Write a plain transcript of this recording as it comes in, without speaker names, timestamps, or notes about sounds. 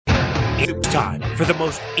It's time for the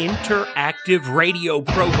most interactive radio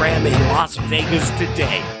program in Las Vegas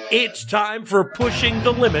today. It's time for Pushing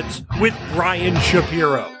the Limits with Brian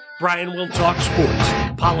Shapiro. Brian will talk sports,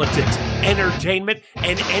 politics, entertainment,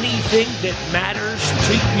 and anything that matters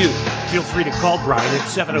to you. Feel free to call Brian at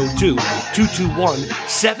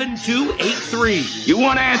 702-221-7283. You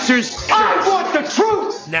want answers? I want the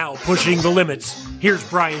truth! Now, Pushing the Limits, here's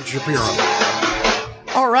Brian Shapiro.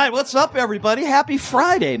 All right, what's up, everybody? Happy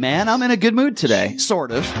Friday, man. I'm in a good mood today,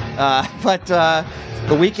 sort of. But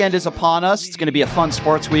the weekend is upon us. It's going to be a fun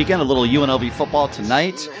sports weekend, a little UNLV football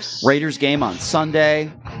tonight, Raiders game on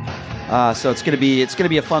Sunday. So it's going to be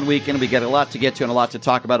a fun weekend. We got a lot to get to and a lot to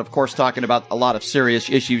talk about. Of course, talking about a lot of serious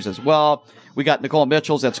issues as well. We got Nikole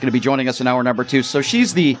Mitchells that's going to be joining us in hour number 2. So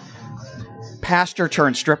she's the pastor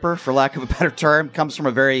turned stripper, for lack of a better term. Comes from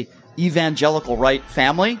a very evangelical right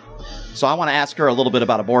family. So I want to ask her a little bit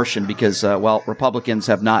about abortion because, Republicans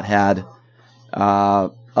have not had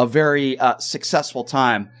a very successful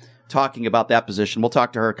time talking about that position. We'll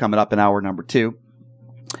talk to her coming up in hour number 2.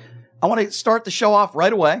 I want to start the show off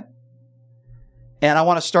right away. And I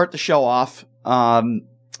want to start the show off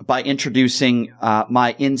by introducing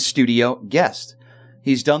my in-studio guest.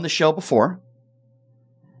 He's done the show before.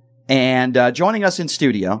 And joining us in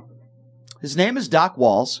studio, his name is Doc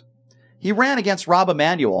Walls. He ran against Rahm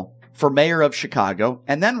Emanuel for mayor of Chicago,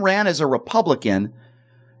 and then ran as a Republican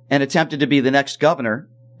and attempted to be the next governor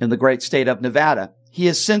in the great state of Nevada. He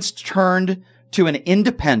has since turned to an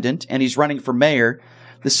independent, and he's running for mayor,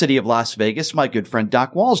 the city of Las Vegas. My good friend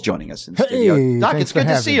Doc Walls joining us in studio. Hey, Doc, it's good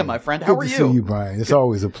to see you, my friend. How are you? Good to see you, Brian. It's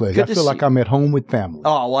always a pleasure. I feel like I'm at home with family.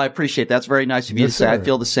 Oh, well, I appreciate that. That's very nice of you to say. I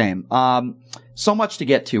feel the same. So much to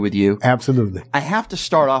get to with you. Absolutely. I have to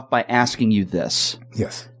start off by asking you this.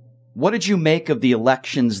 Yes. What did you make of the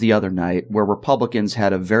elections the other night where Republicans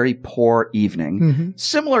had a very poor evening,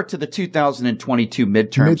 similar to the 2022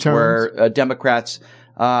 midterms. Where Democrats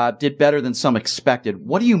did better than some expected?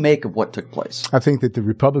 What do you make of what took place? I think that the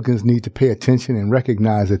Republicans need to pay attention and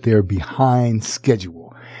recognize that they're behind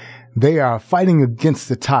schedule. They are fighting against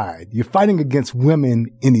the tide. You're fighting against women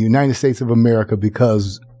in the United States of America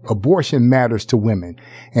because abortion matters to women.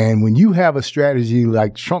 And when you have a strategy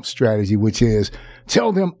like Trump's strategy, which is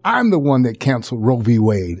tell them I'm the one that canceled Roe v.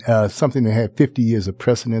 Wade, something that had 50 years of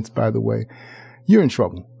precedence, by the way, you're in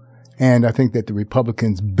trouble. And I think that the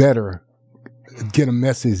Republicans better get a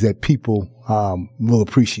message that people will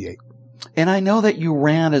appreciate. And I know that you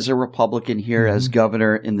ran as a Republican here as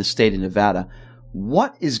governor in the state of Nevada.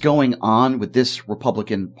 What is going on with this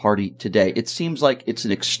Republican Party today? It seems like it's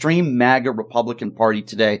an extreme MAGA Republican Party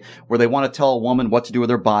today where they want to tell a woman what to do with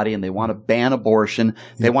her body and they want to ban abortion.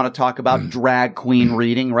 They want to talk about drag queen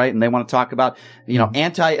reading, right? And they want to talk about,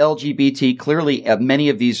 anti-LGBT. Clearly, many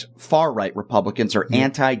of these far-right Republicans are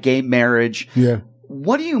anti-gay marriage. Yeah.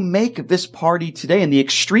 What do you make of this party today and the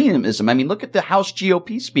extremism? I mean, look at the House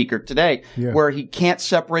GOP speaker today where he can't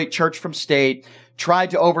separate church from state,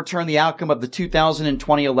 tried to overturn the outcome of the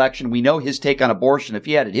 2020 election. We know his take on abortion. If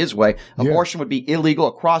he had it his way, abortion would be illegal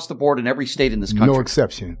across the board in every state in this country. No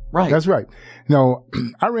exception. Right. That's right. No,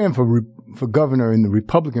 I ran for governor in the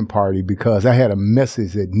Republican Party because I had a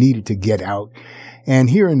message that needed to get out.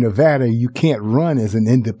 And here in Nevada, you can't run as an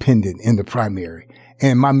independent in the primary.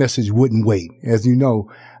 And my message wouldn't wait. As you know,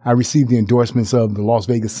 I received the endorsements of the Las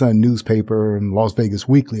Vegas Sun newspaper and Las Vegas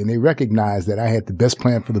Weekly, and they recognized that I had the best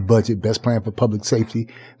plan for the budget, best plan for public safety,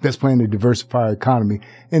 best plan to diversify our economy,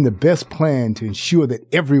 and the best plan to ensure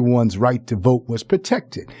that everyone's right to vote was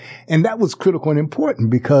protected. And that was critical and important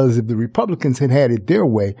because if the Republicans had had it their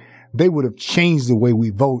way, they would have changed the way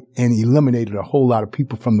we vote and eliminated a whole lot of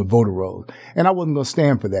people from the voter rolls. And I wasn't going to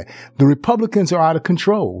stand for that. The Republicans are out of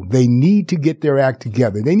control. They need to get their act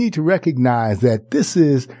together. They need to recognize that this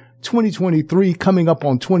is 2023 coming up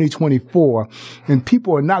on 2024, and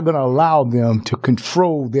people are not going to allow them to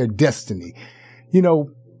control their destiny.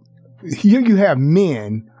 Here you have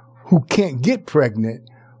men who can't get pregnant,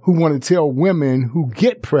 who want to tell women who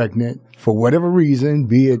get pregnant for whatever reason,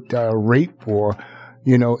 be it rape or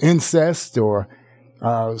incest or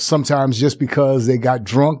sometimes just because they got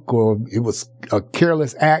drunk or it was a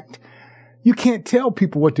careless act. You can't tell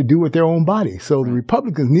people what to do with their own body. So the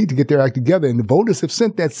Republicans need to get their act together, and the voters have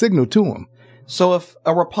sent that signal to them. So if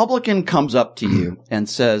a Republican comes up to you and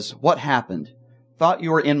says, what happened? Thought you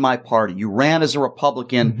were in my party. You ran as a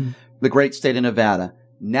Republican, the great state of Nevada.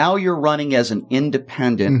 Now you're running as an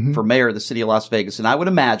independent for mayor of the city of Las Vegas. And I would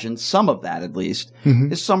imagine some of that, at least,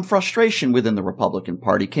 is some frustration within the Republican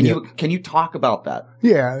Party. Can you talk about that?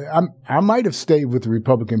 Yeah, I might have stayed with the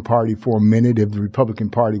Republican Party for a minute if the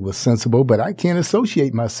Republican Party was sensible, but I can't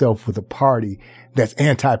associate myself with a party that's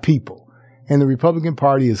anti-people. And the Republican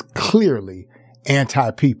Party is clearly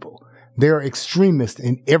anti-people. They're extremists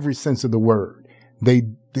in every sense of the word. They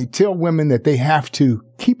tell women that they have to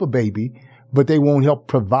keep a baby, but they won't help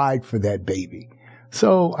provide for that baby.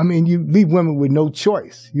 So, I mean, you leave women with no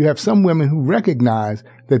choice. You have some women who recognize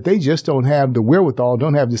that they just don't have the wherewithal,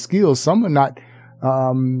 don't have the skills. Some are not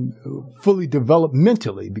fully developed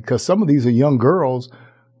mentally, because some of these are young girls,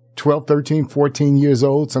 12, 13, 14 years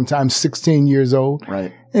old, sometimes 16 years old.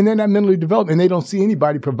 Right. And they're not mentally developed, and they don't see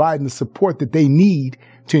anybody providing the support that they need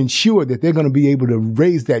to ensure that they're going to be able to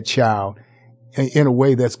raise that child in a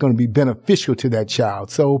way that's going to be beneficial to that child.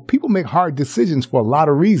 So people make hard decisions for a lot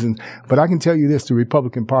of reasons, but I can tell you this, the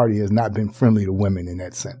Republican Party has not been friendly to women in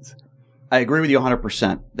that sense. I agree with you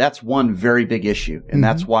 100%. That's one very big issue, and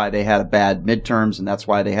that's why they had a bad midterms, and that's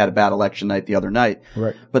why they had a bad election night the other night.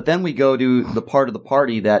 Right. But then we go to the part of the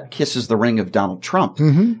party that kisses the ring of Donald Trump.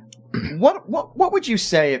 What would you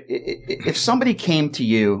say if somebody came to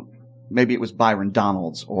you, maybe it was Byron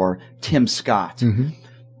Donalds or Tim Scott,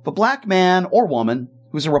 if a black man or woman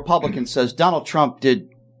who's a Republican says Donald Trump did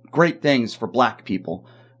great things for black people,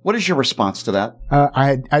 what is your response to that?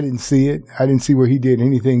 I didn't see it. I didn't see where he did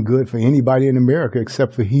anything good for anybody in America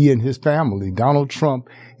except for he and his family. Donald Trump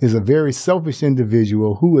is a very selfish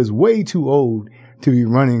individual who is way too old to be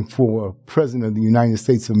running for president of the United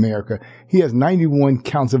States of America. He has 91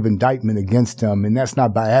 counts of indictment against him, and that's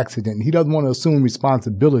not by accident. He doesn't want to assume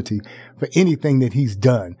responsibility for anything that he's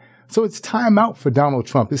done. So it's time out for Donald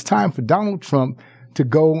Trump. It's time for Donald Trump to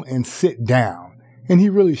go and sit down. And he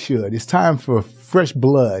really should. It's time for fresh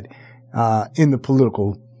blood in the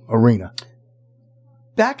political arena.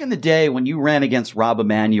 Back in the day when you ran against Rahm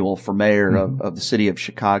Emanuel for mayor of the city of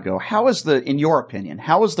Chicago, in your opinion,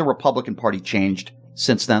 how has the Republican Party changed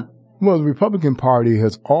since then? Well, the Republican Party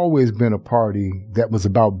has always been a party that was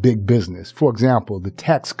about big business. For example, the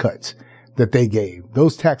tax cuts that they gave.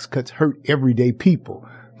 Those tax cuts hurt everyday people.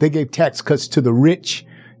 They gave tax cuts to the rich,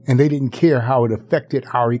 and they didn't care how it affected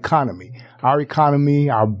our economy. Our economy,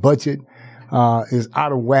 our budget is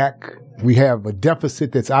out of whack. We have a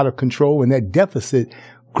deficit that's out of control, and that deficit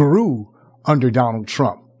grew under Donald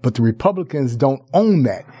Trump. But the Republicans don't own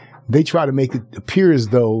that. They try to make it appear as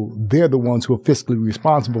though they're the ones who are fiscally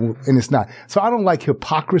responsible, and it's not. So I don't like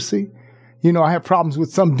hypocrisy. You know, I have problems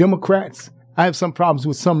with some Democrats. I have some problems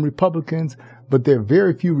with some Republicans, but there are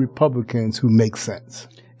very few Republicans who make sense.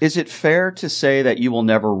 Is it fair to say that you will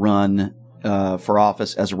never run for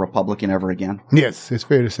office as a Republican ever again? Yes, it's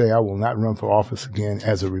fair to say I will not run for office again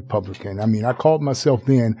as a Republican. I mean, I called myself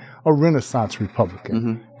then a Renaissance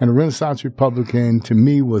Republican. And a Renaissance Republican to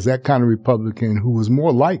me was that kind of Republican who was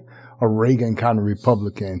more like a Reagan kind of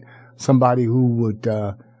Republican, somebody who would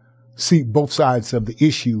see both sides of the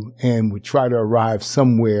issue and would try to arrive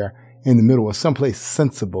somewhere in the middle or someplace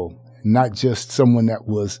sensible, not just someone that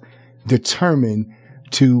was determined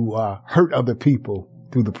to hurt other people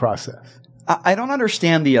through the process. I don't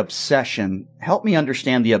understand the obsession. Help me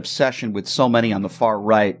understand the obsession with so many on the far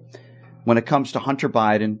right when it comes to Hunter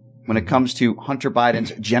Biden, when it comes to Hunter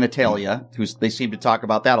Biden's genitalia, they seem to talk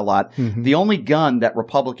about that a lot. The only gun that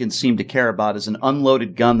Republicans seem to care about is an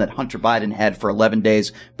unloaded gun that Hunter Biden had for 11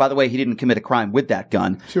 days. By the way, he didn't commit a crime with that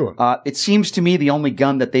gun. Sure. It seems to me the only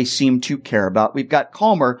gun that they seem to care about. We've got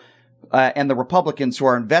Comer and the Republicans who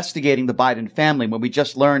are investigating the Biden family when we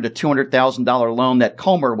just learned a $200,000 loan that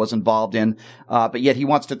Comer was involved in. But yet he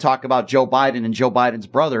wants to talk about Joe Biden and Joe Biden's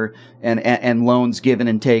brother and loans given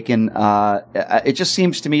and taken. It just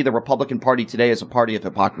seems to me the Republican Party today is a party of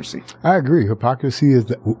hypocrisy. I agree. Hypocrisy is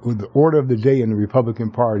the order of the day in the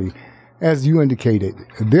Republican Party. As you indicated,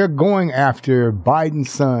 they're going after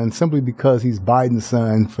Biden's son simply because he's Biden's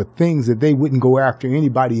son for things that they wouldn't go after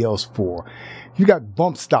anybody else for. You got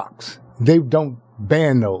bump stocks. They don't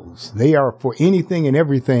ban those. They are for anything and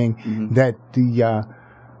everything that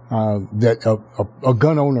a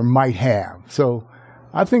gun owner might have. So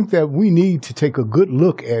I think that we need to take a good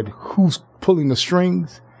look at who's pulling the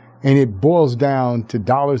strings, and it boils down to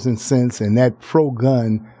dollars and cents and that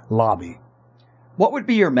pro-gun lobby. What would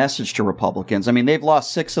be your message to Republicans? I mean, they've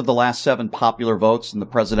lost 6 of the last 7 popular votes in the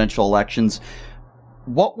presidential elections.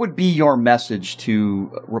 What would be your message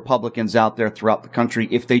to Republicans out there throughout the country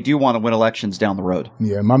if they do want to win elections down the road?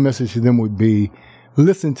 Yeah, my message to them would be,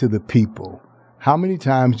 listen to the people. How many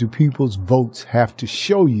times do people's votes have to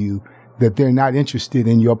show you that they're not interested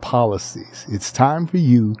in your policies? It's time for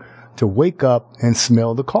you to wake up and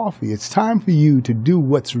smell the coffee. It's time for you to do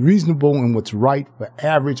what's reasonable and what's right for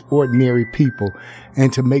average, ordinary people,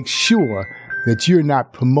 and to make sure that you're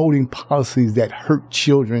not promoting policies that hurt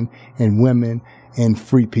children and women and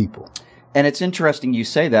free people. And it's interesting you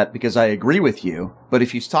say that because I agree with you. But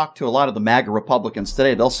if you talk to a lot of the MAGA Republicans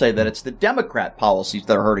today, they'll say that it's the Democrat policies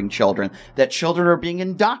that are hurting children, that children are being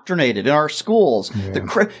indoctrinated in our schools.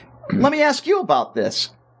 Yeah. Let me ask you about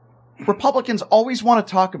this. Republicans always want to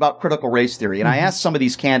talk about critical race theory. And I asked some of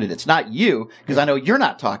these candidates, not you, because I know you're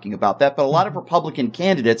not talking about that, but a lot of Republican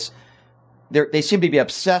candidates, they seem to be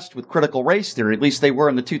obsessed with critical race theory. At least they were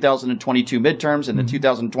in the 2022 midterms and the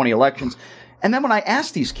 2020 elections. And then when I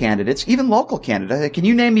asked these candidates, even local candidates, can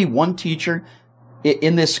you name me one teacher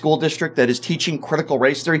in this school district that is teaching critical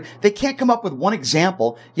race theory? They can't come up with one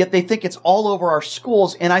example, yet they think it's all over our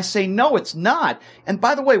schools. And I say, no, it's not. And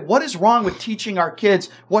by the way, what is wrong with teaching our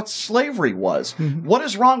kids what slavery was? What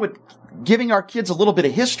is wrong with giving our kids a little bit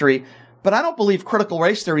of history? But I don't believe critical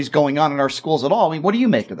race theory is going on in our schools at all. I mean, what do you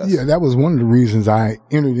make of this? Yeah, that was one of the reasons I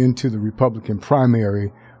entered into the Republican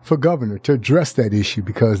primary for governor, to address that issue,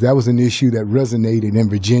 because that was an issue that resonated in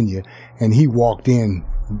Virginia, and he walked in,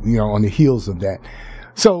 on the heels of that.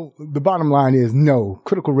 So the bottom line is, no,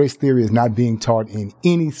 critical race theory is not being taught in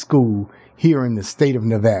any school here in the state of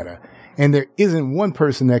Nevada. And there isn't one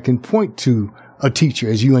person that can point to a teacher,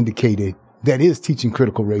 as you indicated, that is teaching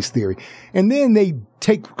critical race theory. And then they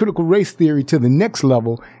take critical race theory to the next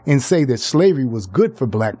level and say that slavery was good for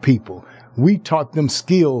black people. We taught them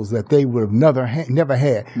skills that they would have never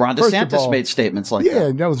had. Ron DeSantis made statements like that.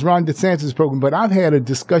 Yeah, that was Ron DeSantis' program. But I've had a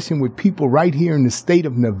discussion with people right here in the state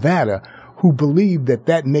of Nevada who believe that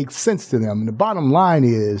that makes sense to them. And the bottom line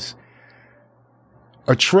is,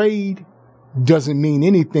 a trade doesn't mean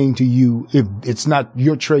anything to you if it's not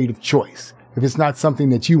your trade of choice. If it's not something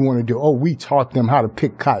that you want to do. Oh, we taught them how to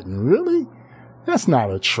pick cotton. Really? That's not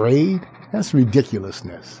a trade. That's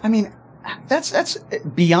ridiculousness. I mean, that's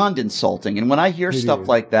beyond insulting. And when I hear stuff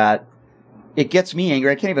like that, it gets me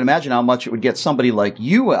angry. I can't even imagine how much it would get somebody like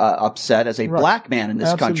you upset as a black man in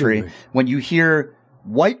this country when you hear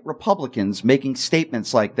white Republicans making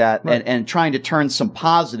statements like that and trying to turn some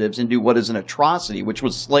positives into what is an atrocity, which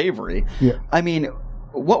was slavery. Yeah. I mean,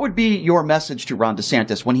 what would be your message to Ron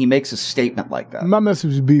DeSantis when he makes a statement like that? My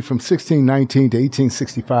message would be, from 1619 to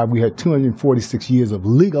 1865, we had 246 years of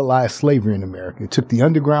legalized slavery in America. It took the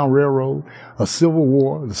Underground Railroad, a civil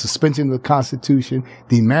war, the suspension of the Constitution,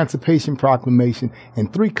 the Emancipation Proclamation,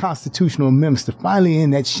 and 3 constitutional amendments to finally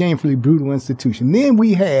end that shamefully brutal institution. Then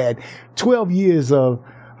we had 12 years of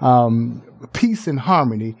peace and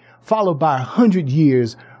harmony, followed by 100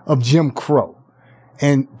 years of Jim Crow.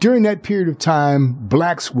 And during that period of time,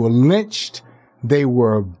 blacks were lynched, they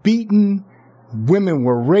were beaten, women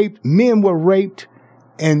were raped, men were raped.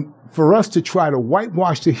 And for us to try to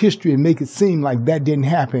whitewash the history and make it seem like that didn't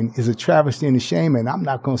happen is a travesty and a shame, and I'm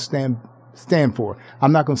not going to stand for it.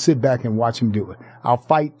 I'm not going to sit back and watch them do it. I'll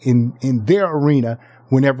fight in their arena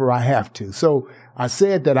whenever I have to. So I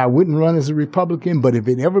said that I wouldn't run as a Republican, but if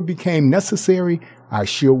it ever became necessary, I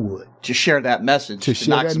sure would. To share that message. To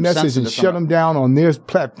share that message and shut them down on their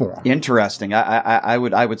platform. Interesting. I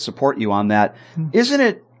would support you on that. Isn't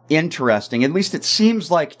it interesting, at least it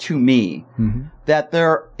seems like to me, that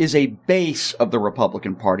there is a base of the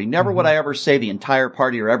Republican Party. Never would I ever say the entire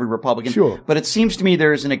party or every Republican. But it seems to me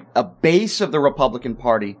there is a base of the Republican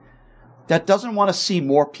Party that doesn't want to see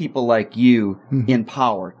more people like you in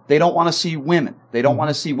power. They don't want to see women. They don't want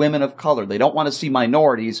to see women of color. They don't want to see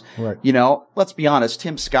minorities. Right. Let's be honest,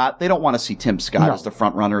 Tim Scott, they don't want to see Tim Scott as the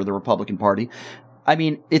front runner of the Republican Party. I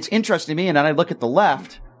mean, it's interesting to me, and then I look at the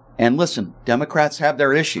left, and listen, Democrats have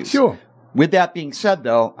their issues. Sure. With that being said,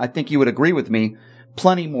 though, I think you would agree with me.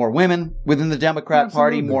 Plenty more women within the Democrat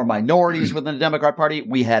Party, more minorities within the Democrat Party.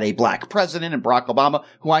 We had a black president in Barack Obama,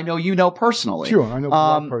 who I know you know personally. Sure, I know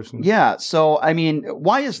Barack personally. Yeah, so, I mean,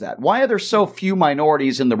 why is that? Why are there so few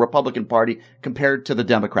minorities in the Republican Party compared to the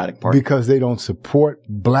Democratic Party? Because they don't support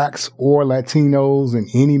blacks or Latinos in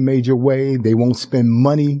any major way. They won't spend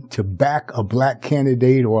money to back a black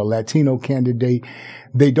candidate or a Latino candidate.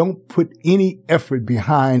 They don't put any effort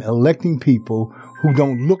behind electing people who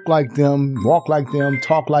don't look like them, walk like them,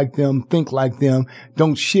 talk like them, think like them,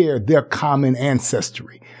 don't share their common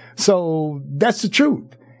ancestry. So that's the truth.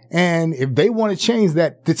 And if they want to change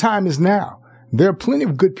that, the time is now. There are plenty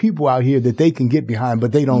of good people out here that they can get behind,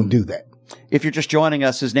 but they don't do that. If you're just joining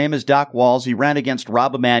us, his name is Doc Walls. He ran against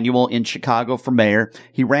Rahm Emanuel in Chicago for mayor.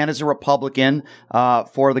 He ran as a Republican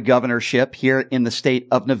for the governorship here in the state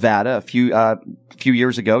of Nevada a few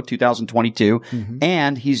years ago, 2022.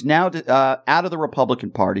 And he's now out of the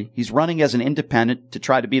Republican Party. He's running as an independent to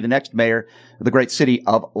try to be the next mayor of the great city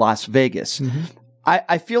of Las Vegas.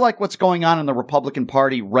 I feel like what's going on in the Republican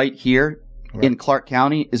Party right here in Clark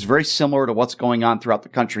County is very similar to what's going on throughout the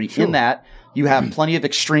country, in that You have plenty of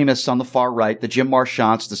extremists on the far right, the Jim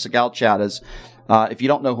Marchands, the Sigal Chattas. If you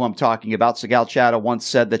don't know who I'm talking about, Sigal Chattah once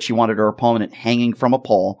said that she wanted her opponent hanging from a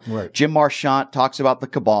pole. Right. Jim Marchand talks about the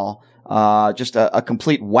cabal. Just a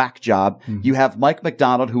complete whack job. Mm-hmm. You have Mike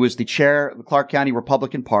McDonald, who is the chair of the Clark County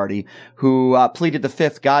Republican Party, who pleaded the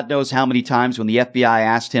fifth God knows how many times when the FBI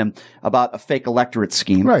asked him about a fake electorate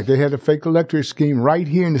scheme. Right. They had a fake electorate scheme right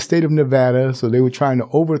here in the state of Nevada, so they were trying to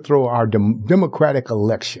overthrow our democratic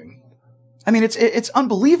election. I mean, it's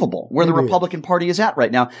unbelievable where the Republican Party is at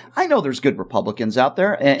right now. I know there's good Republicans out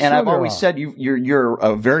there, and Sure I've always said you're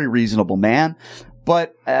a very reasonable man.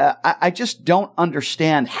 But I just don't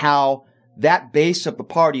understand how that base of the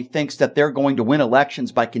party thinks that they're going to win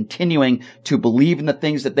elections by continuing to believe in the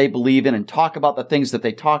things that they believe in and talk about the things that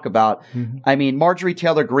they talk about. Mm-hmm. I mean, Marjorie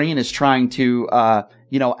Taylor Greene is trying to,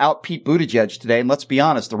 out Pete Buttigieg today. And let's be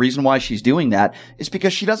honest, the reason why she's doing that is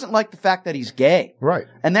because she doesn't like the fact that he's gay. Right.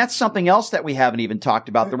 And that's something else that we haven't even talked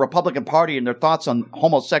about, the Republican Party and their thoughts on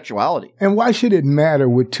homosexuality. And why should it matter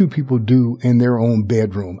what two people do in their own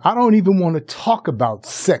bedroom? I don't even want to talk about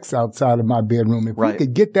sex outside of my bedroom. If we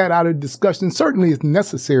could get that out of discussion, certainly it's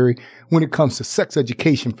necessary when it comes to sex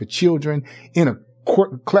education for children in a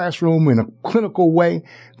classroom in a clinical way.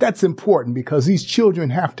 That's important because these children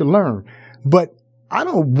have to learn. But I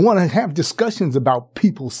don't want to have discussions about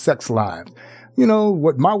people's sex lives. You know,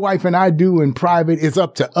 what my wife and I do in private is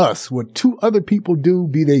up to us. What two other people do,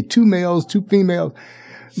 be they two males, two females,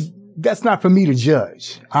 that's not for me to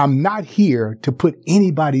judge. I'm not here to put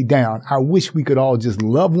anybody down. I wish we could all just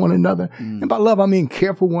love one another. And by love, I mean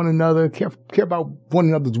care for one another, care about one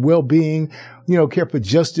another's well-being, care for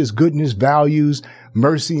justice, goodness, values,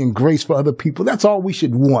 mercy, and grace for other people. That's all we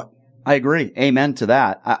should want. I agree. Amen to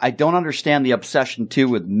that. I don't understand the obsession, too,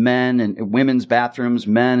 with men and women's bathrooms,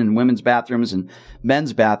 men and women's bathrooms and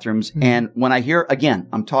men's bathrooms. Mm-hmm. And when I hear, again,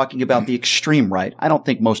 I'm talking about the extreme right. I don't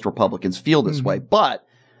think most Republicans feel this way. But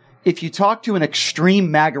if you talk to an extreme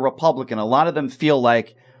MAGA Republican, a lot of them feel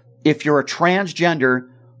like if you're a transgender,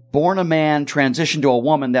 born a man, transition to a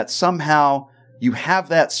woman, that somehow you have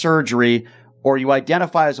that surgery or you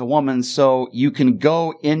identify as a woman so you can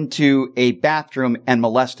go into a bathroom and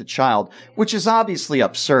molest a child, which is obviously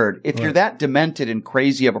absurd. If you're that demented and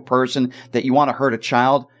crazy of a person that you want to hurt a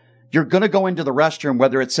child, you're going to go into the restroom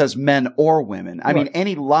whether it says men or women. I mean,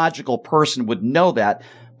 any logical person would know that.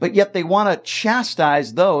 But yet they want to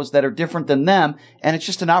chastise those that are different than them, and it's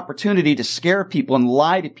just an opportunity to scare people and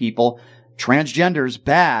lie to people. Transgender is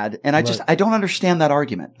bad, and I don't understand that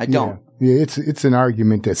argument. I don't. Yeah, it's an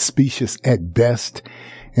argument that's specious at best.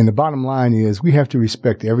 And the bottom line is we have to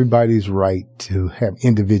respect everybody's right to have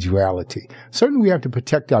individuality. Certainly we have to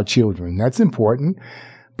protect our children. That's important.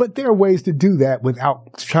 But there are ways to do that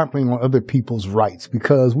without trampling on other people's rights,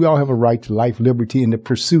 because we all have a right to life, liberty, and the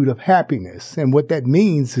pursuit of happiness. And what that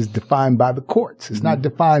means is defined by the courts. It's not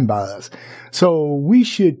defined by us. So we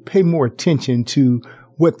should pay more attention to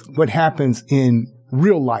what happens in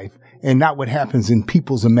real life and not what happens in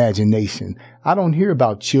people's imagination. I don't hear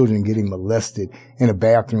about children getting molested in a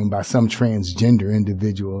bathroom by some transgender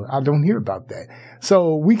individual. I don't hear about that.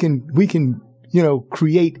 So we can,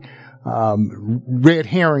 create red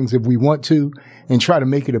herrings if we want to and try to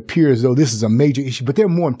make it appear as though this is a major issue, but there are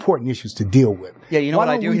more important issues to deal with. Yeah, you know what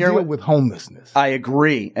I do here with homelessness. I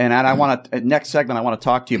agree. And I want to, next segment, I want to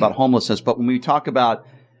talk to you about homelessness. But when we talk about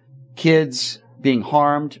kids being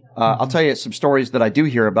harmed, I'll tell you some stories that I do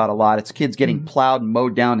hear about a lot. It's kids getting plowed and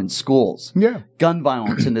mowed down in schools. Yeah. Gun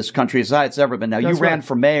violence in this country as high as it's ever been. Now, you ran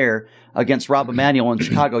for mayor against Rob Emanuel in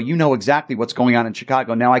Chicago. You know exactly what's going on in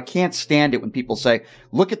Chicago. Now, I can't stand it when people say,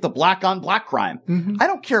 look at the black on black crime. I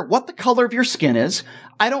don't care what the color of your skin is.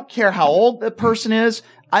 I don't care how old the person is.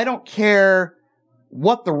 I don't care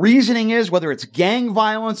what the reasoning is, whether it's gang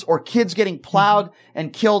violence or kids getting plowed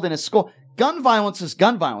and killed in a school. Gun violence is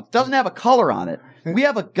gun violence. It doesn't have a color on it. We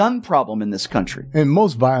have a gun problem in this country. And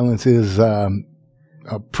most violence is a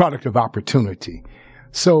product of opportunity.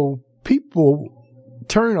 So people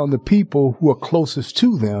turn on the people who are closest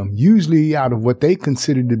to them, usually out of what they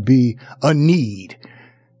consider to be a need,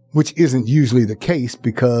 which isn't usually the case,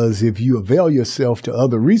 because if you avail yourself to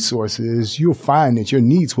other resources, you'll find that your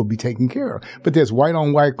needs will be taken care of. But there's white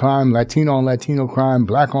on white crime, Latino on Latino crime,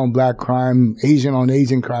 black on black crime, Asian on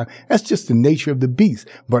Asian crime. That's just the nature of the beast.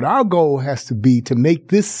 But our goal has to be to make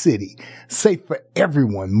this city safe for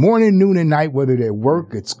everyone, morning, noon, and night, whether they're at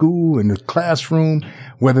work, at school, in the classroom,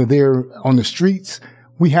 whether they're on the streets.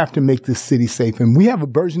 We have to make this city safe. And we have a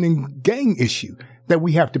burgeoning gang issue. that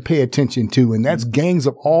we have to pay attention to. And that's gangs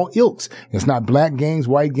of all ilks. It's not black gangs,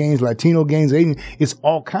 white gangs, Latino gangs, Asian. It's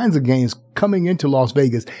all kinds of gangs coming into Las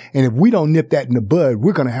Vegas. And if we don't nip that in the bud,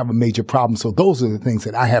 we're going to have a major problem. So those are the things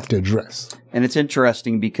that I have to address. And it's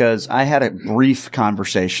interesting because I had a brief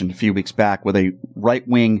conversation a few weeks back with a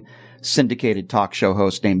right-wing syndicated talk show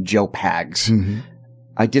host named Joe Pags. Mm-hmm.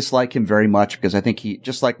 I dislike him very much because I think he,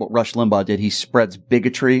 just like what Rush Limbaugh did, he spreads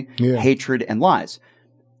bigotry, hatred, and lies.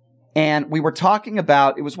 And we were talking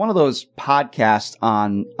about, it was one of those podcasts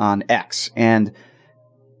on X, and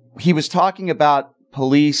he was talking about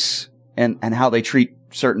police and how they treat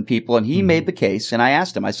certain people, and he made the case, and I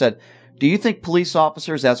asked him, I said, do you think police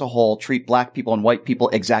officers as a whole treat black people and white people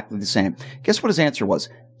exactly the same? Guess what his answer was?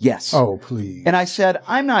 Yes. Oh, please. And I said,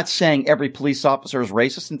 I'm not saying every police officer is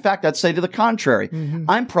racist. In fact, I'd say to the contrary. Mm-hmm.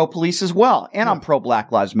 I'm pro-police as well, and I'm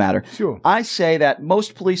pro-Black Lives Matter. Sure. I say that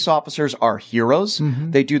most police officers are heroes. Mm-hmm.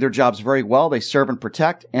 They do their jobs very well. They serve and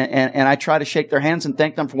protect, and I try to shake their hands and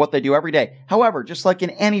thank them for what they do every day. However, just like in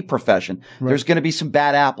any profession, there's going to be some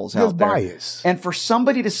bad apples out there. There's bias. And for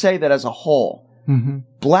somebody to say that as a whole,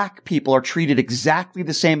 black people are treated exactly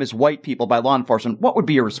the same as white people by law enforcement, what would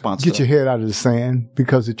be your response to that? Get your head out of the sand,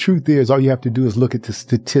 because the truth is all you have to do is look at the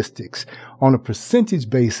statistics. On a percentage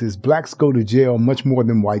basis, blacks go to jail much more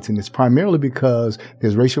than whites, and it's primarily because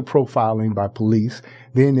there's racial profiling by police.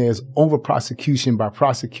 Then there's over-prosecution by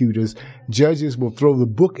prosecutors. Judges will throw the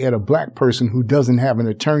book at a black person who doesn't have an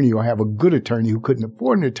attorney or have a good attorney who couldn't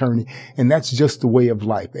afford an attorney, and that's just the way of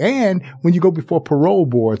life. And when you go before parole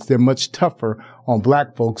boards, they're much tougher on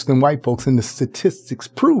black folks than white folks, and the statistics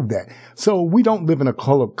prove that. So we don't live in a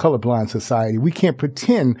colorblind society. We can't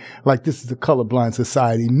pretend like this is a colorblind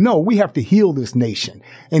society. No, we have to heal this nation.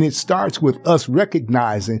 And it starts with us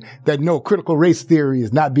recognizing that no, critical race theory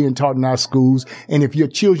is not being taught in our schools. And if your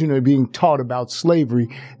children are being taught about slavery,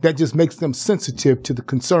 that just makes them sensitive to the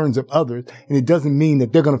concerns of others. And it doesn't mean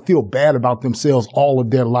that they're going to feel bad about themselves all of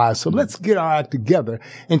their lives. So let's get our act together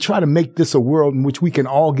and try to make this a world in which we can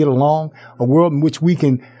all get along, a world in which we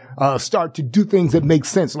can start to do things that make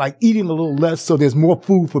sense, like eating a little less so there's more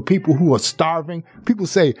food for people who are starving. People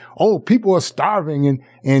say, oh, people are starving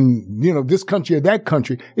in you know, this country or that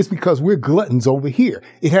country. It's because we're gluttons over here.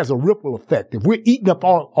 It has a ripple effect. If we're eating up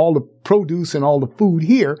all the produce and all the food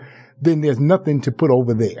here, then there's nothing to put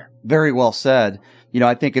over there. Very well said. You know,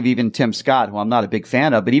 I think of even Tim Scott, who I'm not a big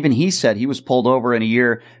fan of, but even he said he was pulled over in a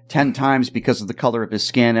year 10 times because of the color of his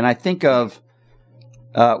skin. And I think of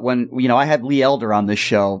when, you know, I had Lee Elder on this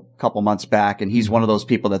show a couple months back, and he's one of those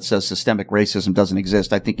people that says systemic racism doesn't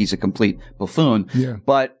exist. I think he's a complete buffoon. Yeah.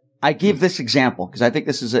 But I gave this example because I think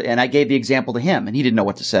this is and I gave the example to him, and he didn't know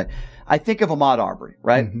what to say. I think of Ahmaud Arbery,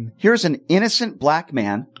 right? Mm-hmm. Here's an innocent black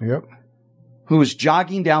man who was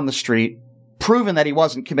jogging down the street, proven that he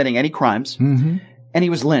wasn't committing any crimes, and he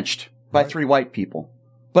was lynched by 3 white people.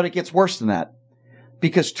 But it gets worse than that.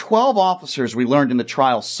 Because 12 officers, we learned in the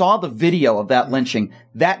trial, saw the video of that lynching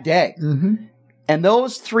that day. And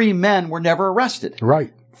those 3 men were never arrested.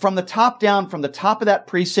 Right. From the top down, from the top of that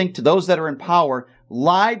precinct to those that are in power,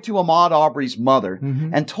 lied to Ahmaud Arbery's mother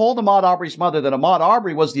and told Ahmaud Arbery's mother that Ahmaud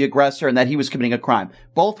Arbery was the aggressor and that he was committing a crime.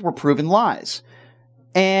 Both were proven lies.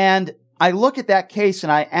 And I look at that case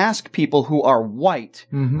and I ask people who are white,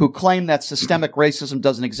 who claim that systemic racism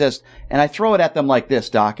doesn't exist, and I throw it at them like this,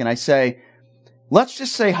 Doc, and I say, let's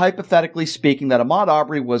just say, hypothetically speaking, that Ahmaud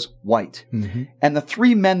Arbery was white, and the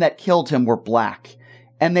 3 men that killed him were black,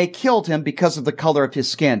 and they killed him because of the color of his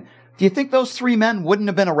skin. Do you think those 3 men wouldn't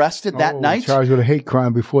have been arrested that night? Charged with a hate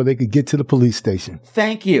crime before they could get to the police station.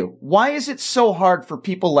 Thank you. Why is it so hard for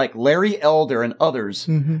people like Larry Elder and others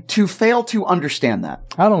to fail to understand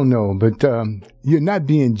that? I don't know, but you're not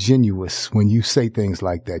being genuine when you say things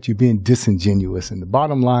like that. You're being disingenuous. And the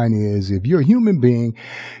bottom line is, if you're a human being,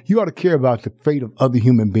 you ought to care about the fate of other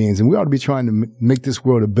human beings. And we ought to be trying to make this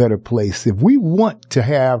world a better place. If we want to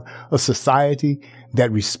have a society that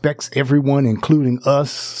respects everyone, including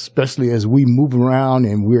us, especially as we move around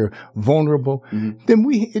and we're vulnerable, then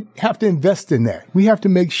we have to invest in that. We have to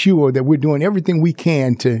make sure that we're doing everything we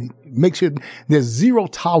can to make sure there's zero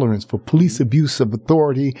tolerance for police abuse of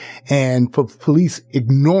authority and for police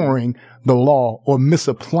ignoring the law or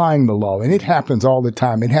misapplying the law. And it happens all the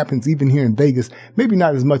time. It happens even here in Vegas, maybe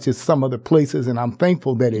not as much as some other places. And I'm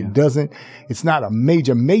thankful that it doesn't. It's not a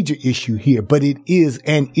major issue here, but it is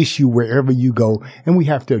an issue wherever you go. And we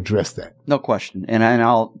have to address that. No question. And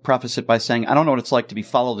I'll preface it by saying, I don't know what it's like to be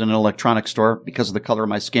followed in an electronics store because of the color of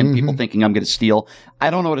my skin, people thinking I'm going to steal.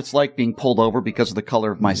 I don't know what it's like being pulled over because of the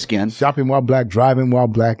color of my skin. Shopping while black, driving while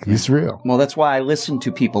black. It's real. Well, that's why I listen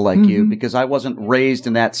to people like you, because I wasn't raised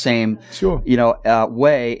in that same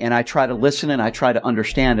way. And I try to listen and I try to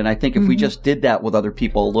understand. And I think if we just did that with other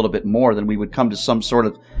people a little bit more, then we would come to some sort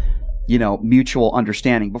of mutual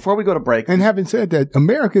understanding. Before we go to break. And having said that,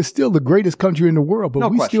 America is still the greatest country in the world,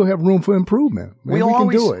 but we still have room for improvement. We can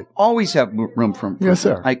do it. Always have room for improvement. Yes,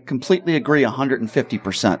 sir. I completely agree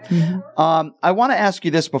 150%. I want to ask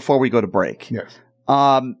you this before we go to break. Yes.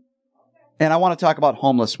 And I want to talk about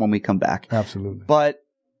homeless when we come back. Absolutely. But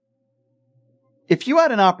if you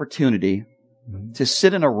had an opportunity to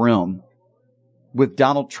sit in a room with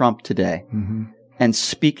Donald Trump today and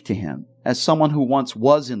speak to him, as someone who once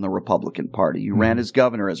was in the Republican Party, you ran as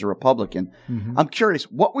governor as a Republican. I'm curious,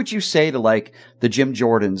 what would you say to like the Jim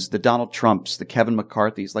Jordans, the Donald Trumps, the Kevin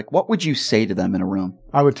McCarthys? Like, what would you say to them in a room?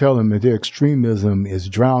 I would tell them that their extremism is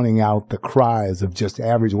drowning out the cries of just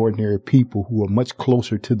average, ordinary people who are much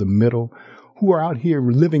closer to the middle, who are out here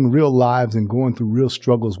living real lives and going through real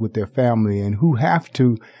struggles with their family, and who have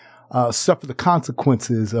to suffer the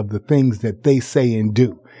consequences of the things that they say and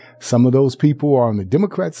do. Some of those people are on the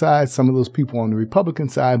Democrat side, some of those people are on the Republican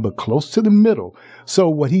side, but close to the middle. So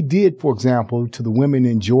what he did, for example, to the women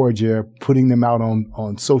in Georgia, putting them out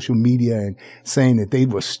on social media and saying that they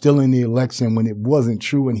were still in the election when it wasn't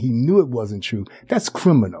true and he knew it wasn't true, that's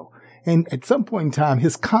criminal. And at some point in time,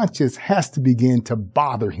 his conscience has to begin to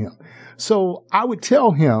bother him. So I would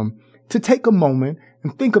tell him to take a moment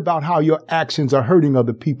and think about how your actions are hurting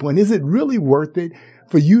other people. And is it really worth it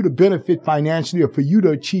for you to benefit financially or for you to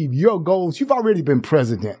achieve your goals? You've already been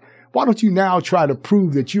president. Why don't you now try to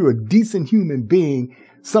prove that you're a decent human being,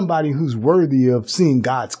 somebody who's worthy of seeing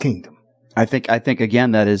God's kingdom? I think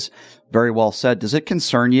again, that is very well said. Does it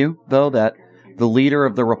concern you, though, that the leader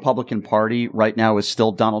of the Republican Party right now is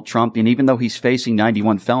still Donald Trump? And even though he's facing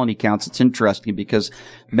 91 felony counts, it's interesting because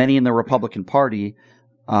many in the Republican Party,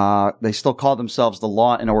 they still call themselves the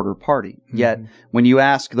Law and Order Party. Yet, when you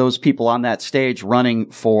ask those people on that stage running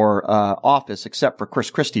for office, except for Chris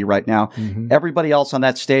Christie right now, everybody else on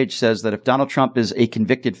that stage says that if Donald Trump is a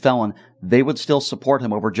convicted felon, they would still support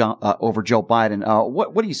him over Joe Biden.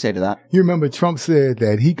 What do you say to that? You remember Trump said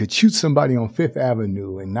that he could shoot somebody on Fifth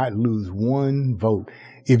Avenue and not lose one vote.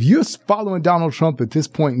 If you're following Donald Trump at this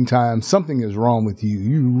point in time, something is wrong with you.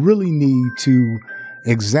 You really need to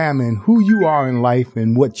examine who you are in life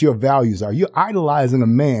and what your values are. You're idolizing a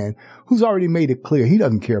man who's already made it clear he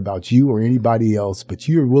doesn't care about you or anybody else, but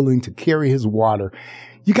you're willing to carry his water.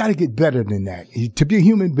 You got to get better than that. To be a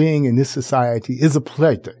human being in this society is a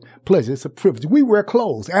pleasure. It's a privilege. We wear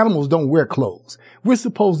clothes. Animals don't wear clothes. We're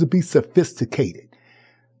supposed to be sophisticated.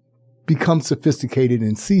 Become sophisticated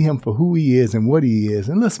and see him for who he is and what he is,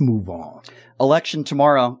 and let's move on. Election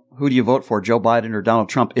tomorrow. Who do you vote for, Joe Biden or Donald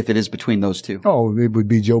Trump, if it is between those two? Oh, it would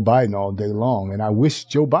be Joe Biden all day long. And I wish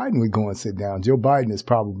Joe Biden would go and sit down. Joe Biden is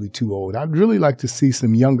probably too old. I'd really like to see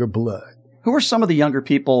some younger blood. Who are some of the younger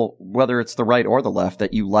people, whether it's the right or the left,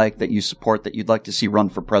 that you like, that you support, that you'd like to see run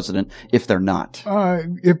for president if they're not?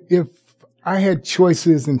 If I had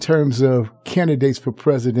choices in terms of candidates for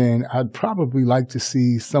president, I'd probably like to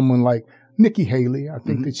see someone like Nikki Haley. I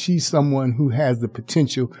think that she's someone who has the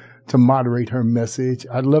potential to moderate her message.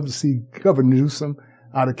 I'd love to see Governor Newsom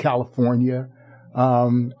out of California.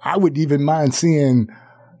 I would even mind seeing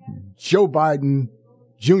Joe Biden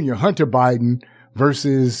Jr., Hunter Biden,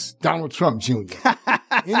 versus Donald Trump Jr.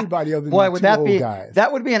 Anybody other than would two that old be guys.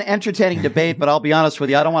 That would be an entertaining debate, but I'll be honest with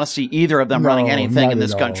you, I don't want to see either of them running anything in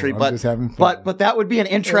this country. I'm just having fun. But that would be an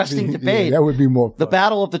interesting debate. Yeah, that would be more fun. The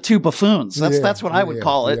battle of the two buffoons. That's what I would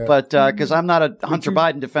call it. But because I'm not a Hunter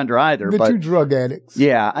Biden defender either. The two drug addicts.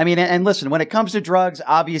 Yeah, I mean, and listen, when it comes to drugs,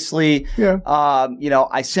 obviously,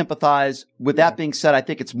 I sympathize. With that being said, I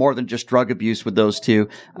think it's more than just drug abuse with those two.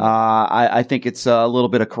 I think it's a little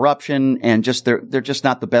bit of corruption and just they're just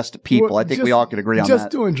not the best of people. I think we all could agree on that. Just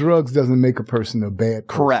doing drugs doesn't make a person a bad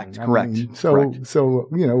person. Correct. So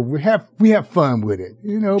we have fun with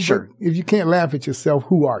it. Sure. But if you can't laugh at yourself,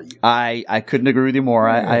 who are you? I couldn't agree with you more.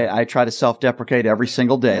 Yeah. I try to self-deprecate every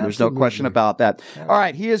single day. Absolutely. There's no question about that. Absolutely. All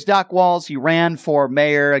right. He is Doc Walls. He ran for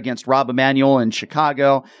mayor against Rahm Emanuel in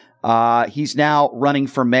Chicago. He's now running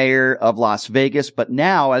for mayor of Las Vegas, but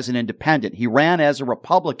now as an independent. He ran as a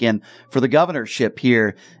Republican for the governorship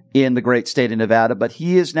here in the great state of Nevada, but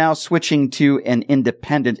he is now switching to an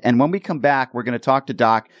independent. And when we come back, we're going to talk to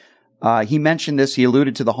Doc. He mentioned this. He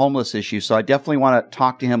alluded to the homeless issue. So I definitely want to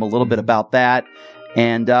talk to him a little bit about that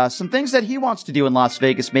and some things that he wants to do in Las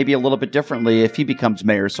Vegas, maybe a little bit differently if he becomes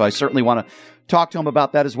mayor. So I certainly want to talk to him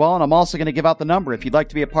about that as well. And I'm also going to give out the number if you'd like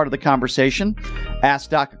to be a part of the conversation. Ask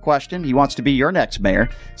Doc a question. He wants to be your next mayor.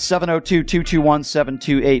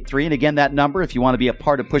 702-221-7283. And again, that number, if you want to be a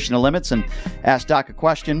part of Pushing the Limits and ask Doc a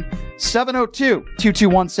question,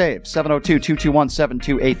 702-221-SAVE,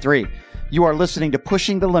 702-221-7283. You are listening to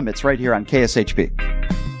Pushing the Limits right here on KSHP.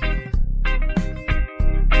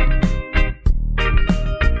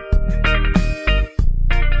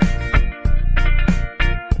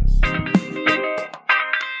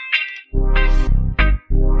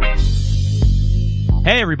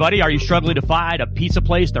 Hey everybody, are you struggling to find a pizza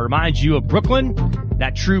place that reminds you of Brooklyn?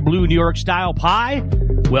 That true blue New York style pie?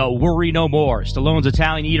 Well, worry no more. Stallone's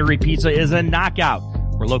Italian Eatery Pizza is a knockout.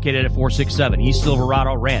 We're located at 467 East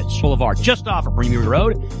Silverado Ranch Boulevard, just off of Premier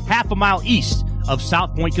Road, half a mile east of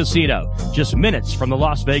South Point Casino, just minutes from the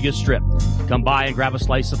Las Vegas Strip. Come by and grab a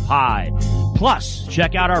slice of pie. Plus,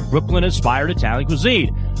 check out our Brooklyn-inspired Italian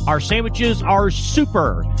cuisine. Our sandwiches are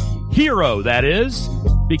super. Hero, that is.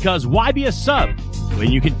 Because why be a sub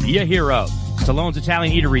when you can be a hero? Stallone's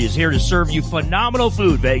Italian Eatery is here to serve you phenomenal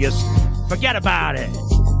food, Vegas. Forget about it.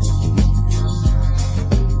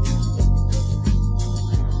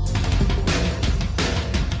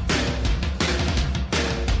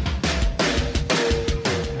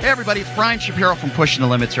 Hey everybody, it's Brian Shapiro from Pushing the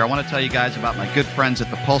Limits here. I want to tell you guys about my good friends at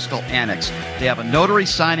the Postal Annex. They have a notary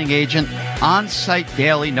signing agent on site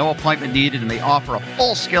daily, no appointment needed, and they offer a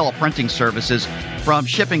full scale of printing services from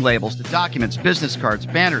shipping labels to documents, business cards,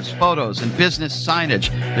 banners, photos, and business signage.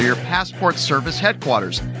 They're your passport service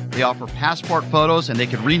headquarters. They offer passport photos, and they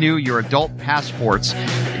can renew your adult passports.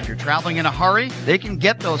 If you're traveling in a hurry, they can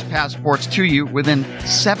get those passports to you within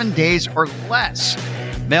 7 days or less.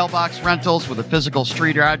 Mailbox rentals with a physical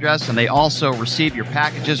street address, and they also receive your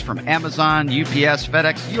packages from Amazon, UPS,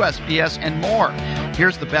 FedEx, USPS, and more.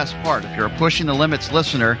 Here's the best part. If you're a Pushing the Limits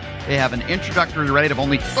listener, they have an introductory rate of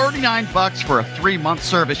only $39 for a 3-month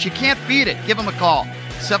service. You can't beat it. Give them a call.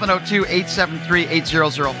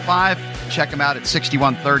 702-873-8005. Check them out at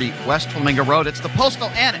 6130 West Flamingo Road. It's the Postal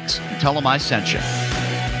Annex. And tell them I sent you.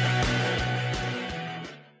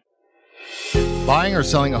 Buying or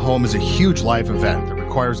selling a home is a huge life event that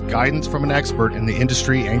requires guidance from an expert in the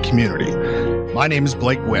industry and community. My name is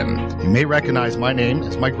Blake Wynn. You may recognize my name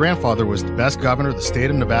as my grandfather was the best governor the state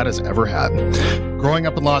of Nevada has ever had. Growing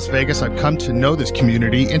up in Las Vegas, I've come to know this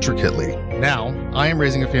community intricately. Now, I am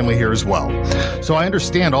raising a family here as well, so I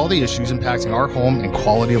understand all the issues impacting our home and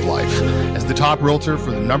quality of life. As the top realtor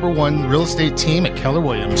for the #1 real estate team at Keller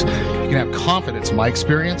Williams, you can have confidence in my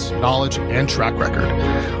experience, knowledge, and track record.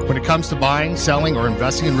 When it comes to buying, selling, or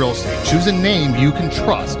investing in real estate, choose a name you can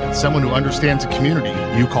trust and someone who understands the community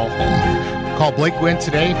you call home. Call Blake Wynn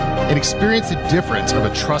today and experience the difference of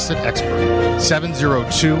a trusted expert.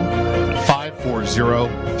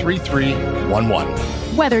 702-540-3311.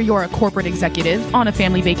 Whether you're a corporate executive, on a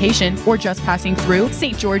family vacation, or just passing through,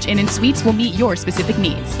 St. George Inn & Suites will meet your specific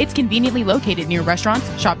needs. It's conveniently located near restaurants,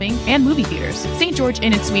 shopping, and movie theaters. St. George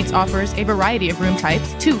Inn & Suites offers a variety of room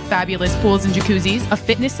types, 2 fabulous pools and jacuzzis, a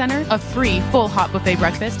fitness center, a free full hot buffet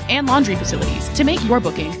breakfast, and laundry facilities. To make your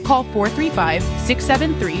booking, call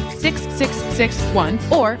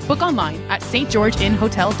 435-673-6661 or book online at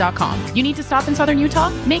stgeorgeinnhotel.com. You need to stop in Southern Utah?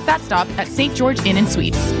 Make that stop at St. George Inn &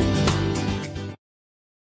 Suites.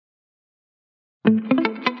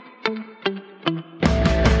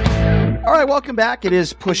 All right, welcome back. It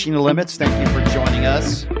is Pushing the Limits. Thank you for joining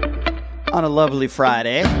us on a lovely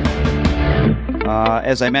Friday.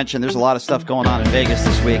 As I mentioned, there's a lot of stuff going on in Vegas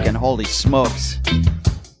this week, and holy smokes.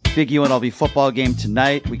 Big UNLV football game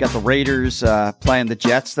tonight. We got the Raiders playing the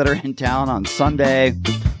Jets that are in town on Sunday.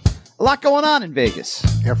 A lot going on in Vegas.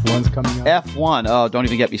 F1's coming up. F1. Oh, don't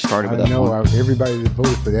even get me started with F1. I know. Everybody that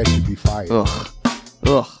voted for that should be fired. Ugh.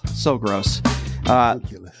 So gross.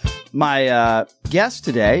 Ridiculous. My guest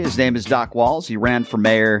today, his name is Doc Walls. He ran for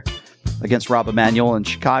mayor against Rob Emanuel in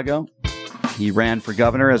Chicago. He ran for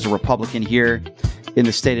governor as a Republican here in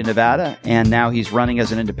the state of Nevada, and now he's running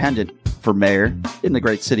as an independent for mayor in the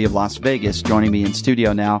great city of Las Vegas, joining me in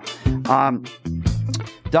studio now.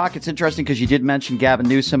 Doc, it's interesting because you did mention Gavin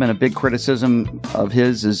Newsom, and a big criticism of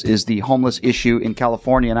his is the homeless issue in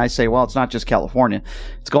California. And I say, well, it's not just California.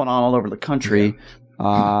 It's going on all over the country.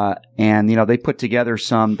 Yeah. And, they put together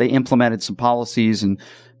they implemented some policies and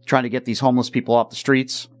trying to get these homeless people off the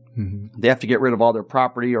streets. Mm-hmm. They have to get rid of all their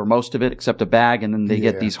property or most of it except a bag, and then they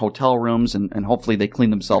get these hotel rooms and hopefully they clean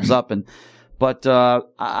themselves up. But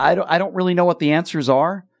I don't really know what the answers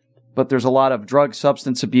are, but there's a lot of drug,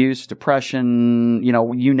 substance abuse, depression,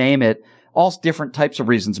 you name it, all different types of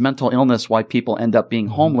reasons, mental illness, why people end up being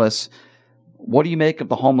homeless. What do you make of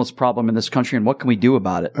the homeless problem in this country, and what can we do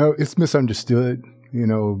about it? It's misunderstood.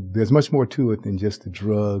 there's much more to it than just the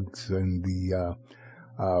drugs and the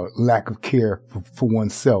lack of care for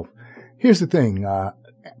oneself. Here's the thing.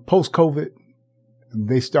 Post-COVID,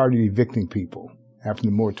 they started evicting people. After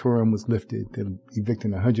the moratorium was lifted, they're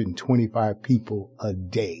evicting 125 people a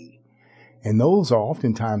day. And those are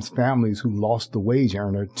oftentimes families who lost the wage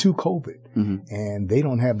earner to COVID. Mm-hmm. And they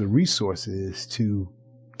don't have the resources to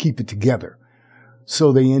keep it together.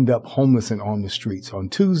 So they end up homeless and on the streets. On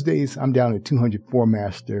Tuesdays, I'm down at 204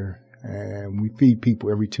 Master, and we feed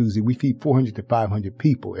people every Tuesday. We feed 400 to 500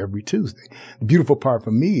 people every Tuesday. The beautiful part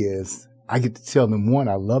for me is I get to tell them, one,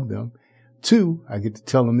 I love them. Two, I get to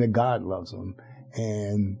tell them that God loves them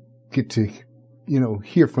and get to,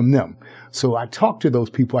 hear from them. So I talk to those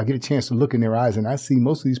people. I get a chance to look in their eyes, and I see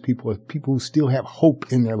most of these people as people who still have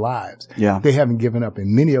hope in their lives. Yeah. They haven't given up,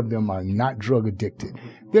 and many of them are not drug addicted.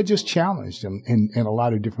 They're just challenged in a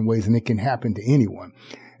lot of different ways, and it can happen to anyone.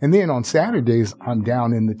 And then on Saturdays, I'm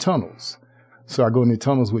down in the tunnels. So I go in the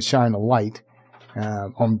tunnels with Shine a Light.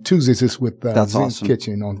 On Tuesdays, it's with Zen's awesome.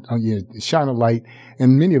 Kitchen on Shine a Light.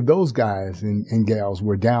 And many of those guys and gals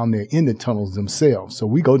were down there in the tunnels themselves. So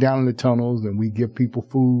we go down in the tunnels and we give people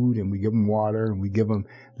food and we give them water and we give them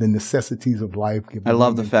the necessities of life. I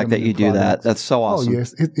love the fact that you do that. That's so awesome. Oh,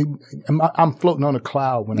 yes. I'm floating on a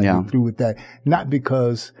cloud when I get through with that. Not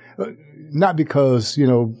because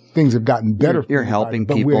things have gotten better. You're helping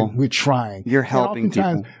people. But we're trying. You're helping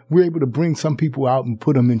people. We're able to bring some people out and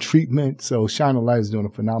put them in treatment. So Shine a Light is doing a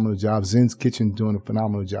phenomenal job. Zen's Kitchen is doing a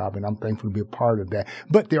phenomenal job, and I'm thankful to be a part of that.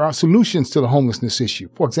 But there are solutions to the homelessness issue.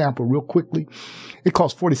 For example, real quickly, it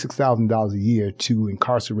costs $46,000 a year to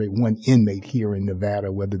incarcerate one inmate here in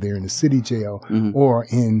Nevada, whether they're in the city jail or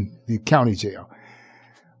in the county jail.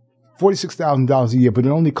 $46,000 a year, but it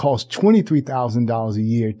only costs $23,000 a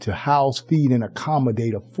year to house, feed, and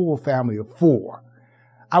accommodate a full family of 4.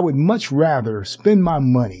 I would much rather spend my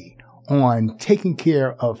money on taking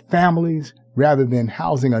care of families rather than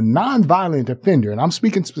housing a nonviolent offender. And I'm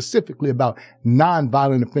speaking specifically about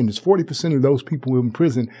nonviolent offenders. 40% of those people in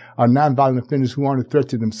prison are nonviolent offenders who aren't a threat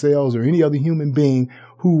to themselves or any other human being,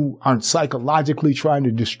 who aren't psychologically trying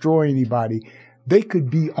to destroy anybody. They could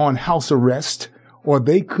be on house arrest, or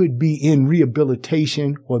they could be in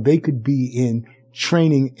rehabilitation, or they could be in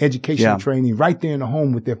training, educational training right there in the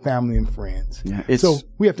home with their family and friends. Yeah, so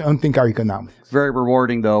we have to unthink our economics. Very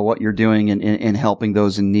rewarding, though, what you're doing in helping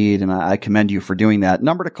those in need, and I commend you for doing that.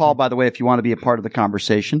 Number to call, by the way, if you want to be a part of the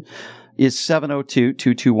conversation, is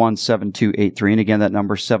 702-221-7283. And again, that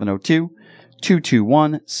number is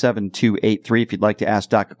 702-221-7283. If you'd like to ask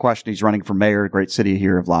Doc a question, he's running for mayor, a great city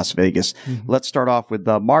here of Las Vegas. Mm-hmm. Let's start off with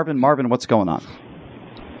Marvin. Marvin, what's going on?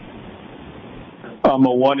 I'm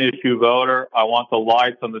a one-issue voter. I want the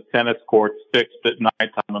lights on the tennis courts fixed at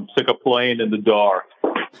nighttime. I'm sick of playing in the dark.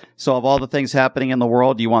 So of all the things happening in the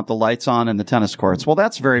world, you want the lights on in the tennis courts. Well,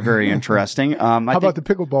 that's very, very interesting. How about the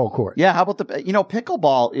pickleball court? Yeah, how about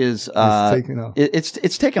pickleball is it's taken off.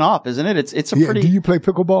 It's taken off, isn't it? It's a pretty. Do you play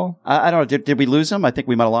pickleball? I don't know. Did we lose him? I think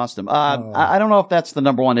we might have lost him. I don't know if that's the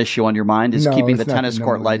number one issue on your mind, is keeping the tennis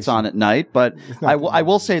court lights on at night. But I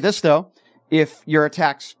will say this, though: if you're a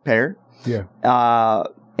taxpayer,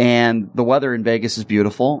 and the weather in Vegas is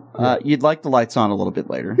beautiful, you'd like the lights on a little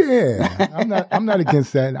bit later. Yeah, I'm not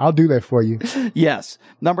against that. I'll do that for you. Yes.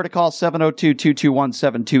 Number to call,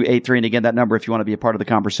 702-221-7283. And again, that number if you want to be a part of the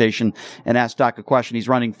conversation and ask Doc a question. He's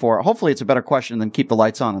running for, hopefully it's a better question than keep the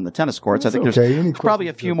lights on in the tennis courts. That's I think there's probably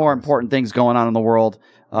a few more important things going on in the world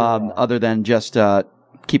other than just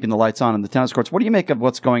keeping the lights on in the tennis courts. What do you make of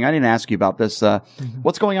what's going on? I didn't ask you about this.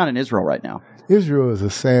 What's going on in Israel right now? Israel is a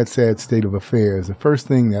sad, sad state of affairs. The first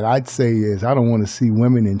thing that I'd say is I don't want to see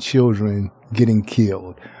women and children getting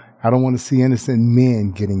killed. I don't want to see innocent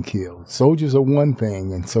men getting killed. Soldiers are one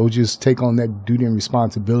thing, and soldiers take on that duty and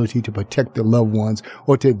responsibility to protect their loved ones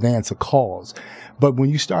or to advance a cause. But when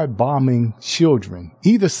you start bombing children,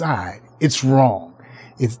 either side, it's wrong.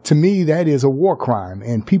 To me, that is a war crime,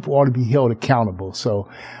 and people ought to be held accountable. So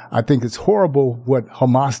I think it's horrible what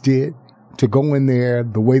Hamas did, to go in there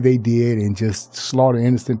the way they did and just slaughter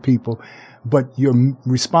innocent people. But your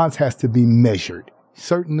response has to be measured.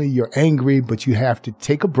 Certainly you're angry, but you have to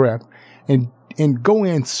take a breath and go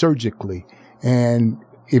in surgically. And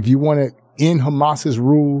if you want to end Hamas's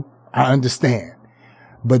rule, I understand.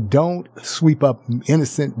 But don't sweep up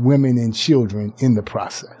innocent women and children in the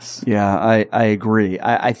process. Yeah, I agree.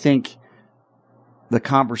 I think the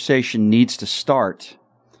conversation needs to start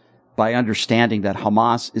by understanding that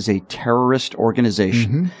Hamas is a terrorist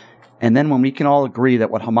organization. Mm-hmm. And then when we can all agree that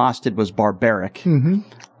what Hamas did was barbaric, and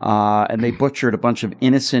they butchered a bunch of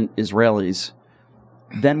innocent Israelis,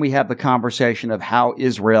 then we have the conversation of how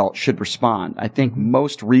Israel should respond. I think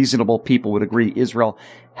most reasonable people would agree Israel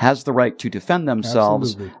has the right to defend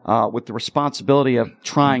themselves with the responsibility of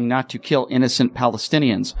trying not to kill innocent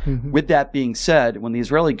Palestinians. With that being said, when the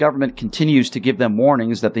Israeli government continues to give them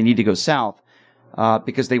warnings that they need to go south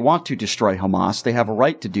because they want to destroy Hamas, they have a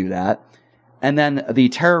right to do that, and then the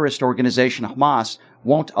terrorist organization Hamas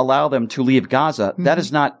won't allow them to leave Gaza, that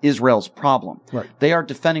is not Israel's problem. Right. They are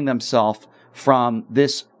defending themselves from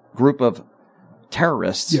this group of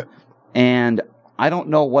terrorists. Yeah. And I don't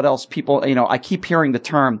know what else people, I keep hearing the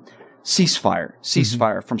term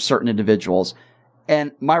ceasefire from certain individuals.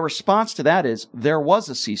 And my response to that is there was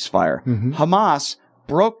a ceasefire. Hamas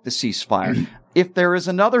broke the ceasefire. If there is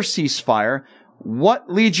another ceasefire,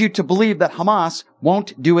 what leads you to believe that Hamas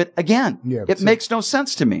won't do it again? Yeah, it makes no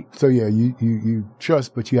sense to me. So yeah, you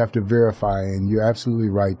trust, but you have to verify, and you're absolutely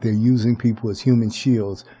right. They're using people as human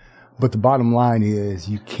shields. But the bottom line is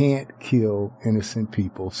you can't kill innocent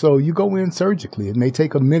people. So you go in surgically. It may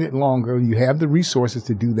take a minute longer. You have the resources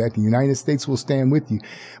to do that. The United States will stand with you.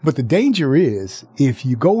 But the danger is if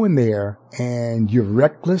you go in there and you're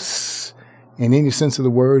reckless in any sense of the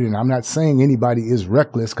word, and I'm not saying anybody is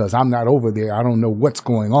reckless because I'm not over there. I don't know what's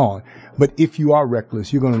going on. But if you are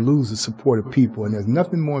reckless, you're going to lose the support of people. And there's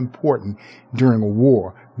nothing more important during a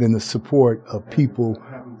war than the support of people,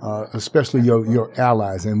 especially your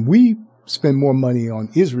allies. And we spend more money on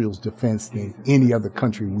Israel's defense than any other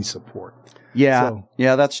country we support. Yeah,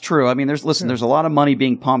 that's true. I mean, there's a lot of money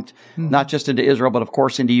being pumped, not just into Israel, but of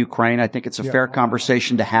course into Ukraine. I think it's a fair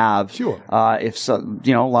conversation to have. Sure. If a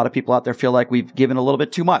lot of people out there feel like we've given a little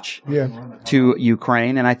bit too much to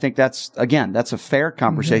Ukraine, and I think that's a fair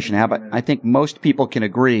conversation to have. I think most people can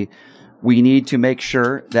agree we need to make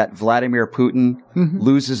sure that Vladimir Putin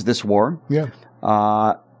loses this war. Yeah.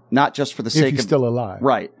 Not just for the sake of... If he's still alive.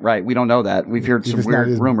 Right. We don't know that. We've heard some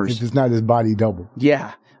weird rumors. If it's not his body double.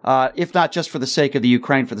 Yeah. If not just for the sake of the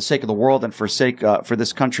Ukraine, for the sake of the world, and for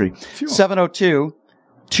this country. Sure.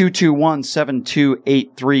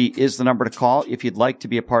 702-221-7283 is the number to call if you'd like to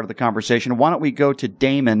be a part of the conversation. Why don't we go to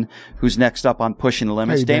Damon, who's next up on Pushing the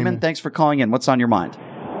Limits. Hey, Damon, thanks for calling in. What's on your mind?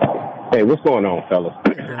 Hey, what's going on, fellas?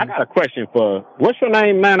 I got a question for, what's your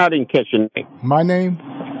name, man? I didn't catch your name. My name?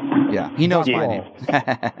 Yeah, he knows my name.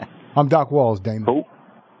 I'm Doc Walls, Damon. Who?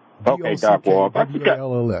 Okay, Doc Walls.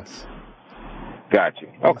 LLS. Got you.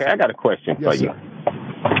 Okay, I got a question for you.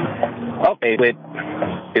 Okay, but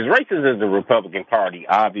as racist as the Republican Party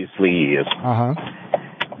obviously is,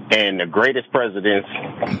 and the greatest presidents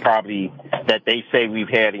probably that they say we've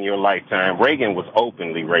had in your lifetime, Reagan was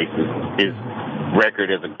openly racist. His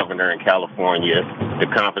record as a governor in California, the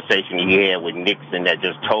conversation he had with Nixon that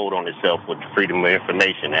just told on itself with the Freedom of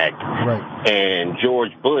Information Act. Right. And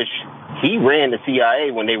George Bush, he ran the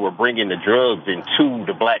CIA when they were bringing the drugs into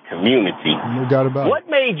the black community. No doubt about it. What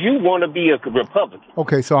made you want to be a Republican?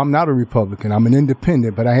 Okay, so I'm not a Republican. I'm an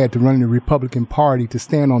independent, but I had to run the Republican Party to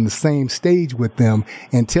stand on the same stage with them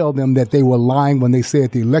and tell them that they were lying when they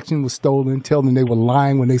said the election was stolen, tell them they were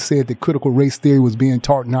lying when they said that critical race theory was being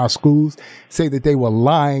taught in our schools, say that they were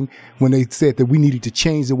lying when they said that we needed to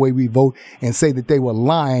change the way we vote, and say that they were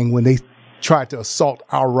lying when they tried to assault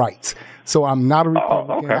our rights. So I'm not a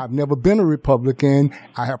Republican. Okay. I've never been a Republican.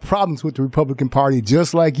 I have problems with the Republican Party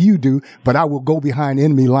just like you do, but I will go behind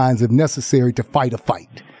enemy lines if necessary to fight a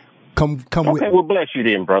fight. Come with me. Okay, well, bless you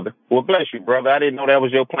then, brother. Well, bless you, brother. I didn't know that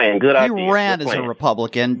was your plan. Good idea. He ran as a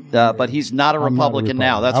Republican, but he's not a Republican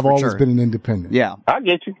now. That's I've for always sure. been an independent. Yeah. I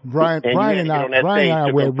get you. Brian and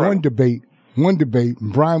I were at one debate.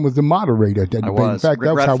 Brian was the moderator at that debate. In fact,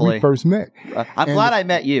 that was how we first met. I'm glad I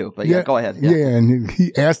met you, but go ahead. Yeah, and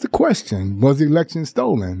he asked the question, was the election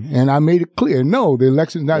stolen? And I made it clear, no, the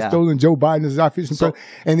election's not stolen. Joe Biden is our official president.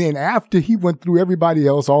 And then after he went through everybody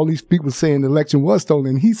else, all these people saying the election was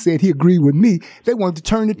stolen, he said he agreed with me. They wanted to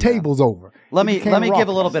turn the tables over. Let me give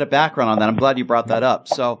a little bit of background on that. I'm glad you brought that up.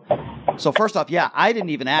 So first off, I didn't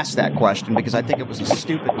even ask that question because I think it was a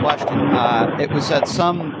stupid question. It was at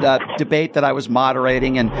some debate that I was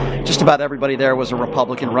moderating, and just about everybody there was a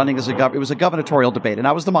Republican running as it was a gubernatorial debate, and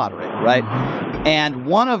I was the moderator, right? And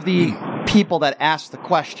one of the people that asked the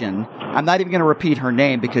question, I'm not even going to repeat her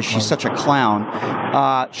name because she's such a clown.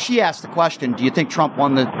 She asked the question, do you think Trump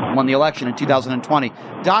won the election in 2020?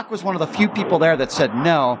 Doc was one of the few people there that said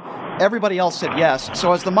no. Everybody else said yes.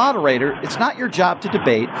 So as the moderator, it's not your job to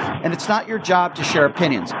debate, and it's not your job to share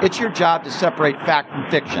opinions. It's your job to separate fact from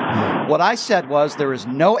fiction. What I said was there is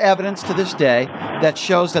no evidence to this day that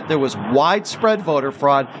shows that there was widespread voter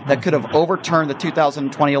fraud that could have overturned the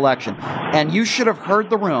 2020 election. And you should have heard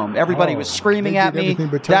the room. Everybody was screaming at me,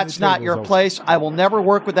 that's not your place. I will never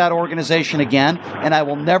work with that organization again, and I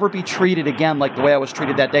will never be treated again like the way I was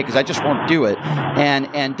treated that day, because I just won't do it.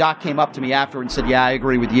 And Doc came up to me after and said, yeah, I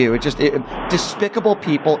agree with you. Despicable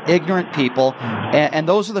people, ignorant people, and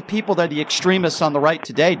those are the people that are the extremists on the right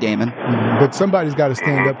today, Damon. But somebody's got to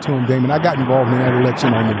stand up to him, Damon. I got involved in that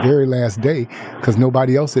election on the very last day because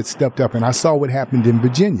nobody else had stepped up, and I saw what happened in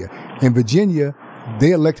Virginia. In Virginia,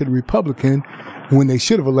 they elected a Republican when they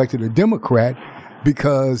should have elected a Democrat,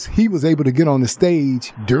 because he was able to get on the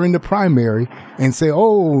stage during the primary and say,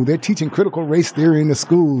 oh, they're teaching critical race theory in the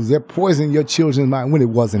schools. They're poisoning your children's mind, when it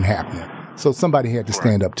wasn't happening. So somebody had to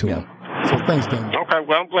stand up to him. So thanks, Damon. Okay,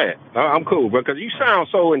 well, I'm glad. I'm cool, because you sound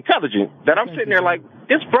so intelligent that I'm sitting there like,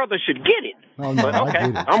 this brother should get it. Oh, no, but, okay, I get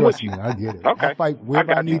it. I'm Trust with you. me, I get it. Okay. I fight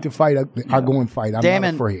wherever I need to fight. I go and fight. I'm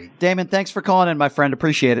not afraid. Damon, thanks for calling in, my friend.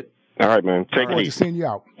 Appreciate it. All right, man. Take it easy. easy. Seeing you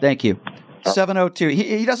out. Thank you. 702.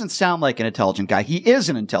 He doesn't sound like an intelligent guy. He is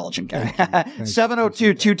an intelligent guy.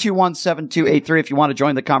 702-221-7283. If you want to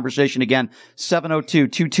join the conversation again,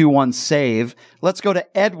 702-221-SAVE. Let's go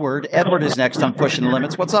to Edward. Edward is next on Pushing the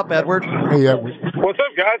Limits. What's up, Edward? Hey, Edward. What's up,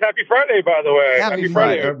 guys? Happy Friday, by the way. Happy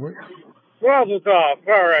Friday. Edward. Well, what's up?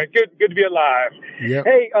 All right, good to be alive. Yep.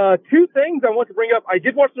 Hey, two things I want to bring up. I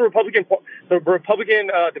did watch the Republican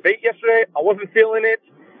debate yesterday. I wasn't feeling it.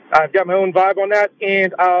 I've got my own vibe on that.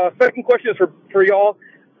 And second question is for y'all.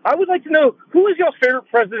 I would like to know, who is y'all's favorite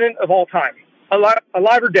president of all time,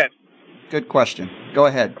 alive or dead? Good question. Go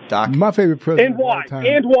ahead, Doc. My favorite president And why? of all time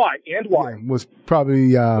And why? was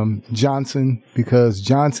probably Johnson, because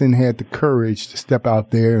Johnson had the courage to step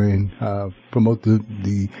out there and promote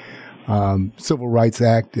the Civil Rights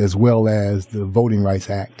Act as well as the Voting Rights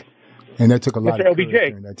Act. And that took a lot of courage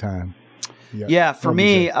during that time. Yeah, for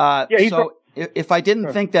me, if I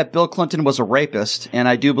didn't think that Bill Clinton was a rapist, and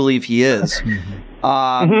I do believe he is,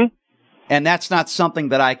 and that's not something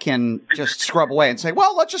that I can just scrub away and say,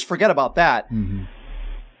 well, let's just forget about that.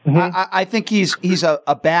 I think he's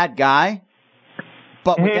a bad guy.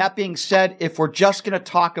 But with that being said, if we're just going to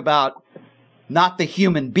talk about not the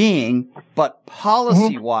human being, but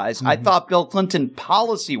policy-wise, I thought Bill Clinton,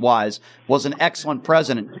 policy-wise, was an excellent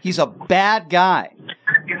president. He's a bad guy.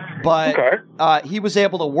 But he was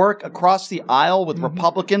able to work across the aisle with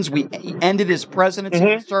Republicans. He ended his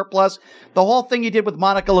presidency surplus. The whole thing he did with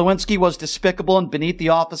Monica Lewinsky was despicable and beneath the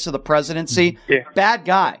office of the presidency. Bad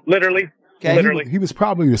guy. Literally. Okay. He was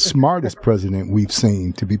probably the smartest president we've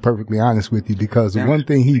seen, to be perfectly honest with you, because the one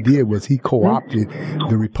thing he did was he co-opted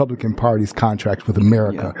the Republican Party's contract with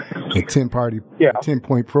America, a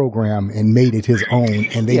 10-point program, and made it his own,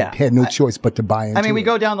 and they had no choice but to buy into it. I mean, we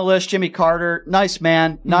go down the list. Jimmy Carter, nice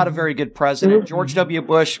man, not a very good president. George W.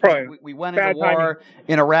 Bush, we went into war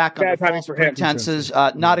in Iraq under false pretenses,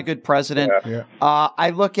 not a good president. I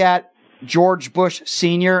look at George Bush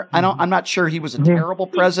Sr. I'm not sure he was a terrible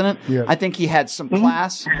president. I think he had some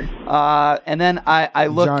class. And then I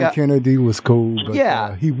look at John Kennedy was cool,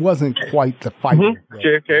 but he wasn't quite the fighter that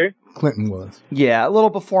JFK. Clinton was. Yeah, a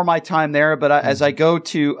little before my time there. But as I go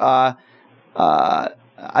to, I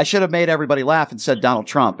should have made everybody laugh and said Donald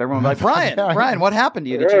Trump. Everyone was like, Brian, what happened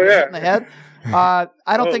to you? Did you get hit in the head?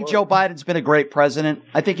 I don't think Joe Biden's been a great president.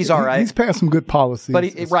 I think he's all right. He's passed some good policies. But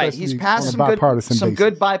he's passed some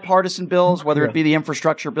good bipartisan bills, whether it be the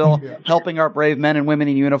infrastructure bill, helping our brave men and women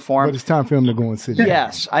in uniform. But it's time for him to go and sit down.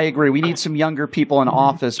 Yes, I agree. We need some younger people in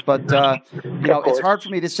office. But, it's hard for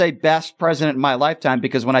me to say best president in my lifetime,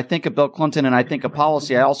 because when I think of Bill Clinton and I think of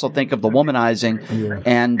policy, I also think of the womanizing.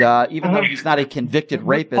 And even though he's not a convicted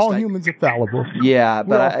rapist. All humans are fallible. Yeah,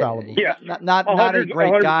 but fallible. Not a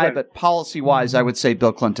great 100%. Guy, but policy-wise, I would say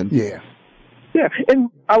Bill Clinton. Yeah, and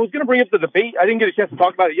I was going to bring up the debate. I didn't get a chance to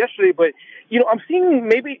talk about it yesterday, but I'm seeing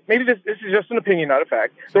maybe this is just an opinion, not a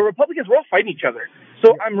fact. The Republicans were all fighting each other.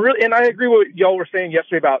 So I'm really, and I agree with what y'all were saying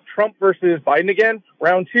yesterday about Trump versus Biden again,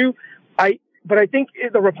 round two. But I think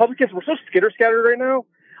the Republicans were so skitter-scattered right now.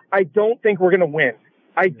 I don't think we're going to win.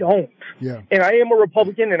 I don't. Yeah. And I am a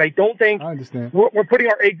Republican, and I don't think I understand. We're putting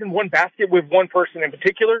our eggs in one basket with one person in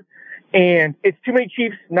particular. And it's too many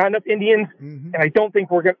Chiefs, not enough Indians. And I don't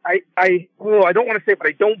think we're going to, I don't want to say it, but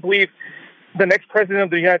I don't believe the next president of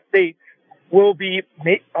the United States will be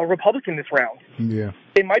a Republican this round. Yeah.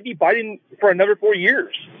 It might be Biden for another 4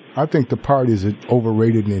 years. I think the parties are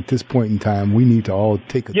overrated, and at this point in time, we need to all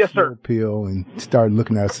take a chill pill and start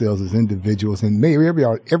looking at ourselves as individuals. And maybe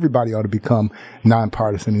everybody ought to become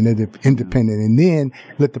nonpartisan and independent, and then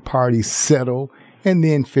let the parties settle, and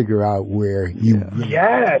then figure out where you.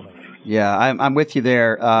 Yes. Yeah, I'm with you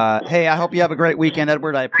there. Hey, I hope you have a great weekend,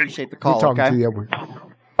 Edward. I appreciate the call. Good talking to you, Edward.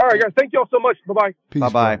 All right, guys. Thank you all so much. Bye-bye.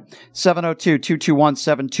 Bye-bye.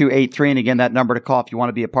 702-221-7283. And again, that number to call if you want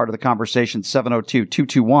to be a part of the conversation,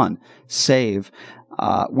 702-221-SAVE.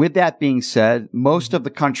 With that being said, most of the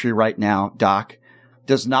country right now, Doc,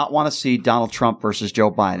 does not want to see Donald Trump versus Joe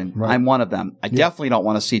Biden. Right. I'm one of them. I definitely don't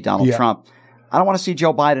want to see Donald Trump. I don't want to see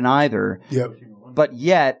Joe Biden either. Yep. But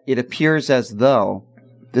yet, it appears as though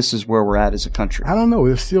this is where we're at as a country. I don't know.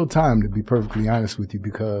 There's still time, to be perfectly honest with you,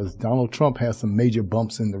 because Donald Trump has some major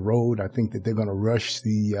bumps in the road. I think that they're going to rush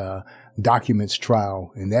the documents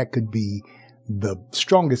trial, and that could be the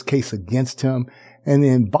strongest case against him. And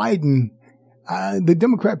then Biden, the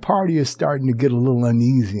Democrat Party is starting to get a little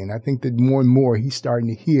uneasy, and I think that more and more he's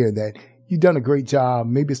starting to hear that you've done a great job.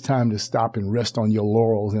 Maybe it's time to stop and rest on your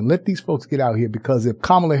laurels and let these folks get out here, because if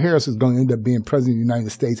Kamala Harris is going to end up being president of the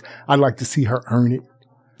United States, I'd like to see her earn it.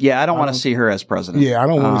 Yeah, I don't want to see her as president. Yeah, I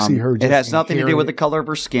don't want to see her. It has nothing to do with the color of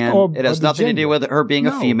her skin. It has nothing to do with her being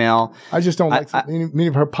a female. I just don't like many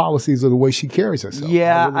of her policies or the way she carries herself.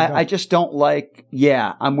 Yeah, I just don't like.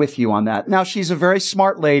 Yeah, I'm with you on that. Now, she's a very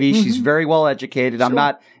smart lady. Mm-hmm. She's very well educated. Sure. I'm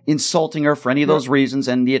not insulting her for any of those reasons.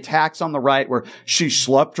 And the attacks on the right where she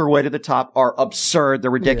slept her way to the top are absurd. They're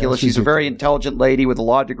ridiculous. She's a very intelligent lady with a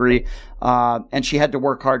law degree. And she had to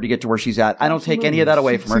work hard to get to where she's at. I don't take any of that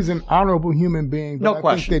away from her. She's an honorable human being. But no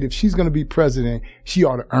question. I think that if she's going to be president, she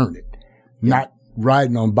ought to earn it, not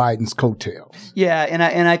riding on Biden's coattails. Yeah, and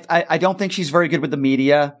I don't think she's very good with the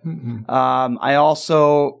media. Mm-hmm. I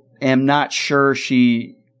also am not sure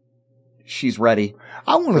she's ready.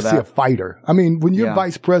 I want to see a fighter. I mean, when you're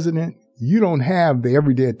vice president, you don't have the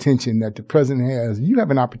everyday attention that the president has. You have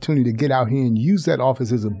an opportunity to get out here and use that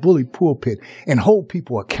office as a bully pulpit and hold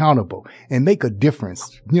people accountable and make a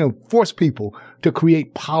difference. You know, force people to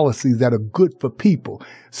create policies that are good for people.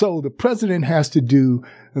 So the president has to do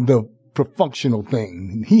the functional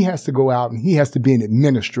thing. He has to go out and he has to be an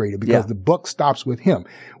administrator because the buck stops with him.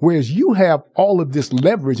 Whereas you have all of this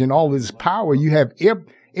leverage and all of this power. You have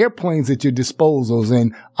airplanes at your disposal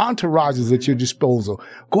and entourages at your disposal.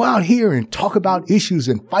 Go out here and talk about issues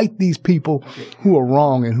and fight these people who are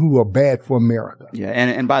wrong and who are bad for America. Yeah,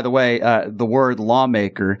 and by the way, the word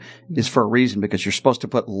lawmaker is for a reason, because you're supposed to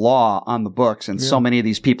put law on the books, and so many of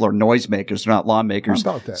these people are noisemakers. They're not lawmakers.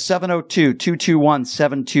 How about that?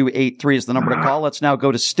 702-221-7283 is the number to call. Let's now go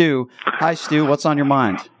to Stu. Hi, Stu. What's on your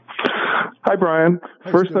mind? Hi, Brian.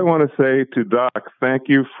 First, I want to say to Doc, thank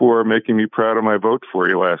you for making me proud of my vote for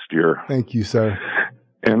you last year. Thank you, sir.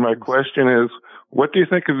 And my question is, what do you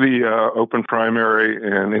think of the open primary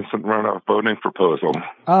and instant runoff voting proposal?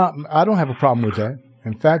 I don't have a problem with that.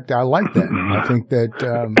 In fact, I like that. I think that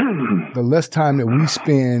the less time that we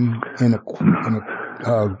spend in a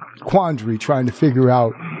quandary trying to figure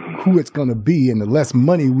out who it's going to be, and the less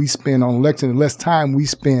money we spend on election, the less time we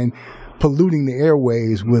spend polluting the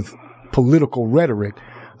airways with political rhetoric,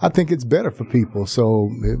 I think it's better for people.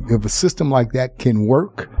 So if a system like that can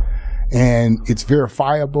work and it's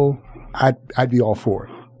verifiable, I'd be all for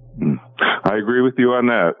it. I agree with you on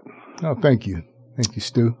that. Oh, thank you. Thank you,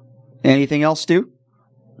 Stu. Anything else, Stu?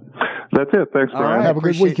 That's it. Thanks, Brian. Right. Have a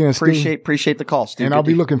good weekend, Stu. Appreciate the call, Stu. And I'll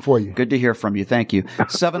be looking for you. Good to hear from you. Thank you.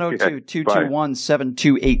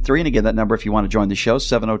 702-221-7283. And again, that number, if you want to join the show,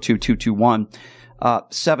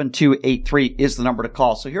 702-221-7283 is the number to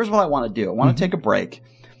call. So here's what I want to do. I want to take a break.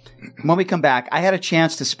 When we come back, I had a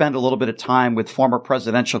chance to spend a little bit of time with former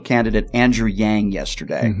presidential candidate Andrew Yang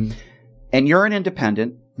yesterday. Mm-hmm. And you're an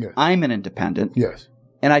independent. Yes. I'm an independent. Yes.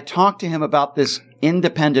 And I talked to him about this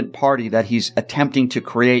independent party that he's attempting to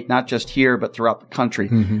create, not just here, but throughout the country.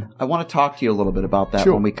 Mm-hmm. I want to talk to you a little bit about that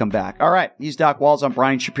when we come back. All right. He's Doc Walls. I'm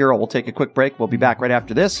Brian Shapiro. We'll take a quick break. We'll be back right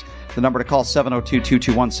after this. The number to call,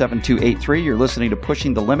 702-221-7283. You're listening to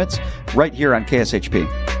Pushing the Limits right here on KSHP.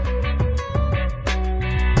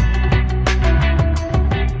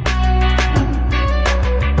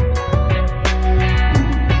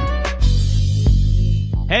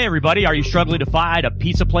 Hey everybody, are you struggling to find a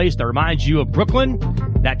pizza place that reminds you of Brooklyn?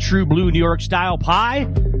 That true blue New York style pie?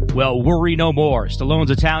 Well, worry no more. Stallone's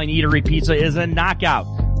Italian Eatery Pizza is a knockout.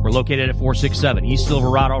 We're located at 467 East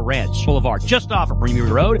Silverado Ranch Boulevard, just off of Premium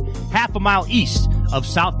Road, half a mile east of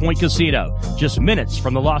South Point Casino, just minutes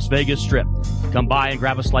from the Las Vegas Strip. Come by and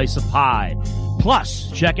grab a slice of pie. Plus,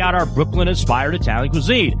 check out our Brooklyn-inspired Italian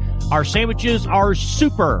cuisine. Our sandwiches are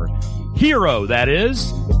super. Hero, that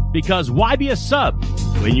is. Because why be a sub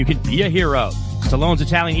when you can be a hero? Stallone's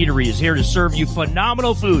Italian Eatery is here to serve you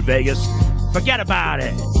phenomenal food, Vegas. Forget about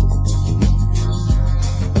it.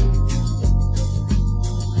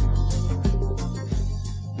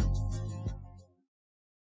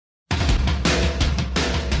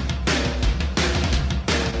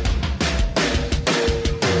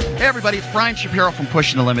 Hey everybody, it's Brian Shapiro from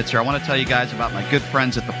Pushing the Limits here. I want to tell you guys about my good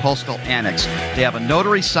friends at the Postal Annex. They have a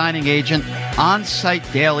notary signing agent on site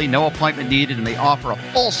daily, no appointment needed, and they offer a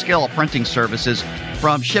full scale of printing services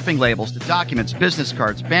from shipping labels to documents, business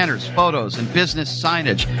cards, banners, photos, and business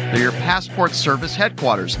signage. They're your passport service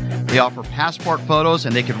headquarters. They offer passport photos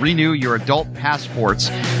and they can renew your adult passports.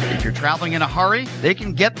 If you're traveling in a hurry, they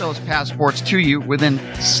can get those passports to you within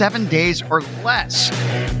 7 days or less.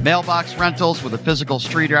 Mailbox rentals with a physical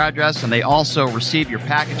street address, and they also receive your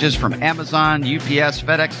packages from Amazon, UPS,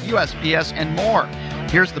 FedEx, USPS, and more.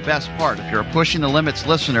 Here's the best part. If you're a Pushing the Limits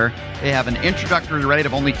listener, they have an introductory rate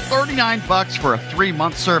of only $39 for a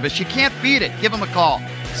 3-month service. You can't beat it. Give them a call.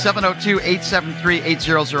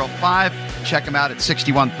 702-873-8005. Check them out at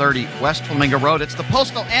 6130 West Flamingo Road. It's the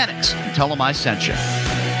Postal Annex. Tell them I sent you.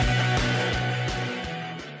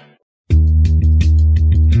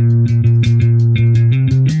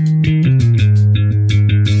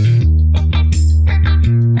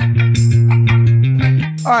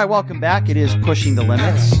 All right, welcome back. It is Pushing the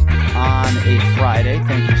Limits on a Friday.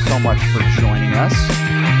 Thank you so much for joining us.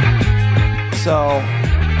 So,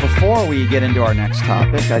 before we get into our next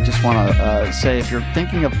topic, I just want to say if you're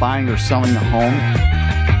thinking of buying or selling a home,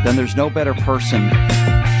 then there's no better person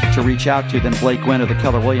to reach out to than Blake Gwynn of the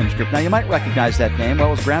Keller Williams Group. Now, you might recognize that name.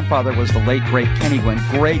 Well, his grandfather was the late, great Kenny Gwynn,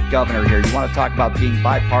 great governor here. You want to talk about being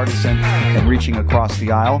bipartisan and reaching across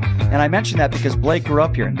the aisle? And I mention that because Blake grew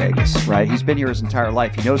up here in Vegas, right? He's been here his entire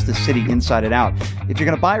life. He knows the city inside and out. If you're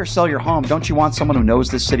going to buy or sell your home, don't you want someone who knows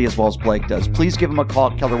this city as well as Blake does? Please give him a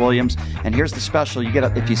call at Keller Williams. And here's the special. You get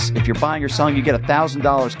if you're buying or selling, you get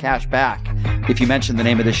 $1,000 cash back if you mention the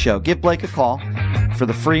name of this show. Give Blake a call for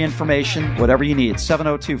the free information, whatever you need.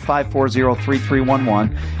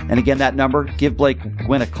 702-540-3311. And again, that number, give Blake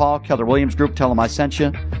Gwynn a call, Keller Williams Group, tell him I sent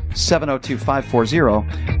you,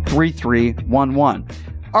 702-540-3311.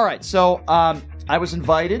 All right, so I was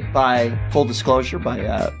invited by, full disclosure, by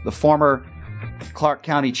the former Clark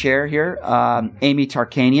County chair here, Amy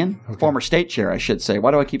Tarkanian, former state chair, I should say.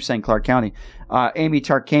 Why do I keep saying Clark County? Amy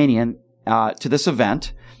Tarkanian to this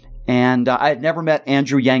event. And I had never met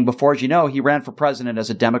Andrew Yang before. As you know, he ran for president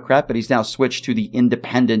as a Democrat, but he's now switched to the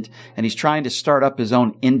independent, and he's trying to start up his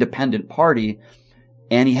own independent party.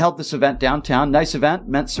 And he held this event downtown. Nice event,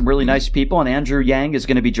 met some really nice people, and Andrew Yang is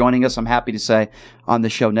going to be joining us, I'm happy to say, on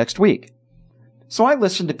the show next week. So I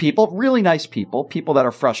listened to people, really nice people that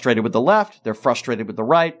are frustrated with the left, they're frustrated with the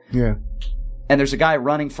right. Yeah. And there's a guy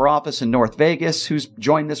running for office in North Vegas who's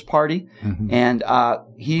joined this party, and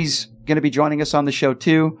he's going to be joining us on the show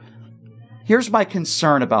too. Here's my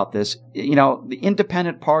concern about this. You know, the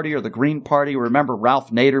Independent Party or the Green Party, remember Ralph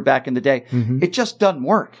Nader back in the day? It just doesn't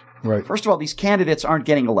work. Right. First of all, these candidates aren't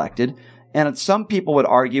getting elected. And some people would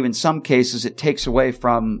argue in some cases it takes away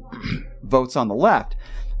from votes on the left.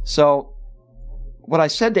 So what I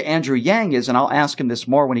said to Andrew Yang is, and I'll ask him this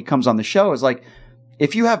more when he comes on the show, is like,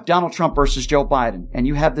 if you have Donald Trump versus Joe Biden and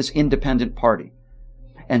you have this independent party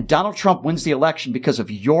and Donald Trump wins the election because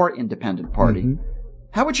of your independent party,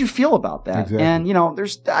 how would you feel about that? Exactly. And, you know,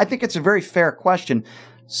 I think it's a very fair question.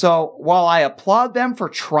 So while I applaud them for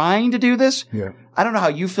trying to do this, I don't know how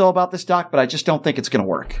you feel about this, Doc, but I just don't think it's going to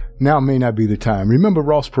work. Now may not be the time. Remember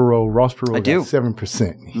Ross Perot? Ross Perot got do.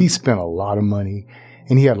 7%. He spent a lot of money,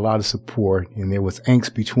 and he had a lot of support, and there was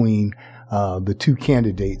angst between the two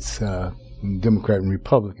candidates, Democrat and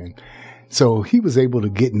Republican. So he was able to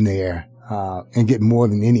get in there and get more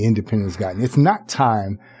than any independent has gotten. It's not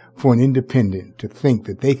time for an independent to think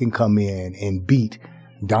that they can come in and beat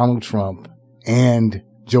Donald Trump and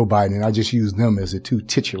Joe Biden. And I just use them as the two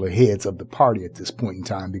titular heads of the party at this point in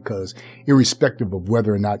time, because irrespective of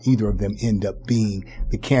whether or not either of them end up being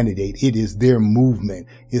the candidate, it is their movement.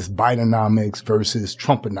 It's Bidenomics versus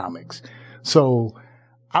Trumponomics. So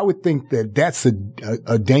I would think that that's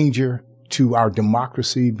a danger to our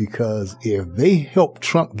democracy, because if they help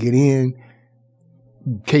Trump get in,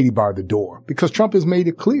 Katie barred the door, because Trump has made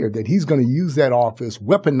it clear that he's going to use that office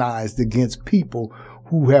weaponized against people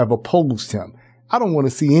who have opposed him. I don't want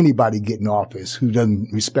to see anybody get in office who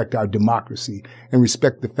doesn't respect our democracy and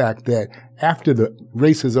respect the fact that after the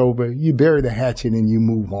race is over, you bury the hatchet and you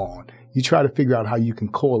move on. You try to figure out how you can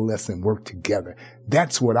coalesce and work together.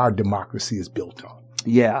 That's what our democracy is built on.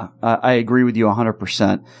 Yeah, I agree with you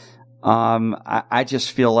 100%. I just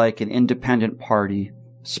feel like an independent party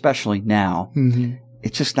especially now,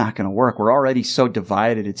 it's just not going to work. We're already so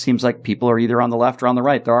divided. It seems like people are either on the left or on the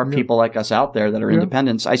right. There are people like us out there that are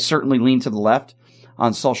independents. I certainly lean to the left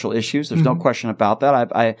on social issues. There's no question about that.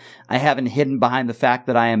 I haven't hidden behind the fact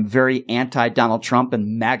that I am very anti-Donald Trump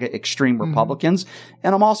and MAGA extreme Republicans.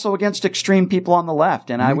 And I'm also against extreme people on the left.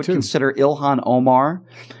 And I would consider Ilhan Omar,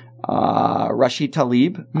 Rashid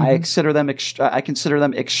Tlaib. I consider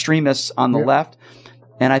them extremists on the left.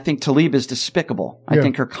 And I think Tlaib is despicable. I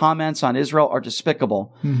think her comments on Israel are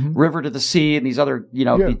despicable. River to the sea and these other,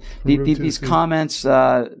 these comments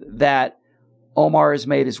that Omar has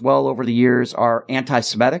made as well over the years are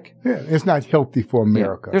anti-Semitic. Yeah, it's not healthy for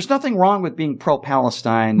America. There's nothing wrong with being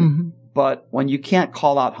pro-Palestine, but when you can't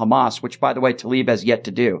call out Hamas, which, by the way, Tlaib has yet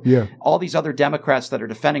to do, all these other Democrats that are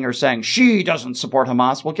defending her saying she doesn't support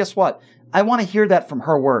Hamas, well, guess what? I want to hear that from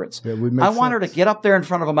her words. I want her to get up there in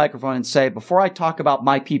front of a microphone and say, before I talk about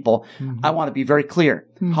my people, I want to be very clear.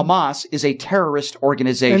 Hamas is a terrorist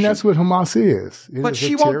organization. And that's what Hamas is. But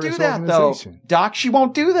she won't do that, though. Doc, she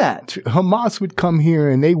won't do that. Hamas would come here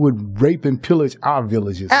and they would rape and pillage our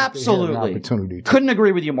villages. Absolutely. Couldn't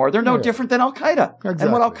agree with you more. They're no different than Al-Qaeda. Exactly.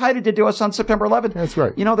 And what Al-Qaeda did to us on September 11th. That's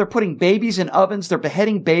right. They're putting babies in ovens. They're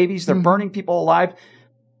beheading babies. They're burning people alive.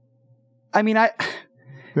 I mean,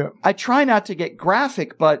 I try not to get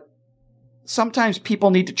graphic, but sometimes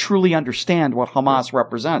people need to truly understand what Hamas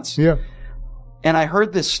represents. Yeah. And I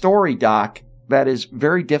heard this story, Doc, that is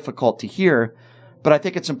very difficult to hear, but I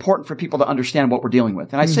think it's important for people to understand what we're dealing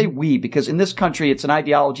with. And I say we because in this country, it's an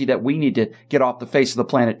ideology that we need to get off the face of the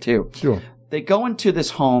planet too. Sure. They go into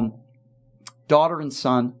this home, daughter and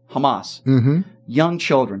son, Hamas, young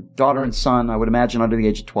children, daughter and son, I would imagine under the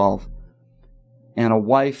age of 12, and a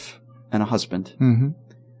wife and a husband.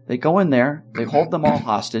 They go in there, they hold them all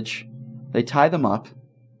hostage, they tie them up,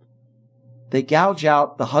 they gouge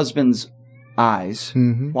out the husband's eyes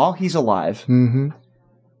while he's alive,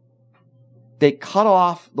 they cut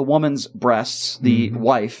off the woman's breasts, the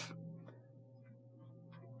wife,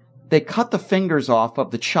 they cut the fingers off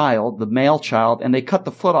of the child, the male child, and they cut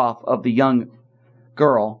the foot off of the young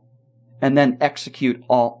girl, and then execute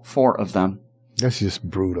all four of them. That's just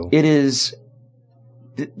brutal. It is...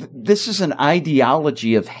 This is an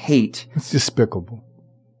ideology of hate. It's despicable.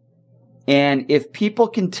 And if people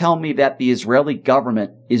can tell me that the Israeli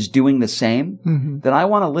government is doing the same, then I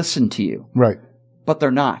want to listen to you. Right. But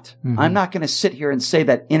they're not. I'm not going to sit here and say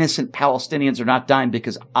that innocent Palestinians are not dying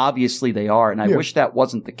because obviously they are. And I wish that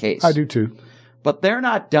wasn't the case. I do too. But they're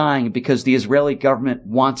not dying because the Israeli government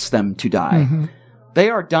wants them to die. They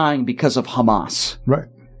are dying because of Hamas. Right.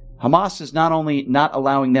 Hamas is not only not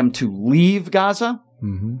allowing them to leave Gaza,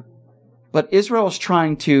 but Israel is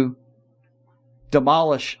trying to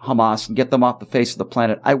demolish Hamas and get them off the face of the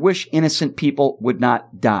planet. I wish innocent people would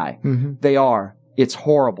not die. They are. It's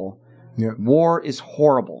horrible. Yep. War is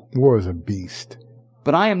horrible. War is a beast.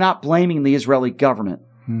 But I am not blaming the Israeli government.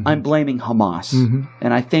 I'm blaming Hamas.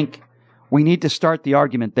 And I think we need to start the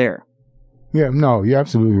argument there. Yeah, no, you're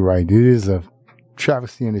absolutely right. It is a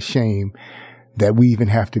travesty and a shame that we even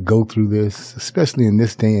have to go through this, especially in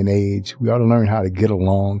this day and age. We ought to learn how to get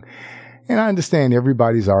along. And I understand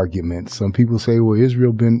everybody's arguments. Some people say, well,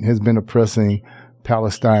 Israel has been oppressing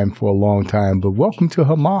Palestine for a long time, but welcome to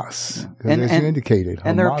Hamas. And, as you indicated,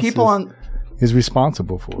 and there are people is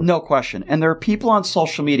responsible for it. No question. And there are people on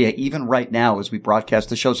social media, even right now, as we broadcast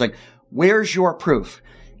the shows, like, where's your proof?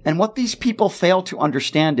 And what these people fail to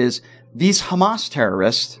understand is these Hamas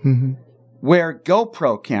terrorists wear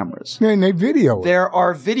GoPro cameras. Yeah, and they video it. There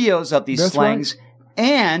are videos of these slings. Right.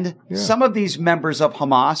 And some of these members of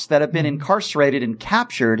Hamas that have been incarcerated and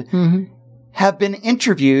captured have been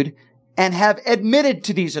interviewed and have admitted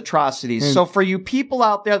to these atrocities. And so for you people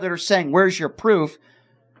out there that are saying, where's your proof?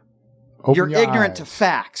 You're ignorant to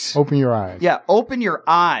facts. Open your eyes. Yeah, open your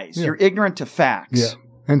eyes. Yeah. You're ignorant to facts. Yeah.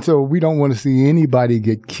 And so we don't want to see anybody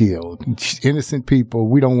get killed. Innocent people,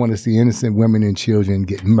 we don't want to see innocent women and children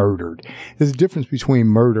get murdered. There's a difference between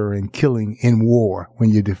murder and killing in war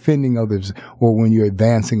when you're defending others or when you're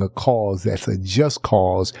advancing a cause that's a just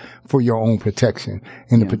cause for your own protection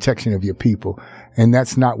and the protection of your people. And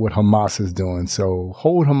that's not what Hamas is doing. So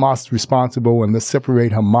hold Hamas responsible and let's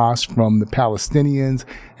separate Hamas from the Palestinians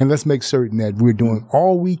and let's make certain that we're doing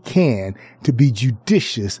all we can to be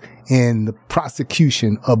judicious in the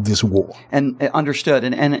prosecution of this war. And understood.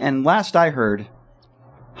 And last I heard,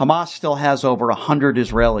 Hamas still has over 100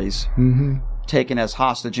 Israelis taken as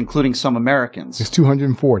hostage, including some Americans. It's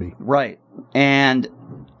 240. Right. And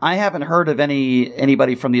I haven't heard of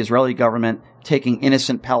anybody from the Israeli government taking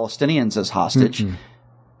innocent Palestinians as hostage.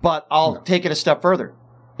 But I'll take it a step further.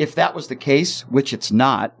 If that was the case, which it's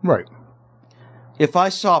not, right? if I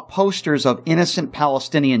saw posters of innocent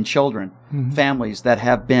Palestinian children, families that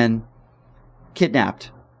have been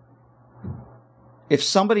kidnapped, if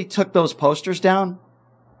somebody took those posters down,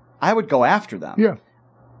 I would go after them. Yeah.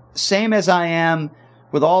 Same as I am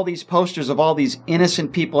with all these posters of all these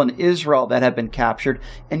innocent people in Israel that have been captured,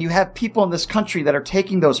 and you have people in this country that are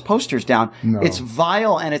taking those posters down. No. It's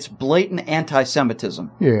vile and it's blatant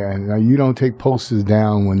anti-Semitism. Yeah, and you don't take posters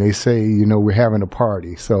down when they say, we're having a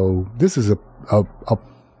party. So this is a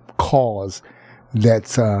cause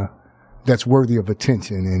that's worthy of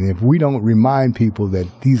attention. And if we don't remind people that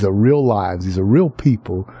these are real lives, these are real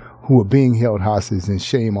people who are being held hostage, then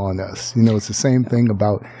shame on us. It's the same thing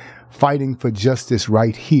about fighting for justice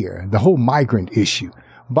right here. The whole migrant issue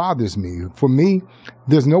bothers me. For me,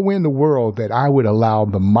 there's nowhere in the world that I would allow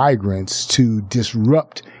the migrants to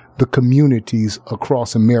disrupt the communities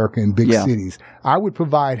across America in big cities. I would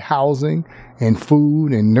provide housing and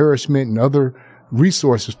food and nourishment and other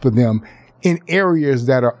resources for them in areas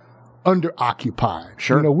that are under-occupied.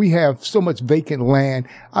 Sure. We have so much vacant land.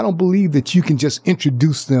 I don't believe that you can just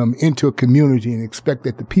introduce them into a community and expect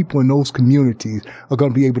that the people in those communities are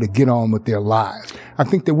going to be able to get on with their lives. I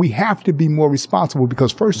think that we have to be more responsible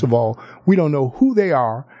because, first of all, we don't know who they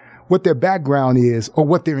are, what their background is, or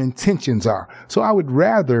what their intentions are. So I would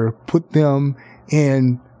rather put them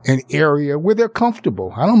in an area where they're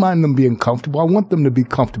comfortable. I don't mind them being comfortable. I want them to be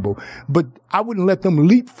comfortable, but I wouldn't let them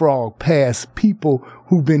leapfrog past people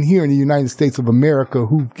who've been here in the United States of America,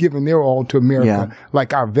 who've given their all to America,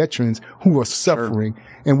 like our veterans who are suffering. Sure.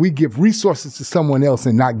 And we give resources to someone else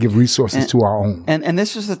and not give resources to our own. And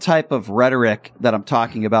this is the type of rhetoric that I'm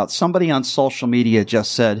talking about. Somebody on social media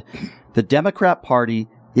just said the Democrat Party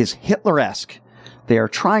is Hitler-esque. They are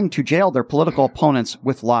trying to jail their political opponents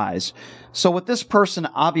with lies. So what this person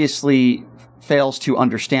obviously fails to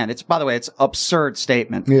understand, by the way, it's absurd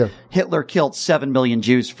statement. Yeah. Hitler killed 7 million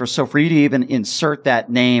Jews. So for you to even insert that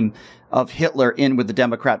name of Hitler in with the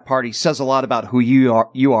Democrat Party says a lot about who you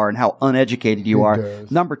are and how uneducated you are.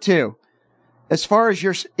 Does. Number two, as far as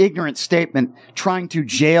your ignorant statement trying to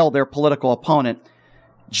jail their political opponent,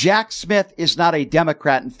 Jack Smith is not a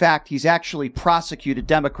Democrat. In fact, he's actually prosecuted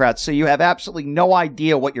Democrats. So you have absolutely no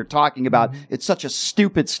idea what you're talking about. Mm-hmm. It's such a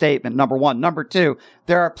stupid statement, number one. Number two,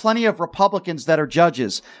 there are plenty of Republicans that are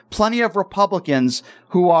judges, plenty of Republicans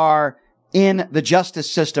who are in the justice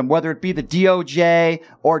system, whether it be the DOJ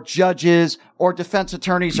or judges or defense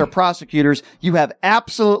attorneys or prosecutors. You have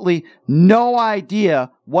absolutely no idea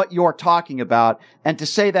what you're talking about. And to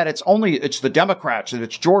say that it's the Democrats and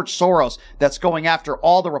it's George Soros that's going after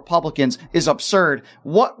all the Republicans is absurd.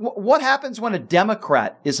 What happens when a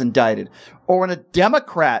Democrat is indicted or when a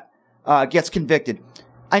Democrat gets convicted?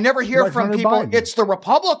 I never hear from people, Biden. It's the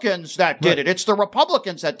Republicans that did it. It's the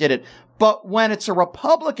Republicans that did it. But when it's a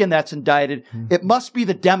Republican that's indicted, it must be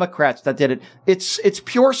the Democrats that did it. It's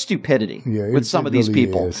pure stupidity with some of these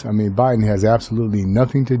people. Is. I mean, Biden has absolutely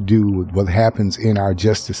nothing to do with what happens in our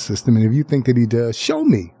justice system. And if you think that he does, show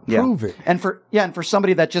me. Prove it. And for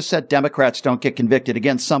somebody that just said Democrats don't get convicted,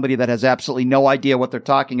 again, somebody that has absolutely no idea what they're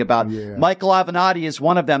talking about. Yeah. Michael Avenatti is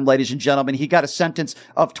one of them, ladies and gentlemen. He got a sentence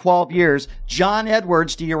of 12 years. John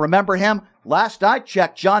Edwards, do you remember him? Last I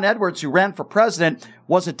checked, John Edwards, who ran for president,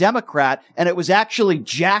 was a Democrat, and it was actually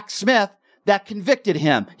Jack Smith that convicted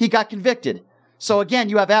him. He got convicted. So again,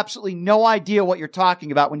 you have absolutely no idea what you're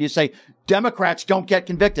talking about when you say Democrats don't get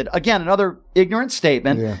convicted. Again, another ignorant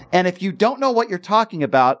statement. Yeah. And if you don't know what you're talking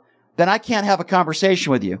about, then I can't have a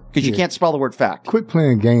conversation with you because you can't spell the word fact. Quit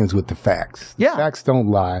playing games with the facts. The facts don't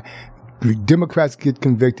lie. Democrats get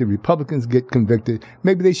convicted. Republicans get convicted.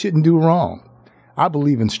 Maybe they shouldn't do wrong. I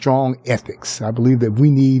believe in strong ethics. I believe that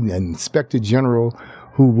we need an inspector general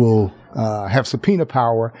who will have subpoena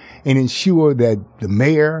power and ensure that the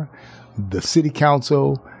mayor, the city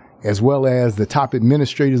council, as well as the top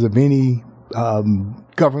administrators of any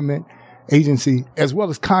government agency, as well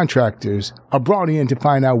as contractors, are brought in to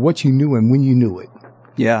find out what you knew and when you knew it.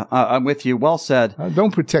 Yeah, I'm with you. Well said.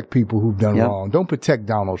 Don't protect people who've done wrong. Don't protect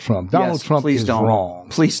Donald Trump. Donald Trump is wrong.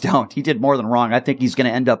 Please don't. He did more than wrong. I think he's going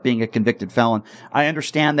to end up being a convicted felon. I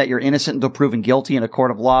understand that you're innocent until proven guilty in a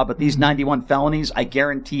court of law, but these 91 felonies, I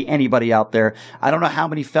guarantee anybody out there, I don't know how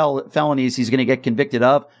many felonies he's going to get convicted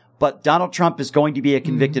of, but Donald Trump is going to be a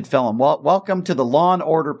convicted felon. Well, welcome to the Law and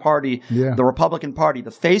Order Party, the Republican Party.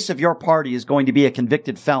 The face of your party is going to be a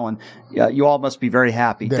convicted felon. You all must be very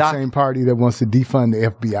happy. That same party that wants to defund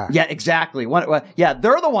the FBI. Yeah, exactly.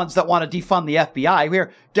 They're the ones that want to defund the FBI.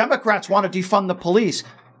 Here, Democrats want to defund the police.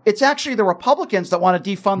 It's actually the Republicans that want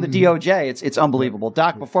to defund the DOJ. It's unbelievable.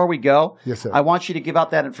 Doc, before we go, yes, sir. I want you to give out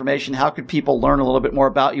that information. How could people learn a little bit more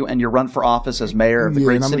about you and your run for office as mayor of the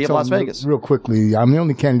great city of Las Vegas? Real quickly, I'm the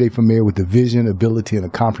only candidate for mayor with the vision, ability, and a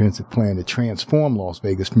comprehensive plan to transform Las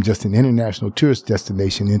Vegas from just an international tourist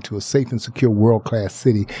destination into a safe and secure world-class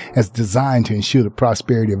city as designed to ensure the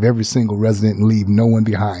prosperity of every single resident and leave no one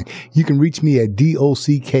behind. You can reach me at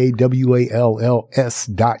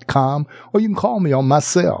DOCKWALLS.com, or you can call me on my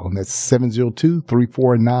cell. That's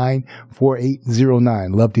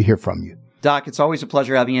 702-349-4809. Love to hear from you. Doc, it's always a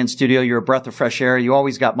pleasure having you in studio. You're a breath of fresh air. You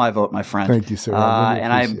always got my vote, my friend. Thank you, sir.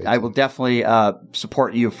 I will definitely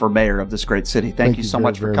support you for mayor of this great city. Thank you so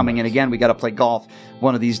much for coming in again. We got to play golf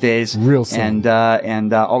one of these days. Real soon.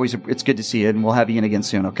 And always, it's good to see you, and we'll have you in again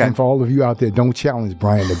soon, okay? And for all of you out there, don't challenge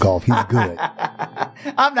Brian to golf. He's good.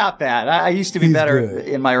 I'm not bad. I used to be better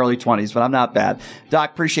in my early 20s, but I'm not bad.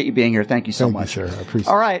 Doc, appreciate you being here. Thank you so much. Thank you, sir. I appreciate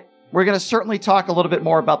it. All right. We're going to certainly talk a little bit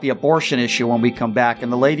more about the abortion issue when we come back. And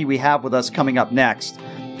the lady we have with us coming up next,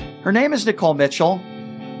 her name is Nikole Mitchell.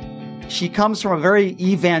 She comes from a very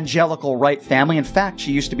evangelical right family. In fact,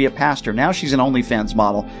 she used to be a pastor. Now she's an OnlyFans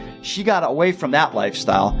model. She got away from that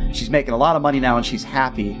lifestyle. She's making a lot of money now, and she's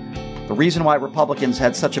happy. The reason why Republicans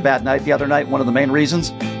had such a bad night the other night, one of the main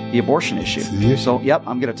reasons, the abortion issue. So, yep,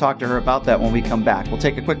 I'm going to talk to her about that when we come back. We'll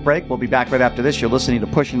take a quick break. We'll be back right after this. You're listening to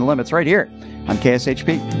Pushing the Limits right here on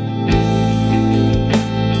KSHP.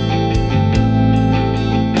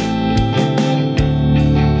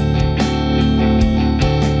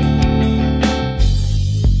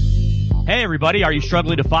 Hey everybody, are you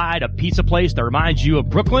struggling to find a pizza place that reminds you of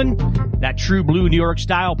Brooklyn? That true blue New York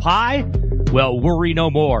style pie? Well, worry no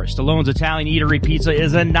more. Stallone's Italian Eatery Pizza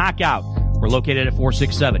is a knockout. We're located at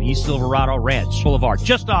 467 East Silverado Ranch Boulevard,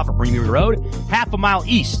 just off of Premium Road, half a mile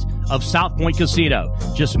east of South Point Casino,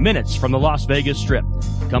 just minutes from the Las Vegas Strip.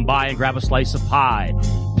 Come by and grab a slice of pie.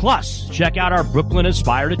 Plus, check out our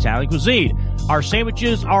Brooklyn-inspired Italian cuisine. Our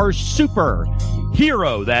sandwiches are super.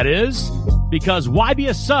 Hero, that is. Because why be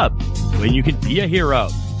a sub when you can be a hero?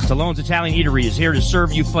 Stallone's Italian Eatery is here to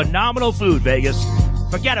serve you phenomenal food, Vegas.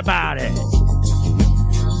 Forget about it.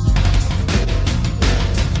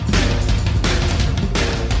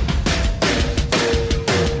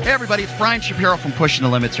 Hey everybody, it's Brian Shapiro from Pushing the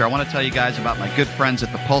Limits here. I want to tell you guys about my good friends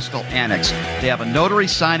at the Postal Annex. They have a notary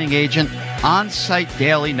signing agent on-site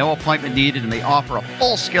daily, no appointment needed, and they offer a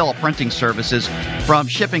full scale of printing services from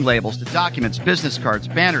shipping labels to documents, business cards,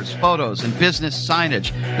 banners, photos, and business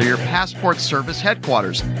signage. They're your passport service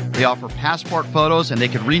headquarters. They offer passport photos, and they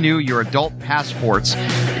can renew your adult passports.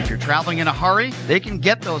 If you're traveling in a hurry, they can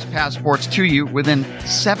get those passports to you within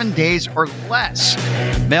 7 days or less.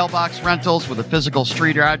 Mailbox rentals with a physical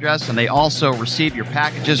street address, and they also receive your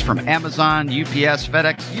packages from Amazon, UPS,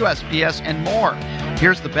 FedEx, USPS, and more.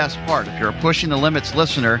 Here's the best part. If you're a Pushing the Limits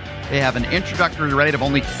listener, they have an introductory rate of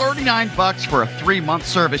only $39 for a 3-month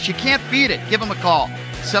service. You can't beat it. Give them a call.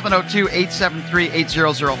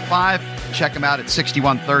 702-873-8005. Check them out at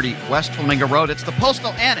 6130 West Flamingo Road. It's the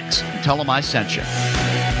Postal Annex. Tell them I sent you.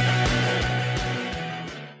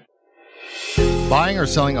 Buying or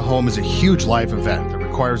selling a home is a huge life event that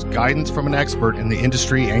requires guidance from an expert in the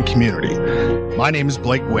industry and community. My name is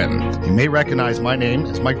Blake Wynn. You may recognize my name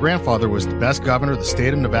as my grandfather was the best governor the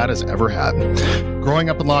state of Nevada has ever had. Growing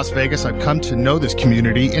up in Las Vegas, I've come to know this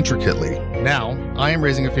community intricately. Now, I am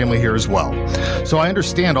raising a family here as well, so I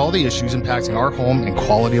understand all the issues impacting our home and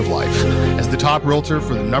quality of life. As the top realtor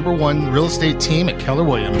for the #1 real estate team at Keller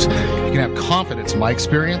Williams, you can have confidence in my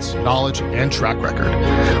experience, knowledge, and track record.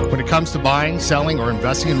 When it comes to buying, selling, or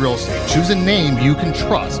investing in real estate, choose a name you can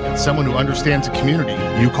trust and someone who understands the community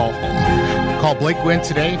you call home. Call Blake Wynn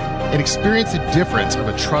today and experience the difference of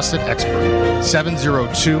a trusted expert.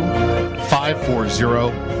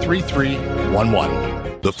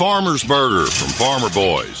 702-540-3311. The Farmer's Burger from Farmer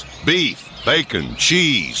Boys. Beef, bacon,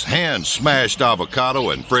 cheese, hand-smashed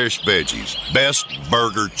avocado, and fresh veggies. Best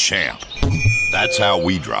burger champ. That's how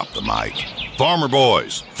we drop the mic. Farmer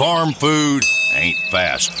Boys. Farm food ain't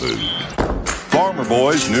fast food. Farmer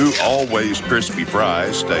Boys' new always crispy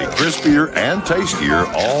fries stay crispier and tastier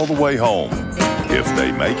all the way home. If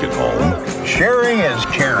they make it home. Sharing is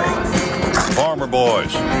caring. Farmer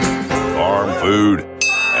Boys. Farm food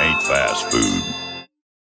ain't fast food.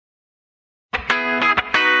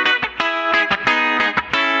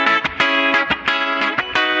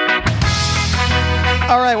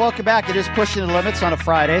 All right, welcome back. It is Pushing the Limits on a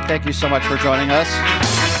Friday. Thank you so much for joining us.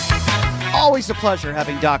 Always a pleasure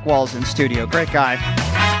having Doc Walls in studio. Great guy.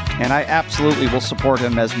 And I absolutely will support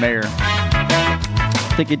him as mayor.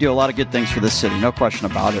 I think he'd do a lot of good things for this city, no question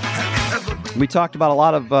about it. We talked about a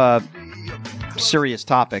lot of serious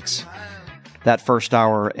topics that first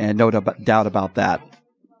hour, and no doubt about that.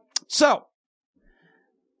 So,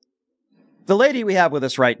 the lady we have with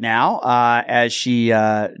us right now, as she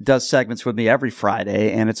does segments with me every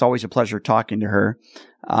Friday, and it's always a pleasure talking to her.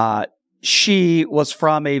 She was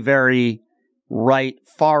from a very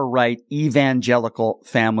far right evangelical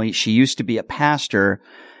family. She used to be a pastor,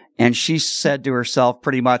 and she said to herself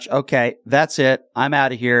pretty much, okay, that's it. I'm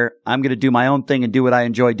out of here. I'm going to do my own thing and do what I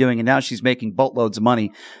enjoy doing. And now she's making boatloads of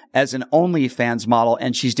money as an OnlyFans model,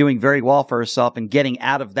 and she's doing very well for herself and getting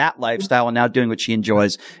out of that lifestyle and now doing what she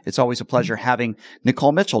enjoys. It's always a pleasure having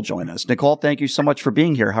Nikole Mitchell join us. Nikole, thank you so much for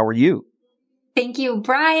being here. How are you? Thank you,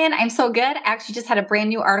 Brian. I'm so good. I actually just had a brand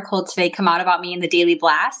new article today come out about me in the Daily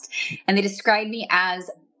Blast, and they described me as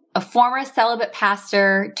a former celibate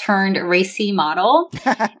pastor turned racy model.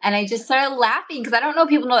 And I just started laughing because I don't know if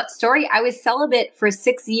people know that story. I was celibate for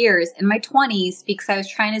 6 years in my 20s because I was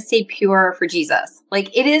trying to stay pure for Jesus.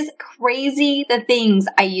 Like, it is crazy the things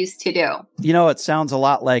I used to do. You know, it sounds a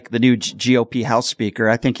lot like the new GOP House Speaker.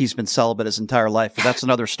 I think he's been celibate his entire life, but that's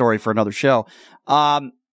another story for another show.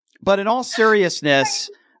 But in all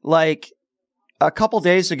seriousness, like a couple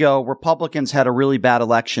days ago, Republicans had a really bad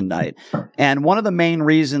election night. And one of the main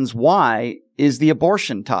reasons why is the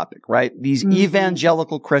abortion topic, right? These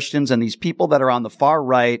evangelical Christians and these people that are on the far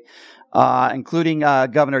right, including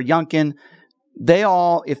Governor Youngkin, they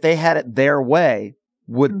all, if they had it their way,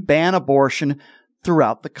 would ban abortion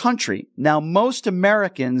throughout the country. Now, most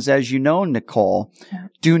Americans, as you know, Nikole,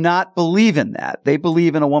 do not believe in that. They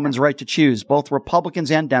believe in a woman's right to choose, both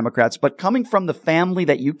Republicans and Democrats. But coming from the family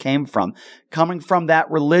that you came from, coming from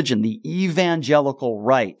that religion, the evangelical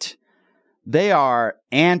right, they are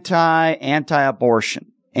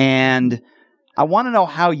anti-abortion. And I want to know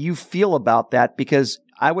how you feel about that, because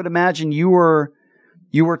I would imagine you were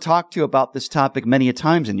talked to about this topic many a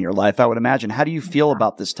times in your life, I would imagine. How do you feel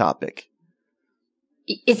about this topic?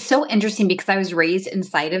 It's so interesting because I was raised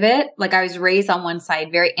inside of it. Like, I was raised on one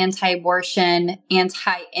side, very anti-abortion,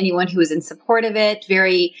 anti anyone who was in support of it,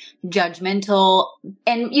 very judgmental.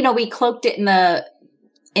 And, you know, we cloaked it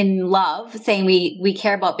in love, saying we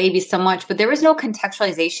care about babies so much, but there was no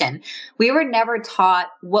contextualization. We were never taught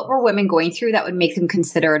what were women going through that would make them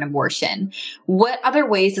consider an abortion. What other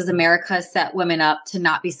ways does America set women up to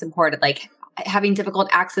not be supported? Like, having difficult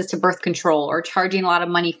access to birth control or charging a lot of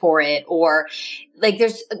money for it, or like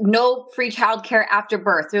there's no free childcare after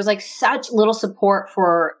birth. There's like such little support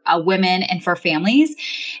for women and for families.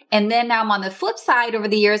 And then now I'm on the flip side. Over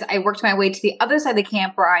the years, I worked my way to the other side of the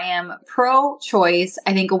camp where I am pro-choice.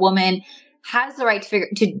 I think a woman has the right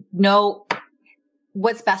to know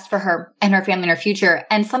what's best for her and her family and her future.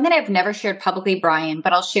 And something I've never shared publicly, Brian,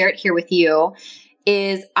 but I'll share it here with you,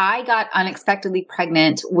 is I got unexpectedly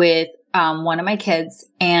pregnant with one of my kids.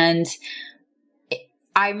 And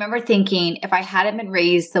I remember thinking, if I hadn't been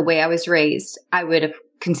raised the way I was raised, I would have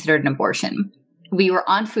considered an abortion. We were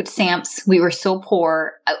on food stamps. We were so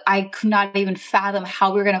poor. I could not even fathom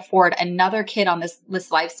how we were going to afford another kid on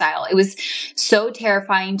this lifestyle. It was so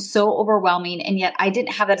terrifying, so overwhelming. And yet I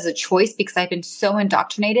didn't have that as a choice because I've been so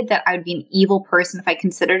indoctrinated that I would be an evil person if I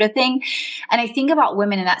considered a thing. And I think about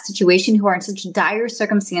women in that situation who are in such dire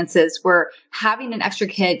circumstances where having an extra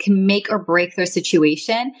kid can make or break their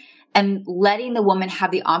situation. And letting the woman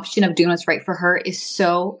have the option of doing what's right for her is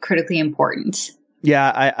so critically important.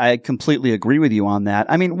 Yeah, I completely agree with you on that.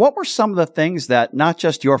 I mean, what were some of the things that not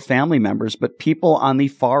just your family members, but people on the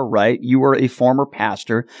far right, you were a former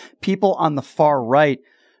pastor, people on the far right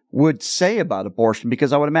would say about abortion?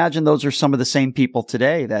 Because I would imagine those are some of the same people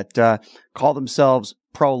today that call themselves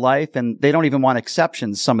pro-life, and they don't even want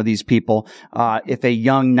exceptions, some of these people. If a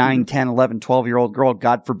young 9, 10, 11, 12-year-old girl,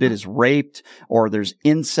 God forbid, is raped or there's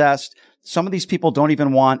incest, some of these people don't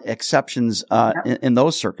even want exceptions in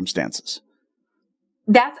those circumstances.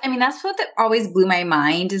 That's what always blew my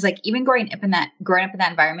mind is like, even growing up in that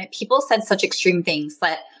environment, people said such extreme things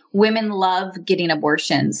that women love getting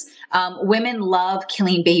abortions. Women love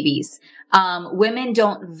killing babies. Women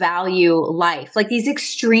don't value life. Like these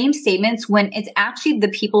extreme statements when it's actually the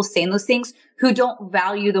people saying those things who don't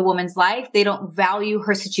value the woman's life. They don't value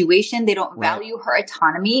her situation. They don't value her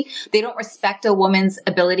autonomy. They don't respect a woman's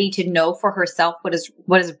ability to know for herself what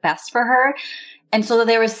is best for her. And so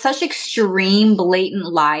there was such extreme, blatant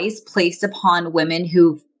lies placed upon women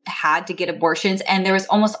who've had to get abortions. And there was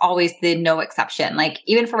almost always the no exception. Like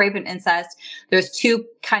even for rape and incest, there's two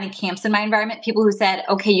kind of camps in my environment. People who said,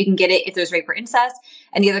 okay, you can get it if there's rape or incest.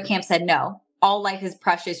 And the other camp said, no, all life is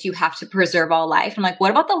precious. You have to preserve all life. I'm like,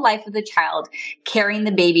 what about the life of the child carrying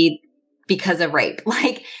the baby because of rape.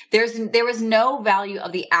 Like there was no value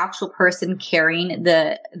of the actual person carrying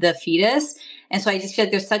the fetus. And so I just feel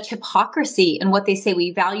like there's such hypocrisy in what they say.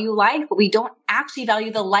 We value life, but we don't actually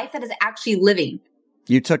value the life that is actually living.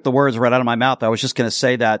 You took the words right out of my mouth. I was just going to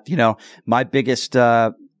say that, my biggest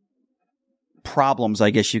problems,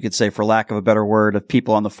 I guess you could say, for lack of a better word, of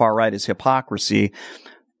people on the far right is hypocrisy.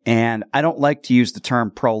 And I don't like to use the term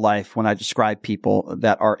pro-life when I describe people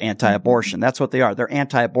that are anti-abortion. That's what they are. They're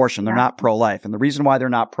anti-abortion. They're not pro-life. And the reason why they're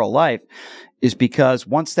not pro-life is because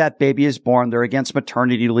once that baby is born, they're against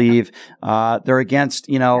maternity leave. They're against,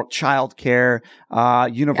 child care,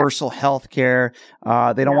 universal health care.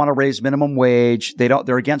 They don't want to raise minimum wage.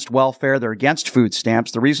 They're against welfare. They're against food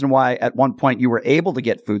stamps. The reason why at one point you were able to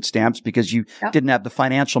get food stamps because you didn't have the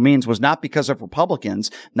financial means was not because of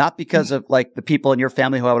Republicans, not because of like the people in your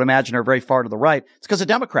family who I would imagine are very far to the right. It's because of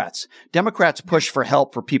Democrats. Democrats push for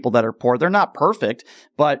help for people that are poor. They're not perfect,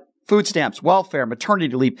 but food stamps, welfare,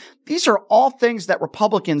 maternity leave. These are all things that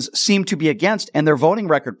Republicans seem to be against, and their voting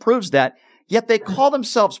record proves that. Yet they call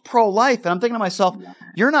themselves pro-life. And I'm thinking to myself,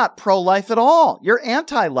 you're not pro-life at all. You're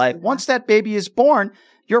anti-life. Once that baby is born,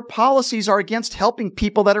 your policies are against helping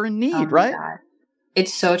people that are in need, right? God.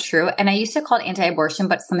 It's so true. And I used to call it anti-abortion,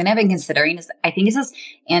 but something I've been considering is I think it's this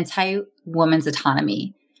anti-woman's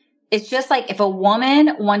autonomy. It's just like if a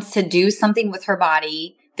woman wants to do something with her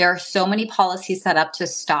body, there are so many policies set up to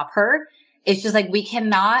stop her. It's just like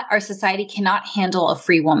our society cannot handle a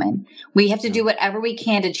free woman. We have to do whatever we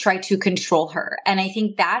can to try to control her. And I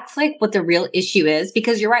think that's like what the real issue is,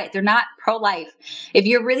 because you're right. They're not pro-life. If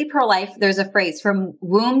you're really pro-life, there's a phrase from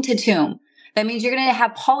womb to tomb. That means you're going to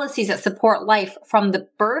have policies that support life from the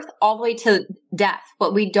birth all the way to death.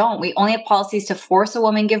 But we don't. We only have policies to force a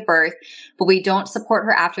woman to give birth, but we don't support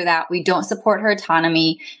her after that. We don't support her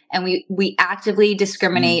autonomy. And we actively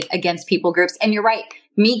discriminate against people groups. And you're right.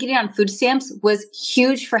 Me getting on food stamps was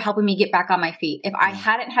huge for helping me get back on my feet. If I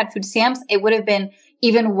hadn't had food stamps, it would have been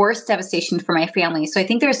even worse devastation for my family. So I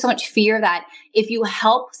think there's so much fear that if you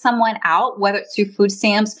help someone out, whether it's through food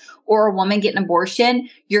stamps or a woman get an abortion,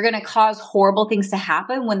 you're going to cause horrible things to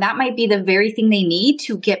happen when that might be the very thing they need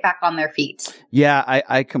to get back on their feet. Yeah,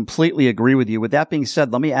 I completely agree with you. With that being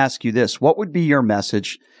said, let me ask you this. What would be your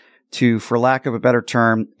message to, for lack of a better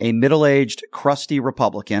term, a middle-aged, crusty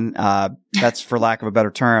Republican? That's for lack of a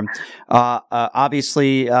better term.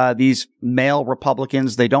 Obviously, these male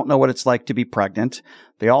Republicans, they don't know what it's like to be pregnant.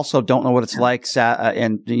 They also don't know what it's like, some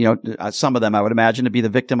of them, I would imagine, to be the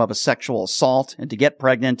victim of a sexual assault and to get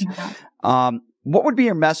pregnant. What would be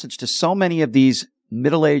your message to so many of these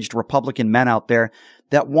middle-aged Republican men out there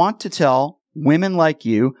that want to tell women like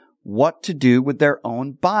you what to do with their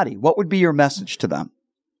own body? What would be your message to them?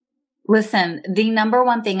 Listen, the number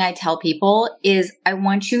one thing I tell people is I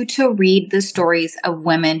want you to read the stories of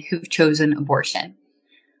women who've chosen abortion.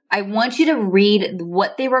 I want you to read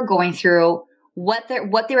what they were going through, what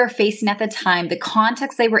they were facing at the time, the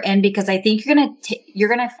context they were in, because I think you're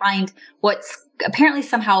going to find what's apparently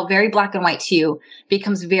somehow very black and white to you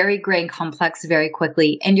becomes very gray and complex very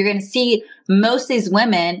quickly. And you're going to see most of these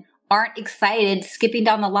women aren't excited skipping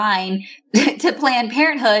down the line to Planned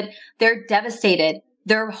Parenthood. They're devastated.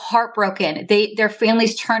 They're heartbroken. Their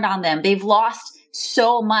families turned on them. They've lost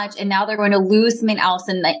so much, and now they're going to lose something else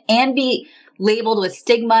and be labeled with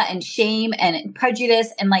stigma and shame and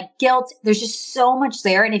prejudice and like guilt. There's just so much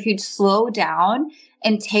there. And if you'd slow down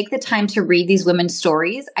and take the time to read these women's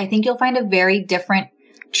stories, I think you'll find a very different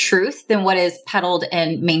truth than what is peddled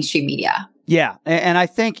in mainstream media. Yeah. And I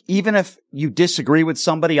think even if you disagree with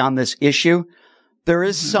somebody on this issue, there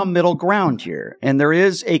is some middle ground here, and there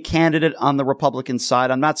is a candidate on the Republican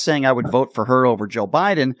side. I'm not saying I would vote for her over Joe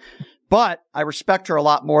Biden, but I respect her a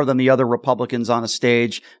lot more than the other Republicans on a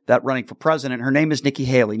stage that running for president. Her name is Nikki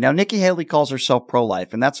Haley. Now, Nikki Haley calls herself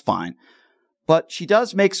pro-life, and that's fine. But she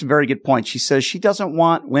does make some very good points. She says she doesn't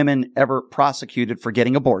want women ever prosecuted for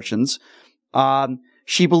getting abortions.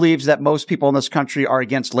 She believes that most people in this country are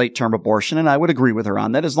against late-term abortion, and I would agree with her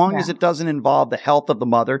on that. As long as it doesn't involve the health of the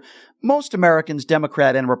mother, most Americans,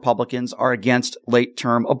 Democrat and Republicans, are against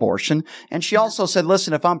late-term abortion. And she also said,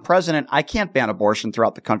 listen, if I'm president, I can't ban abortion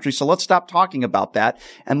throughout the country, so let's stop talking about that,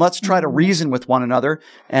 and let's try to reason with one another.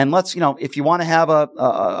 And let's, if you want to have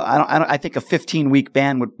I think a 15-week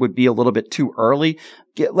ban would be a little bit too early.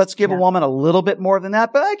 Let's give a woman a little bit more than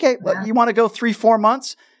that. But okay, you want to go 3-4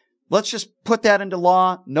 months? Let's just put that into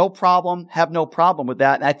law. No problem. Have no problem with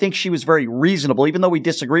that. And I think she was very reasonable. Even though we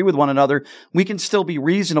disagree with one another, we can still be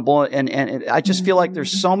reasonable. And I just feel like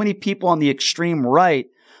there's so many people on the extreme right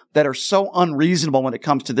that are so unreasonable when it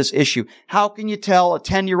comes to this issue. How can you tell a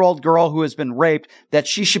 10-year-old girl who has been raped that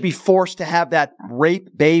she should be forced to have that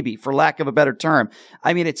rape baby, for lack of a better term?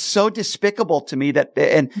 I mean, it's so despicable to me that,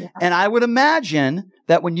 and I would imagine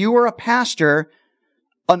that when you were a pastor,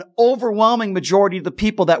 an overwhelming majority of the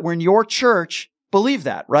people that were in your church believe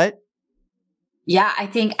that, right? Yeah, I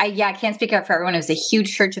think, I can't speak up for everyone. It was a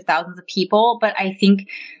huge church of thousands of people, but I think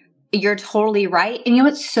you're totally right. And you know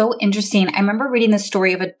what's so interesting? I remember reading the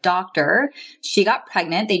story of a doctor. She got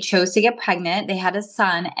pregnant. They chose to get pregnant. They had a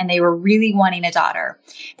son and they were really wanting a daughter.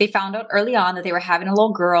 They found out early on that they were having a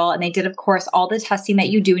little girl, and they did, of course, all the testing that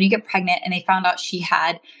you do when you get pregnant. And they found out she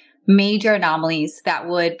had major anomalies that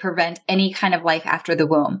would prevent any kind of life after the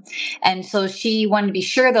womb. And so she wanted to be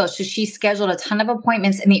sure though. So she scheduled a ton of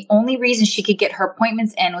appointments. And the only reason she could get her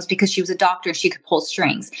appointments in was because she was a doctor and she could pull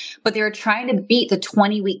strings. But they were trying to beat the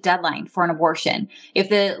 20-week deadline for an abortion. If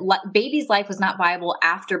the baby's life was not viable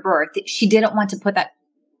after birth, she didn't want to put that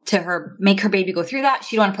to her, make her baby go through that.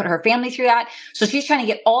 She didn't want to put her family through that. So she's trying to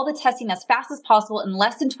get all the testing as fast as possible in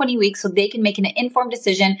less than 20 weeks so they can make an informed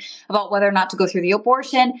decision about whether or not to go through the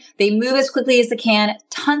abortion. They move as quickly as they can,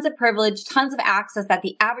 tons of privilege, tons of access that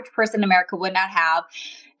the average person in America would not have.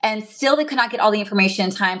 And still they could not get all the information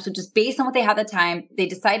in time. So just based on what they had at the time, they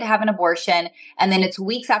decide to have an abortion. And then it's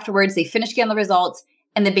weeks afterwards, they finish getting the results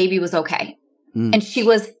and the baby was okay. And she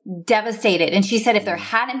was devastated. And she said, if there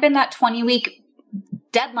hadn't been that 20-week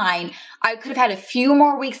deadline, I could have had a few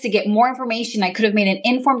more weeks to get more information. I could have made an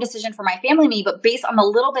informed decision for my family and me, but based on the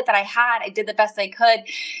little bit that I had, I did the best I could.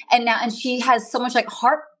 And she has so much like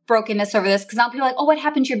heartbrokenness over this because now people are like, oh, what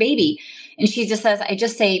happened to your baby? And she just says, I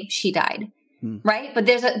just say she died. Right. But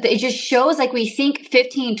it just shows like we think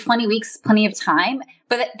 15, 20 weeks, plenty of time.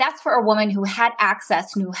 But that's for a woman who had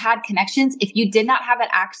access and who had connections. If you did not have that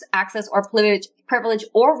access or privilege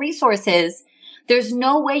or resources, there's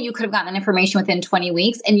no way you could have gotten that information within 20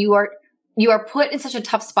 weeks. And you are put in such a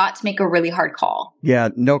tough spot to make a really hard call. Yeah,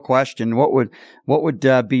 no question. What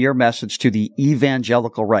would be your message to the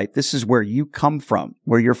evangelical right? This is where you come from,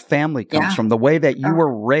 where your family comes from, the way that you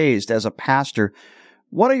were raised as a pastor.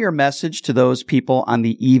 What are your message to those people on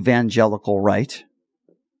the evangelical right?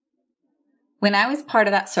 When I was part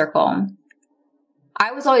of that circle,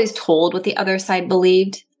 I was always told what the other side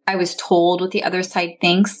believed. I was told what the other side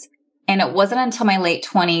thinks. And it wasn't until my late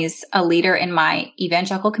 20s, a leader in my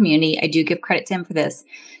evangelical community, I do give credit to him for this.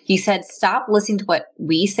 He said, stop listening to what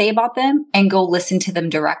we say about them and go listen to them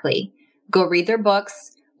directly. Go read their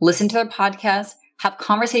books, listen to their podcasts, have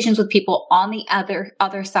conversations with people on the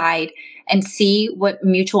other side and see what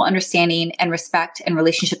mutual understanding and respect and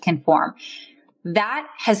relationship can form. That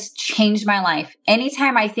has changed my life.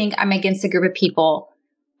 Anytime I think I'm against a group of people,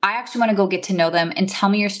 I actually want to go get to know them and tell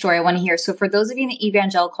me your story. I want to hear. So for those of you in the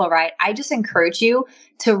evangelical right, I just encourage you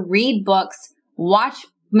to read books, watch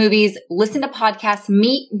movies, listen to podcasts,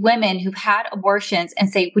 meet women who've had abortions and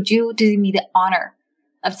say, would you do me the honor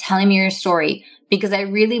of telling me your story? Because I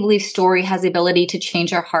really believe story has the ability to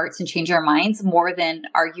change our hearts and change our minds more than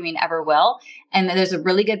arguing ever will. And there's a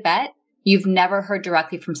really good bet. You've never heard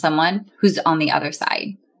directly from someone who's on the other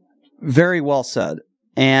side. Very well said.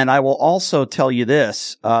 And I will also tell you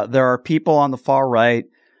this. There are people on the far right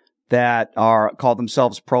that call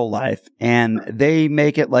themselves pro-life, and they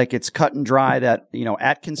make it like it's cut and dry that, you know,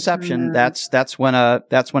 at conception, that's when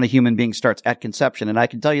a human being starts at conception. And I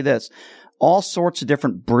can tell you this. All sorts of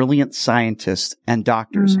different brilliant scientists and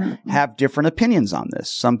doctors have different opinions on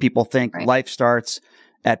this. Some people think life starts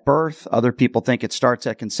at birth. Other people think it starts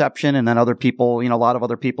at conception. And then other people, you know, a lot of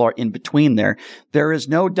other people are in between there. There is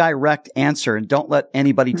no direct answer, and don't let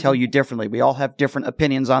anybody tell you differently. We all have different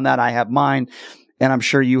opinions on that. I have mine, and I'm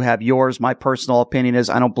sure you have yours. My personal opinion is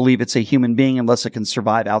I don't believe it's a human being unless it can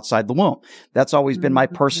survive outside the womb. That's always been my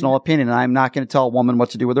personal opinion, and I'm not going to tell a woman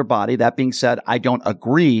what to do with her body. That being said, I don't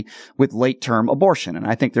agree with late-term abortion, and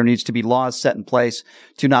I think there needs to be laws set in place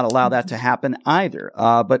to not allow that to happen either.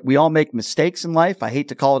 But we all make mistakes in life. I hate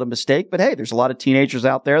to call it a mistake, but hey, there's a lot of teenagers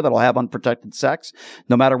out there that'll have unprotected sex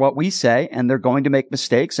no matter what we say, and they're going to make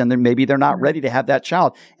mistakes, and then maybe they're not ready to have that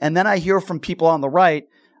child. And then I hear from people on the right,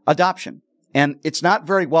 adoption. And it's not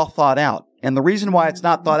very well thought out. And the reason why it's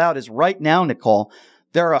not thought out is right now, Nikole,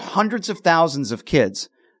 there are hundreds of thousands of kids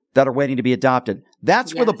that are waiting to be adopted.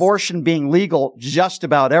 That's with abortion being legal just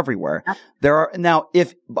about everywhere. Now,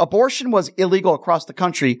 if abortion was illegal across the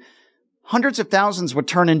country, hundreds of thousands would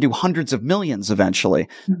turn into hundreds of millions eventually.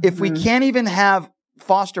 If we can't even have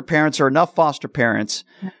foster parents or enough foster parents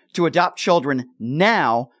to adopt children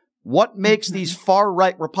now, what makes these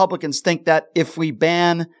far-right Republicans think that if we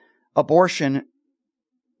ban abortion,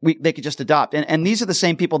 they could just adopt. And these are the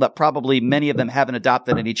same people that probably many of them haven't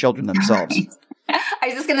adopted any children themselves. I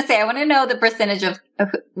was just going to say, I want to know the percentage of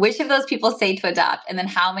which of those people say to adopt and then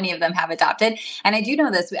how many of them have adopted. And I do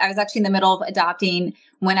know this. I was actually in the middle of adopting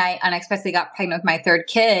when I unexpectedly got pregnant with my third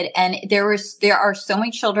kid. And there are so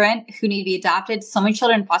many children who need to be adopted, so many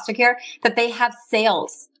children in foster care that they have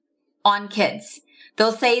sales on kids.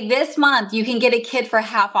 They'll say this month you can get a kid for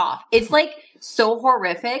half off. It's like so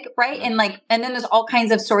horrific, right? And then there's all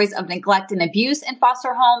kinds of stories of neglect and abuse in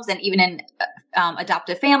foster homes and even in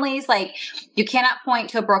adoptive families. Like, you cannot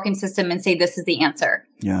point to a broken system and say this is the answer.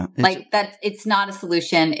 Yeah, it's not a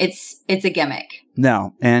solution. It's a gimmick.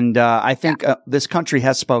 No, and I think this country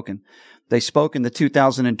has spoken. They spoke in the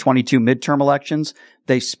 2022 midterm elections.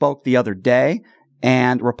 They spoke the other day.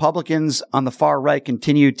 And Republicans on the far right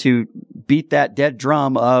continue to beat that dead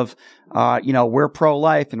drum of, we're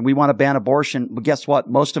pro-life and we want to ban abortion. But guess what?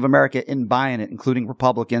 Most of America isn't buying it, including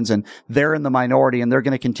Republicans, and they're in the minority, and they're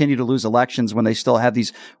going to continue to lose elections when they still have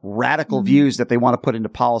these radical views that they want to put into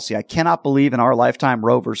policy. I cannot believe in our lifetime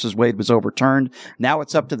Roe versus Wade was overturned. Now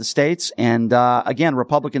it's up to the states. And, again,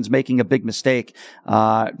 Republicans making a big mistake.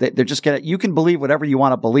 They're just you can believe whatever you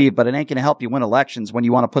want to believe, but it ain't going to help you win elections when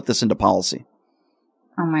you want to put this into policy.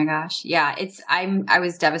 Oh my gosh. Yeah. I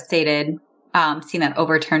was devastated, seeing that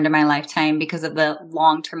overturned in my lifetime because of the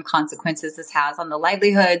long-term consequences this has on the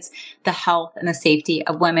livelihoods, the health and the safety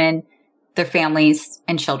of women, their families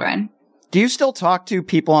and children. Do you still talk to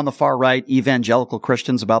people on the far right, evangelical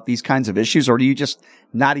Christians, about these kinds of issues, or do you just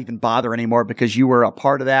not even bother anymore because you were a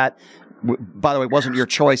part of that? By the way, it wasn't your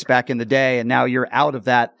choice back in the day, and now you're out of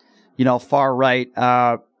that, far right,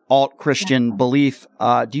 alt-Christian belief.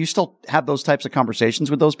 Do you still have those types of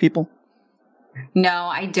conversations with those people? No,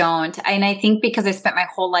 I don't. And I think because I spent my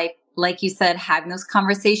whole life, like you said, having those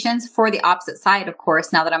conversations for the opposite side, of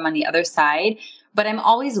course, now that I'm on the other side, but I'm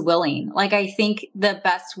always willing. I think the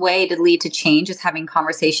best way to lead to change is having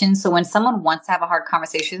conversations. So when someone wants to have a hard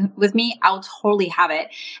conversation with me, I'll totally have it.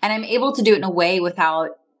 And I'm able to do it in a way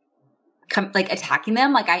without attacking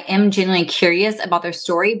them. I am genuinely curious about their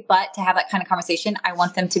story, but to have that kind of conversation, I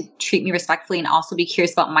want them to treat me respectfully and also be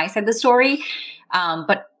curious about my side of the story.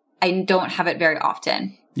 But I don't have it very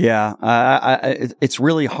often. Yeah. It's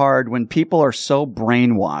really hard when people are so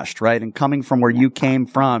brainwashed, right? And coming from where you came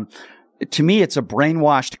from, to me, it's a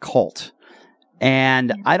brainwashed cult.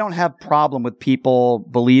 And I don't have problem with people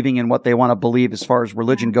believing in what they want to believe as far as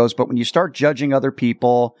religion goes. But when you start judging other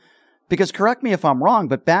people, because correct me if I'm wrong,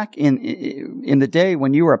 but back in the day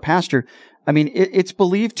when you were a pastor, I mean, it's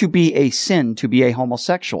believed to be a sin to be a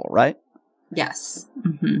homosexual, right? Yes.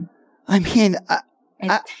 Mm-hmm. I mean,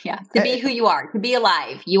 to be who you are, to be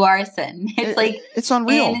alive, you are a sin. It's it's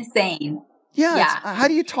unreal, insane. Yeah. How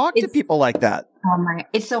do you talk to people like that? Oh my!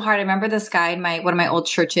 It's so hard. I remember this guy in one of my old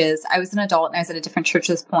churches. I was an adult and I was at a different church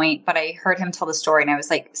at this point, but I heard him tell the story and I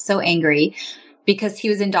was so angry, because he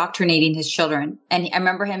was indoctrinating his children. And I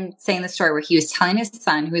remember him saying the story where he was telling his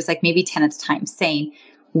son, who was maybe 10 at the time, saying,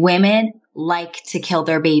 women like to kill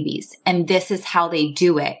their babies, and this is how they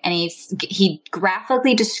do it. And he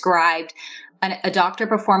graphically described a doctor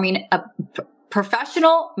performing a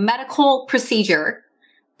professional medical procedure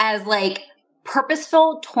as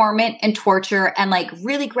purposeful torment and torture, and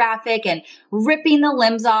really graphic, and ripping the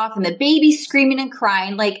limbs off and the baby screaming and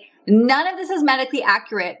crying. None of this is medically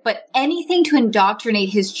accurate, but anything to indoctrinate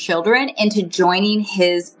his children into joining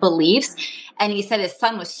his beliefs. And he said his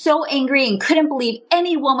son was so angry and couldn't believe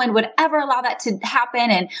any woman would ever allow that to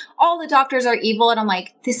happen. And all the doctors are evil. And I'm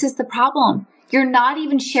like, this is the problem. You're not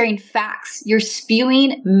even sharing facts. You're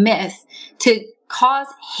spewing myth to cause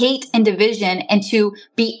hate and division and to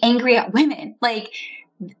be angry at women.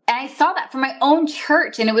 And I saw that from my own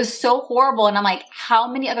church, and it was so horrible. And I'm like, how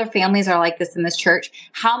many other families are like this in this church?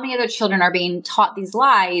 How many other children are being taught these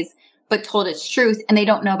lies, but told it's truth, and they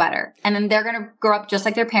don't know better? And then they're going to grow up just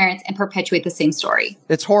like their parents and perpetuate the same story.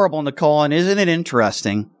 It's horrible, Nikole. And isn't it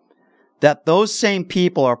interesting that those same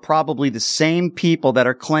people are probably the same people that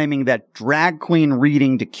are claiming that drag queen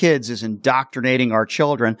reading to kids is indoctrinating our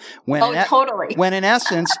children? Totally. When in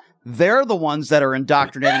essence, they're the ones that are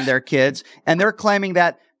indoctrinating their kids, and they're claiming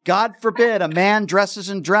that, God forbid, a man dresses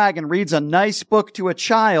in drag and reads a nice book to a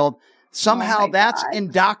child. Somehow that's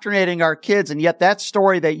indoctrinating our kids. And yet that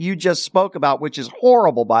story that you just spoke about, which is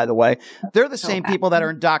horrible, by the way, they're the same people that are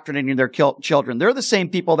indoctrinating their children. They're the same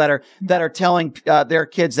people that are telling their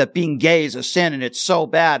kids that being gay is a sin and it's so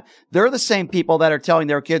bad. They're the same people that are telling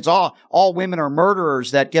their kids, all women are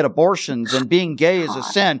murderers that get abortions and being gay is a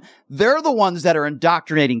sin. They're the ones that are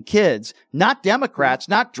indoctrinating kids, not Democrats,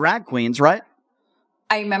 not drag queens, right?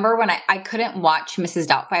 I remember when I couldn't watch Mrs.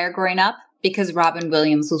 Doubtfire growing up, because Robin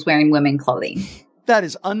Williams was wearing women clothing. That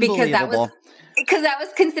is unbelievable. Because that was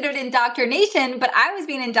considered indoctrination, but I was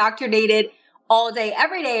being indoctrinated all day,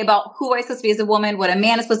 every day about who I was supposed to be as a woman, what a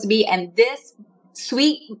man is supposed to be. And this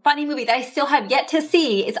sweet, funny movie that I still have yet to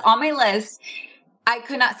see, it's on my list, I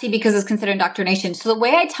could not see because it's considered indoctrination. So the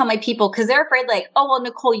way I tell my people, because they're afraid like, oh, well,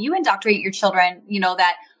 Nikole, you indoctrinate your children,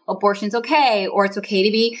 that abortion's okay, or it's okay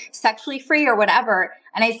to be sexually free or whatever.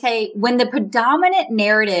 And I say, when the predominant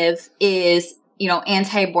narrative is,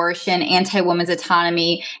 anti-abortion, anti-women's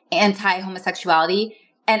autonomy, anti-homosexuality,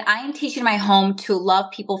 and I am teaching my home to love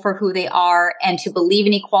people for who they are and to believe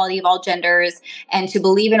in equality of all genders and to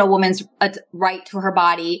believe in a woman's right to her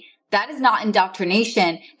body. That is not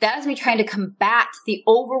indoctrination. That is me trying to combat the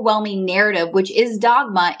overwhelming narrative, which is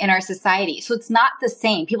dogma in our society. So it's not the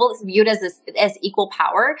same. People view it as equal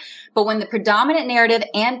power. But when the predominant narrative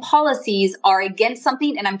and policies are against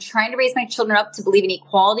something, and I'm trying to raise my children up to believe in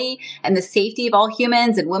equality and the safety of all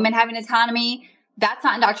humans and women having autonomy, that's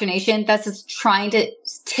not indoctrination. That's just trying to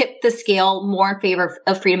tip the scale more in favor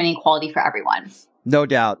of freedom and equality for everyone. No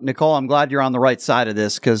doubt. Nikole, I'm glad you're on the right side of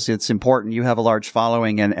this because it's important. You have a large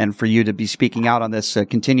following, and for you to be speaking out on this,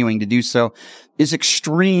 continuing to do so, is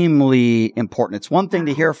extremely important. It's one thing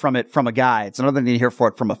to hear from it from a guy. It's another thing to hear for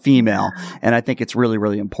it from a female. And I think it's really,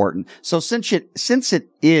 really important. So since it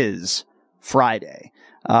is Friday,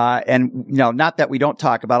 and not that we don't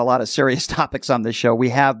talk about a lot of serious topics on this show, we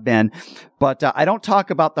have been, but I don't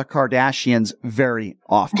talk about the Kardashians very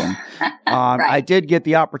often. Right. I did get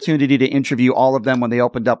the opportunity to interview all of them when they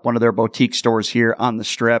opened up one of their boutique stores here on the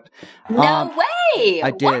Strip. No way!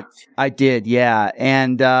 I did, yeah.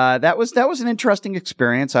 And that was an interesting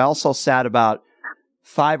experience. I also sat about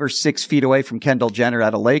 5 or 6 feet away from Kendall Jenner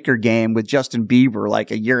at a Laker game with Justin Bieber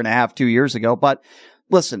like a year and a half, 2 years ago. But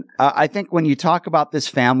listen, I think when you talk about this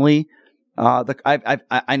family,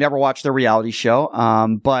 I never watched their reality show,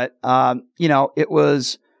 but it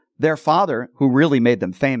was their father who really made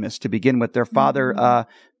them famous to begin with. Their father,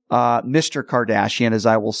 Mr. Kardashian, as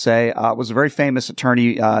I will say, was a very famous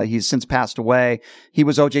attorney. He's since passed away. He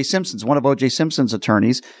was one of O.J. Simpson's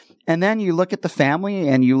attorneys. And then you look at the family,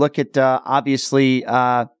 and you look at obviously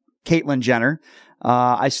Caitlyn Jenner.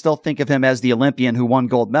 I still think of him as the Olympian who won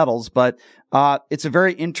gold medals, but it's a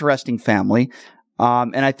very interesting family.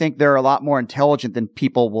 And I think they're a lot more intelligent than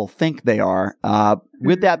people will think they are.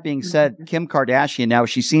 With that being said, Kim Kardashian now,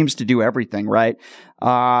 she seems to do everything, right?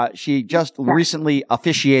 She just recently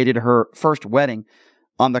officiated her first wedding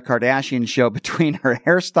on the Kardashian show between her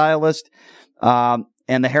hairstylist,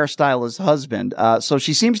 and the hairstylist's husband. So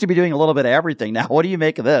she seems to be doing a little bit of everything now. What do you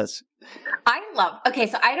make of this?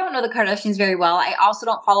 So I don't know the Kardashians very well. I also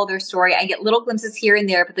don't follow their story. I get little glimpses here and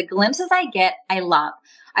there, but the glimpses I get, I love.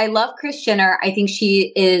 I love Kris Jenner. I think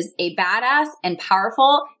she is a badass and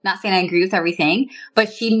powerful. Not saying I agree with everything,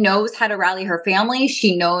 but she knows how to rally her family.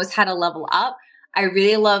 She knows how to level up. I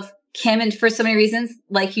really love Kim, and for so many reasons,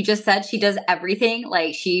 like you just said, she does everything.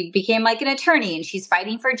 Like she became like an attorney and she's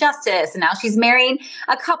fighting for justice, and now she's marrying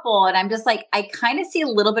a couple. And I'm just like, I kind of see a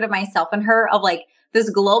little bit of myself in her of like this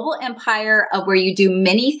global empire of where you do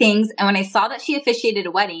many things. And when I saw that she officiated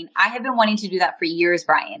a wedding, I have been wanting to do that for years,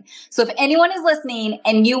 Brian. So if anyone is listening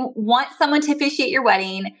and you want someone to officiate your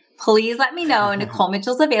wedding, please let me know. Nikole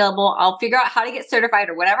Mitchell's available. I'll figure out how to get certified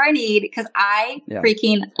or whatever I need because I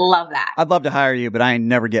freaking love that. I'd love to hire you, but I ain't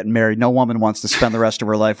never getting married. No woman wants to spend the rest of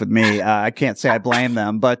her life with me. I can't say I blame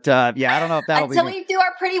them, but I don't know if that'll Until we do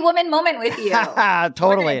our pretty woman moment with you.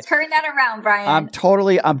 Totally. Turn that around, Brian.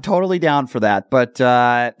 I'm totally down for that. But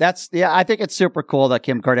I think it's super cool that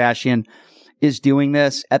Kim Kardashian is doing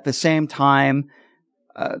this. At the same time,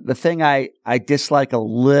 the thing I dislike a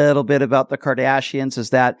little bit about the Kardashians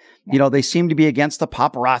is that, they seem to be against the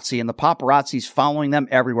paparazzi, and the paparazzi's following them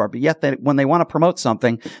everywhere. But yet when they want to promote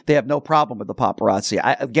something, they have no problem with the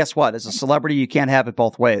paparazzi. Guess what? As a celebrity, you can't have it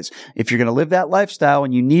both ways. If you're going to live that lifestyle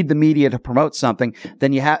and you need the media to promote something,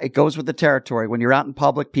 then it goes with the territory. When you're out in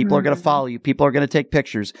public, people are going to follow you. People are going to take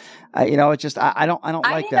pictures. It's just, I don't like that.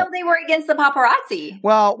 I didn't know they were against the paparazzi.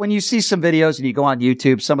 Well, when you see some videos and you go on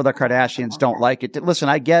YouTube, some of the Kardashians don't like it. Listen,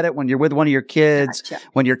 I get it when you're with one of your kids,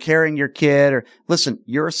 when you're carrying your kid, or listen,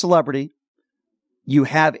 you're a celebrity. You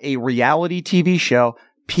have a reality TV show.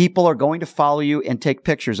 People are going to follow you and take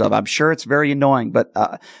pictures of. I'm sure it's very annoying, but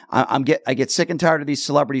I get sick and tired of these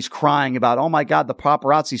celebrities crying about, oh my God, the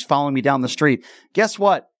paparazzi's following me down the street. Guess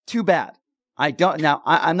what? Too bad.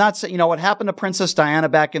 I'm not saying, what happened to Princess Diana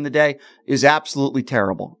back in the day is absolutely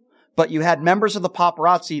terrible. But you had members of the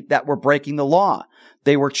paparazzi that were breaking the law.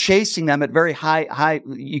 They were chasing them at very high.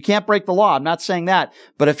 You can't break the law. I'm not saying that.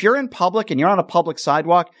 But if you're in public and you're on a public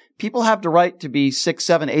sidewalk, people have the right to be 6,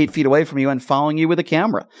 7, 8 feet away from you and following you with a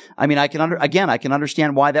camera. I mean, I can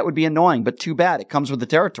understand why that would be annoying, but too bad. It comes with the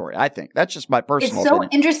territory, I think. That's just my personal opinion.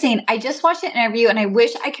 It's so interesting. I just watched an interview and I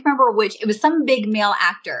wish I could remember which. It was some big male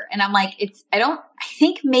actor. And I'm like,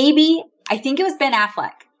 I think it was Ben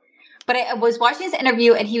Affleck. But I was watching his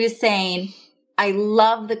interview and he was saying, I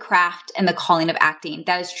love the craft and the calling of acting.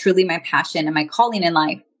 That is truly my passion and my calling in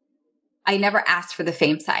life. I never asked for the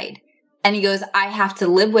fame side. And he goes, I have to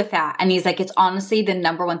live with that. And he's like, it's honestly the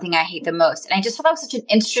number one thing I hate the most. And I just thought that was such an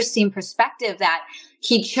interesting perspective that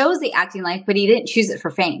he chose the acting life, but he didn't choose it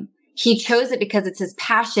for fame. He chose it because it's his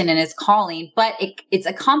passion and his calling, but it's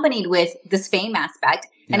accompanied with this fame aspect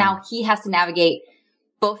and how he has to navigate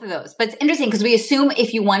both of those. But it's interesting because we assume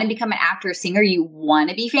if you want to become an actor or singer, you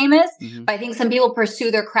want to be famous. Mm-hmm. But I think some people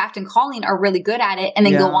pursue their craft and calling, are really good at it, and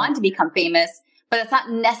then go on to become famous. But that's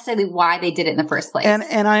not necessarily why they did it in the first place.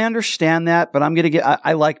 And I understand that, but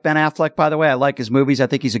I like Ben Affleck, by the way. I like his movies. I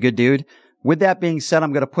think he's a good dude. With that being said,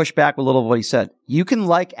 I'm going to push back a little of what he said. You can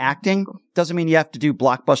like acting. Doesn't mean you have to do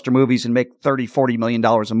blockbuster movies and make $30, $40 million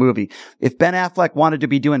a movie. If Ben Affleck wanted to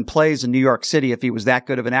be doing plays in New York City, if he was that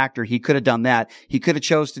good of an actor, he could have done that. He could have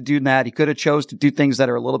chose to do that. He could have chose to do things that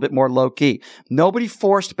are a little bit more low key. Nobody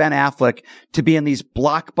forced Ben Affleck to be in these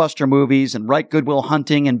blockbuster movies and write Good Will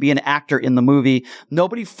Hunting and be an actor in the movie.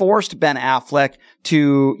 Nobody forced Ben Affleck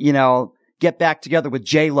to, get back together with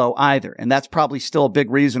J-Lo either. And that's probably still a big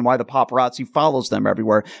reason why the paparazzi follows them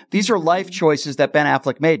everywhere. These are life choices that Ben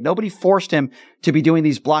Affleck made. Nobody forced him to be doing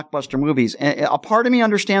these blockbuster movies. And a part of me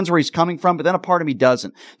understands where he's coming from, but then a part of me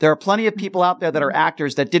doesn't. There are plenty of people out there that are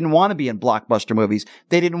actors that didn't want to be in blockbuster movies.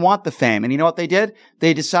 They didn't want the fame. And you know what they did?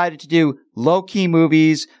 They decided to do low-key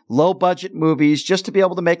movies, low-budget movies, just to be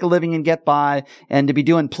able to make a living and get by, and to be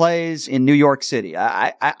doing plays in New York City.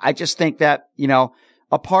 I just think that,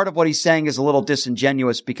 a part of what he's saying is a little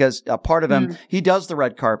disingenuous because a part of him, he does the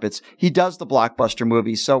red carpets. He does the blockbuster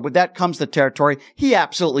movies. So with that comes the territory. He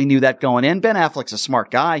absolutely knew that going in. Ben Affleck's a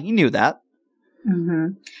smart guy. He knew that. Mm-hmm.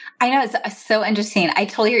 I know. It's so interesting. I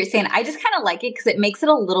totally hear what you're saying. I just kind of like it because it makes it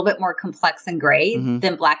a little bit more complex and gray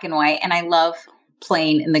than black and white. And I love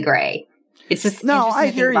playing in the gray. It's just I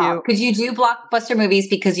hear you. Because you do blockbuster movies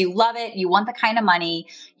because you love it. You want the kind of money.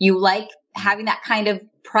 You like having that kind of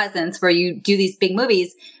presence where you do these big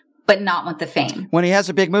movies, but not with the fame. When he has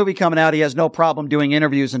a big movie coming out, he has no problem doing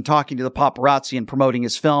interviews and talking to the paparazzi and promoting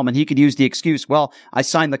his film. And he could use the excuse, well, I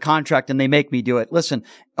signed the contract and they make me do it. Listen,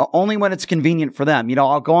 only when it's convenient for them.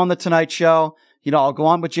 I'll go on the Tonight Show. I'll go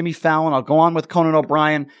on with Jimmy Fallon. I'll go on with Conan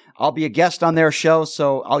O'Brien. I'll be a guest on their show,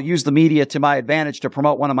 so I'll use the media to my advantage to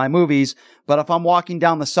promote one of my movies. But if I'm walking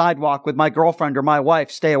down the sidewalk with my girlfriend or my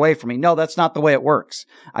wife, stay away from me. No, that's not the way it works.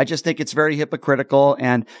 I just think it's very hypocritical.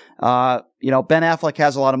 And, Ben Affleck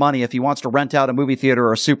has a lot of money. If he wants to rent out a movie theater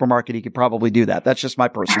or a supermarket, he could probably do that. That's just my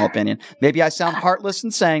personal opinion. Maybe I sound heartless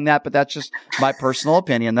in saying that, but that's just my personal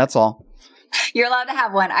opinion. That's all. You're allowed to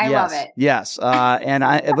have one. I love it. Yes. And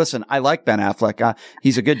listen, I like Ben Affleck.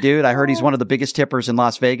 He's a good dude. I heard he's one of the biggest tippers in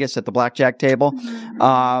Las Vegas at the blackjack table.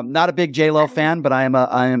 Not a big J-Lo fan, but I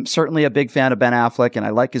am certainly a big fan of Ben Affleck, and I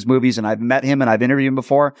like his movies, and I've met him and I've interviewed him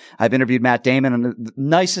before. I've interviewed Matt Damon, and the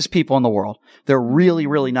nicest people in the world. They're really,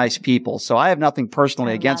 really nice people. So I have nothing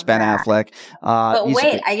personally against Ben Affleck. But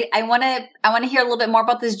wait, I want to hear a little bit more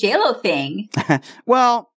about this J-Lo thing.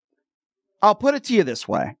 Well, I'll put it to you this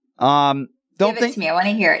way. Give it to me. I want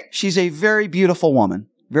to hear it. She's a very beautiful woman.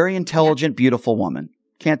 Very intelligent, beautiful woman.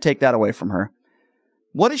 Can't take that away from her.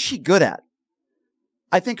 What is she good at?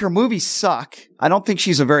 I think her movies suck. I don't think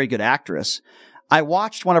she's a very good actress. I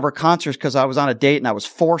watched one of her concerts because I was on a date and I was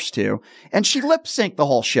forced to, and she lip synced the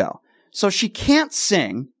whole show. So she can't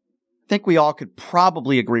sing. I think we all could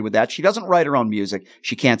probably agree with that. She doesn't write her own music.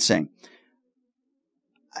 She can't sing.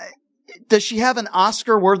 Does she have an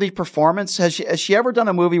Oscar-worthy performance? Has she ever done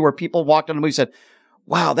a movie where people walked on the movie and said,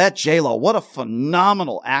 wow, that J-Lo, what a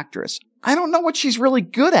phenomenal actress? I don't know what she's really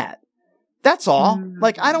good at. That's all.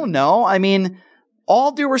 I don't know. I mean,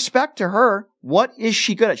 all due respect to her, what is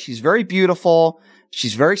she good at? She's very beautiful.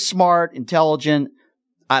 She's very smart, intelligent.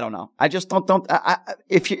 I don't know. I just don't,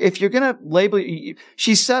 if you're going to label,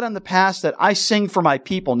 she said in the past that I sing for my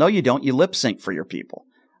people. No, you don't. You lip sync for your people.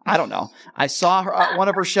 I don't know. I saw her, one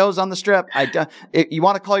of her shows on the Strip. You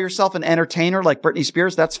want to call yourself an entertainer like Britney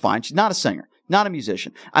Spears? That's fine. She's not a singer, not a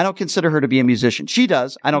musician. I don't consider her to be a musician. She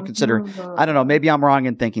does. I don't consider, I don't know. Maybe I'm wrong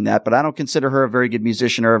in thinking that, but I don't consider her a very good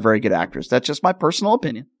musician or a very good actress. That's just my personal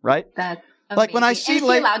opinion, right? That's amazing. Like when I see, is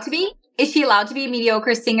she allowed to be? Is she allowed to be a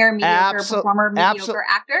mediocre singer, mediocre performer, mediocre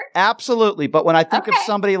actor? Absolutely. But when I think of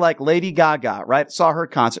somebody like Lady Gaga, right? Saw her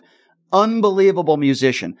concert. Unbelievable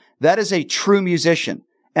musician. That is a true musician.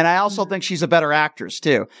 And I also think she's a better actress,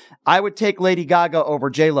 too. I would take Lady Gaga over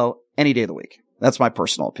J-Lo any day of the week. That's my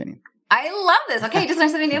personal opinion. I love this. Okay, just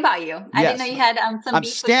learned something new about you. I didn't know you had some. I'm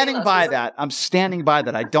standing by that. I'm standing by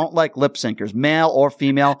that. I don't like lip syncers, male or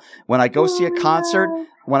female. When I go see a concert,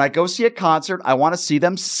 I want to see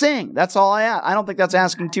them sing. That's all I ask. I don't think that's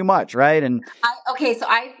asking too much, right? And so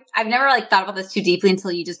I've never thought about this too deeply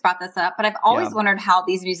until you just brought this up. But I've always wondered how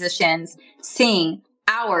these musicians sing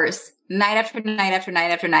hours, night after night after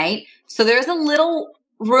night after night. So there's a little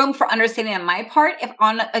room for understanding on my part if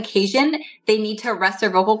on occasion they need to rest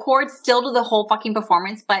their vocal cords, still do the whole fucking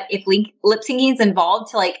performance, but if lip syncing is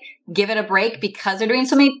involved to give it a break because they're doing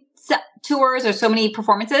so many tours or so many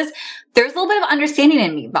performances, there's a little bit of understanding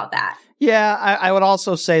in me about that. Yeah, I would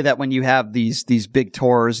also say that when you have these big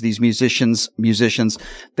tours, these musicians,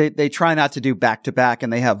 they try not to do back to back,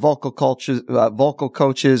 and they have vocal coaches,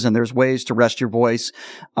 and there's ways to rest your voice.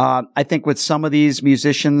 I think with some of these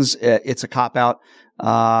musicians, it's a cop out.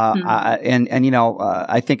 I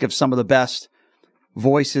think of some of the best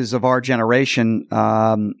voices of our generation,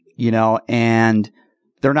 and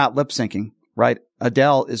they're not lip syncing, right?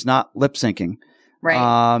 Adele is not lip syncing. Right.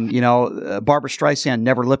 Barbara Streisand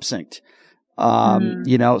never lip synced.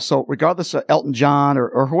 So regardless of Elton John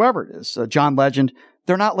or whoever it is, John Legend,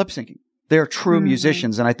 they're not lip syncing. They're true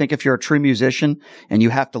musicians. And I think if you're a true musician and you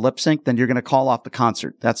have to lip sync, then you're going to call off the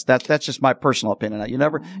concert. That's just my personal opinion. You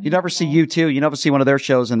never see U2. You never see one of their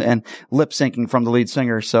shows and lip syncing from the lead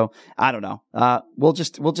singer. So I don't know. We'll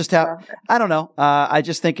just have, I don't know. I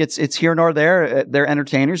just think it's here nor there. They're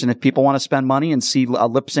entertainers. And if people want to spend money and see a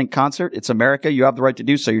lip sync concert, it's America. You have the right to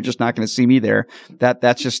do so. You're just not going to see me there.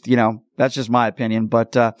 That's just my opinion.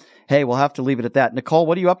 But, hey, we'll have to leave it at that. Nikole,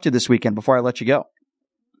 what are you up to this weekend before I let you go?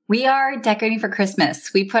 We are decorating for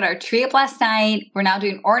Christmas. We put our tree up last night. We're now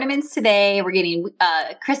doing ornaments today. We're getting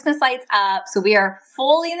Christmas lights up. So we are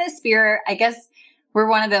fully in the spirit. I guess we're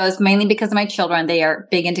one of those, mainly because of my children. They are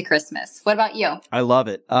big into Christmas. What about you? I love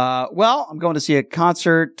it. I'm going to see a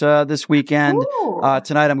concert this weekend.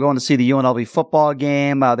 Tonight I'm going to see the UNLV football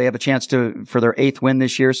game. They have a chance for their 8th win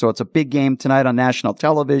this year. So it's a big game tonight on national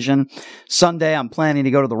television. Sunday, I'm planning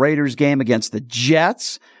to go to the Raiders game against the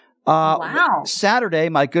Jets. Wow. Saturday,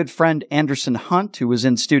 my good friend Anderson Hunt, who was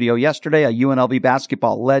in studio yesterday, a UNLV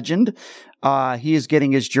basketball legend, he is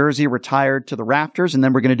getting his jersey retired to the rafters, and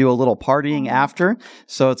then we're going to do a little partying after.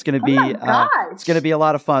 So it's going to be, it's going to be a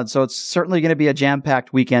lot of fun. So it's certainly going to be a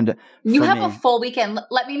jam-packed weekend. You have a full weekend.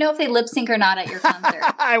 Let me know if they lip sync or not at your concert.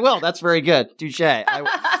 I will. That's very good. Touché.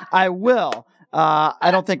 I will.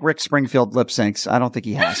 I don't think Rick Springfield lip syncs. I don't think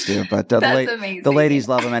he has to, but the ladies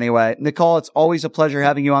love him anyway. Nikole, it's always a pleasure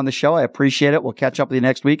having you on the show. I appreciate it. We'll catch up with you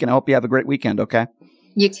next week, and I hope you have a great weekend, okay?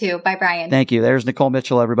 You too. Bye, Brian. Thank you. There's Nikole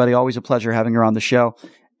Mitchell, everybody. Always a pleasure having her on the show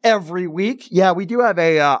every week. Yeah, we do have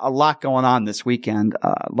a lot going on this weekend.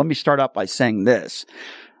 Let me start out by saying this.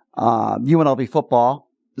 UNLV football.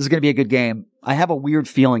 This is going to be a good game. I have a weird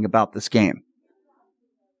feeling about this game.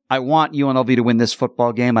 I want UNLV to win this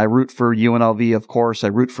football game. I root for UNLV, of course. I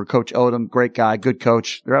root for Coach Odom. Great guy, good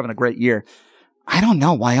coach. They're having a great year. I don't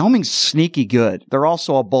know. Wyoming's sneaky good. They're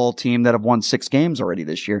also a bowl team that have won 6 games already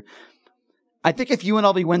this year. I think if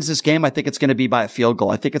UNLV wins this game, I think it's going to be by a field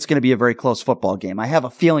goal. I think it's going to be a very close football game. I have a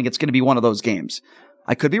feeling it's going to be one of those games.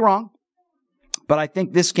 I could be wrong, but I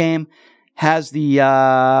think this game has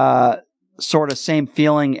the sort of same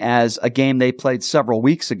feeling as a game they played several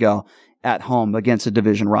weeks ago at home against a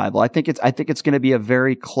division rival. I think it's going to be a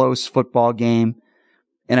very close football game,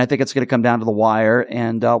 and I think it's going to come down to the wire,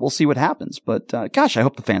 and we'll see what happens. But gosh, I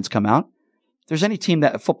hope the fans come out. If there's any team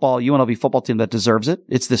UNLV football team that deserves it,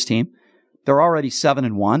 it's this team. They're already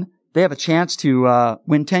 7-1. They have a chance to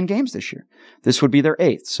win 10 games this year. This would be their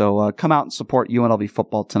 8th. So come out and support UNLV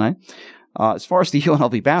football tonight. As far as the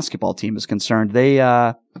UNLV basketball team is concerned, they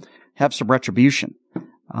have some retribution,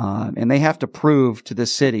 and they have to prove to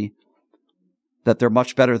this city that they're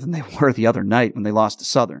much better than they were the other night when they lost to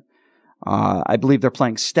Southern. I believe they're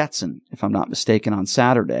playing Stetson, if I'm not mistaken, on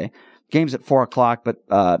Saturday. Game's at 4:00,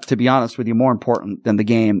 but to be honest with you, more important than the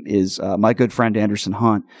game is my good friend Anderson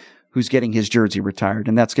Hunt, who's getting his jersey retired.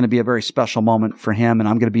 And that's going to be a very special moment for him, and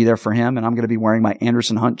I'm going to be there for him, and I'm going to be wearing my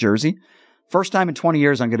Anderson Hunt jersey. First time in 20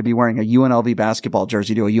 years, I'm going to be wearing a UNLV basketball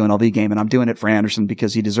jersey to a UNLV game, and I'm doing it for Anderson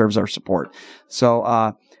because he deserves our support. So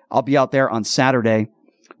I'll be out there on Saturday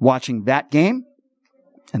watching that game.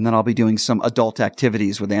 And then I'll be doing some adult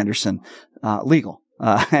activities with Anderson, legal,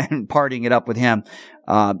 and partying it up with him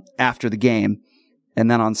after the game. And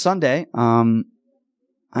then on Sunday,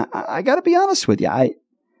 I got to be honest with you.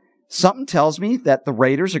 Something tells me that the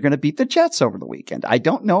Raiders are going to beat the Jets over the weekend. I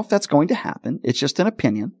don't know if that's going to happen. It's just an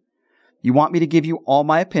opinion. You want me to give you all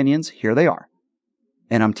my opinions? Here they are.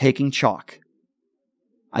 And I'm taking chalk.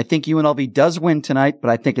 I think UNLV does win tonight, but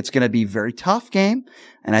I think it's going to be a very tough game,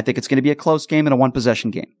 and I think it's going to be a close game and a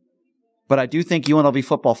one-possession game. But I do think UNLV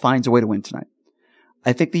football finds a way to win tonight.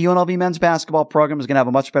 I think the UNLV men's basketball program is going to have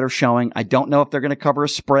a much better showing. I don't know if they're going to cover a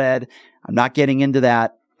spread. I'm not getting into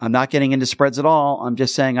that. I'm not getting into spreads at all. I'm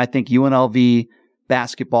just saying I think UNLV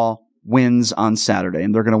basketball wins on Saturday,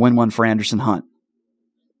 and they're going to win one for Anderson Hunt.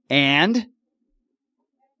 And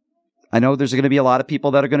I know there's going to be a lot of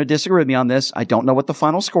people that are going to disagree with me on this. I don't know what the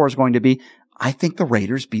final score is going to be. I think the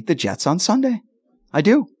Raiders beat the Jets on Sunday. I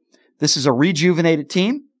do. This is a rejuvenated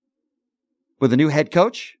team with a new head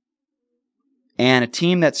coach and a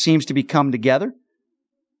team that seems to be come together.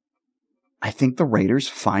 I think the Raiders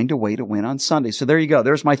find a way to win on Sunday. So there you go.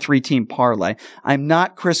 There's my 3-team parlay. I'm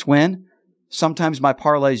not Chris Wynn. Sometimes my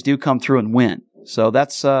parlays do come through and win. So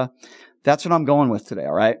that's what I'm going with today,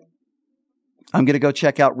 all right? I'm going to go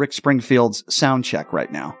check out Rick Springfield's sound check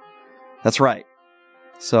right now. That's right.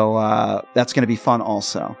 So that's going to be fun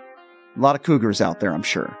also. A lot of Cougars out there, I'm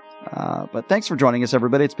sure. But thanks for joining us,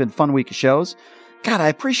 everybody. It's been a fun week of shows. God, I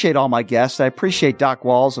appreciate all my guests. I appreciate Doc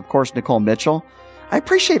Walls, of course, Nikole Mitchell. I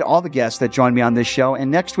appreciate all the guests that joined me on this show.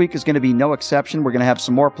 And next week is going to be no exception. We're going to have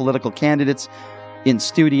some more political candidates in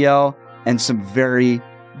studio and some very,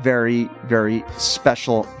 very, very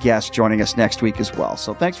special guests joining us next week as well.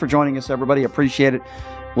 So thanks for joining us, everybody. Appreciate it.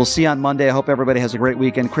 We'll see you on Monday. I hope everybody has a great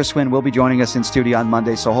weekend. Chris Wynn will be joining us in studio on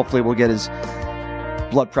Monday, so hopefully we'll get his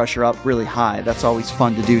blood pressure up really high. That's always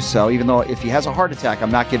fun to do so, even though if he has a heart attack,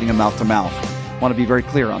 I'm not giving him mouth-to-mouth. I want to be very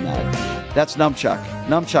clear on that. That's Numchuck.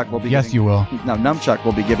 Numchuck will be you will. No, Numchuck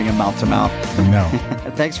will be giving him mouth-to-mouth. No.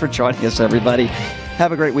 Thanks for joining us, everybody.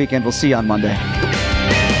 Have a great weekend. We'll see you on Monday.